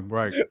up on him,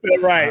 right?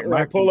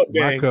 right. Pull up,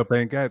 gang. My cup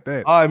ain't got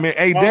that. All right, man.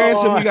 Hey,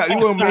 Darren,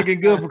 you were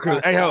making good for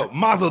Christmas. Hey,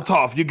 Mazel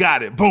Tov, you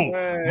got it. Boom,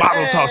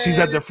 Mazel Tov. She's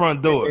at the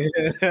front door,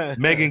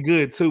 making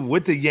good too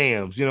with the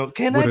yams. You know,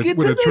 can I get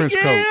the trench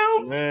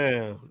coat?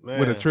 Man,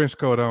 with a trench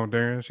coat on,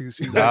 Darren. She's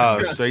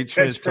straight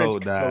trench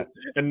coat,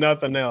 and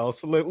nothing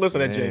else.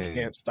 Listen to Jake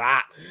Camp.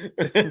 Stop.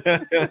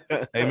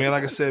 Hey, man.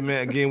 Like I said,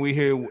 man. Again, we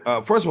here.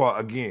 First of all,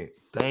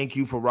 thank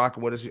you for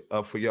rocking with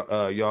us for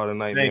y'all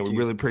tonight, man. We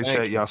really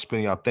appreciate y'all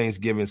spending y'all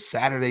Thanksgiving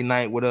Saturday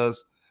night with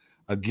us.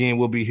 Again,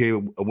 we'll be here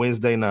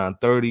Wednesday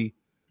 9:30.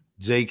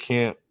 J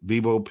Camp,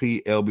 Bebo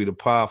P, LB the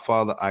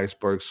Podfather,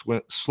 Iceberg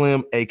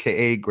Slim,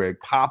 aka Greg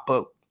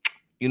Pop-Up.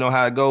 You know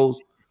how it goes.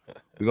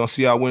 We're gonna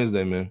see y'all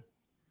Wednesday, man.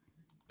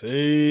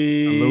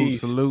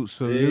 Peace. Salute.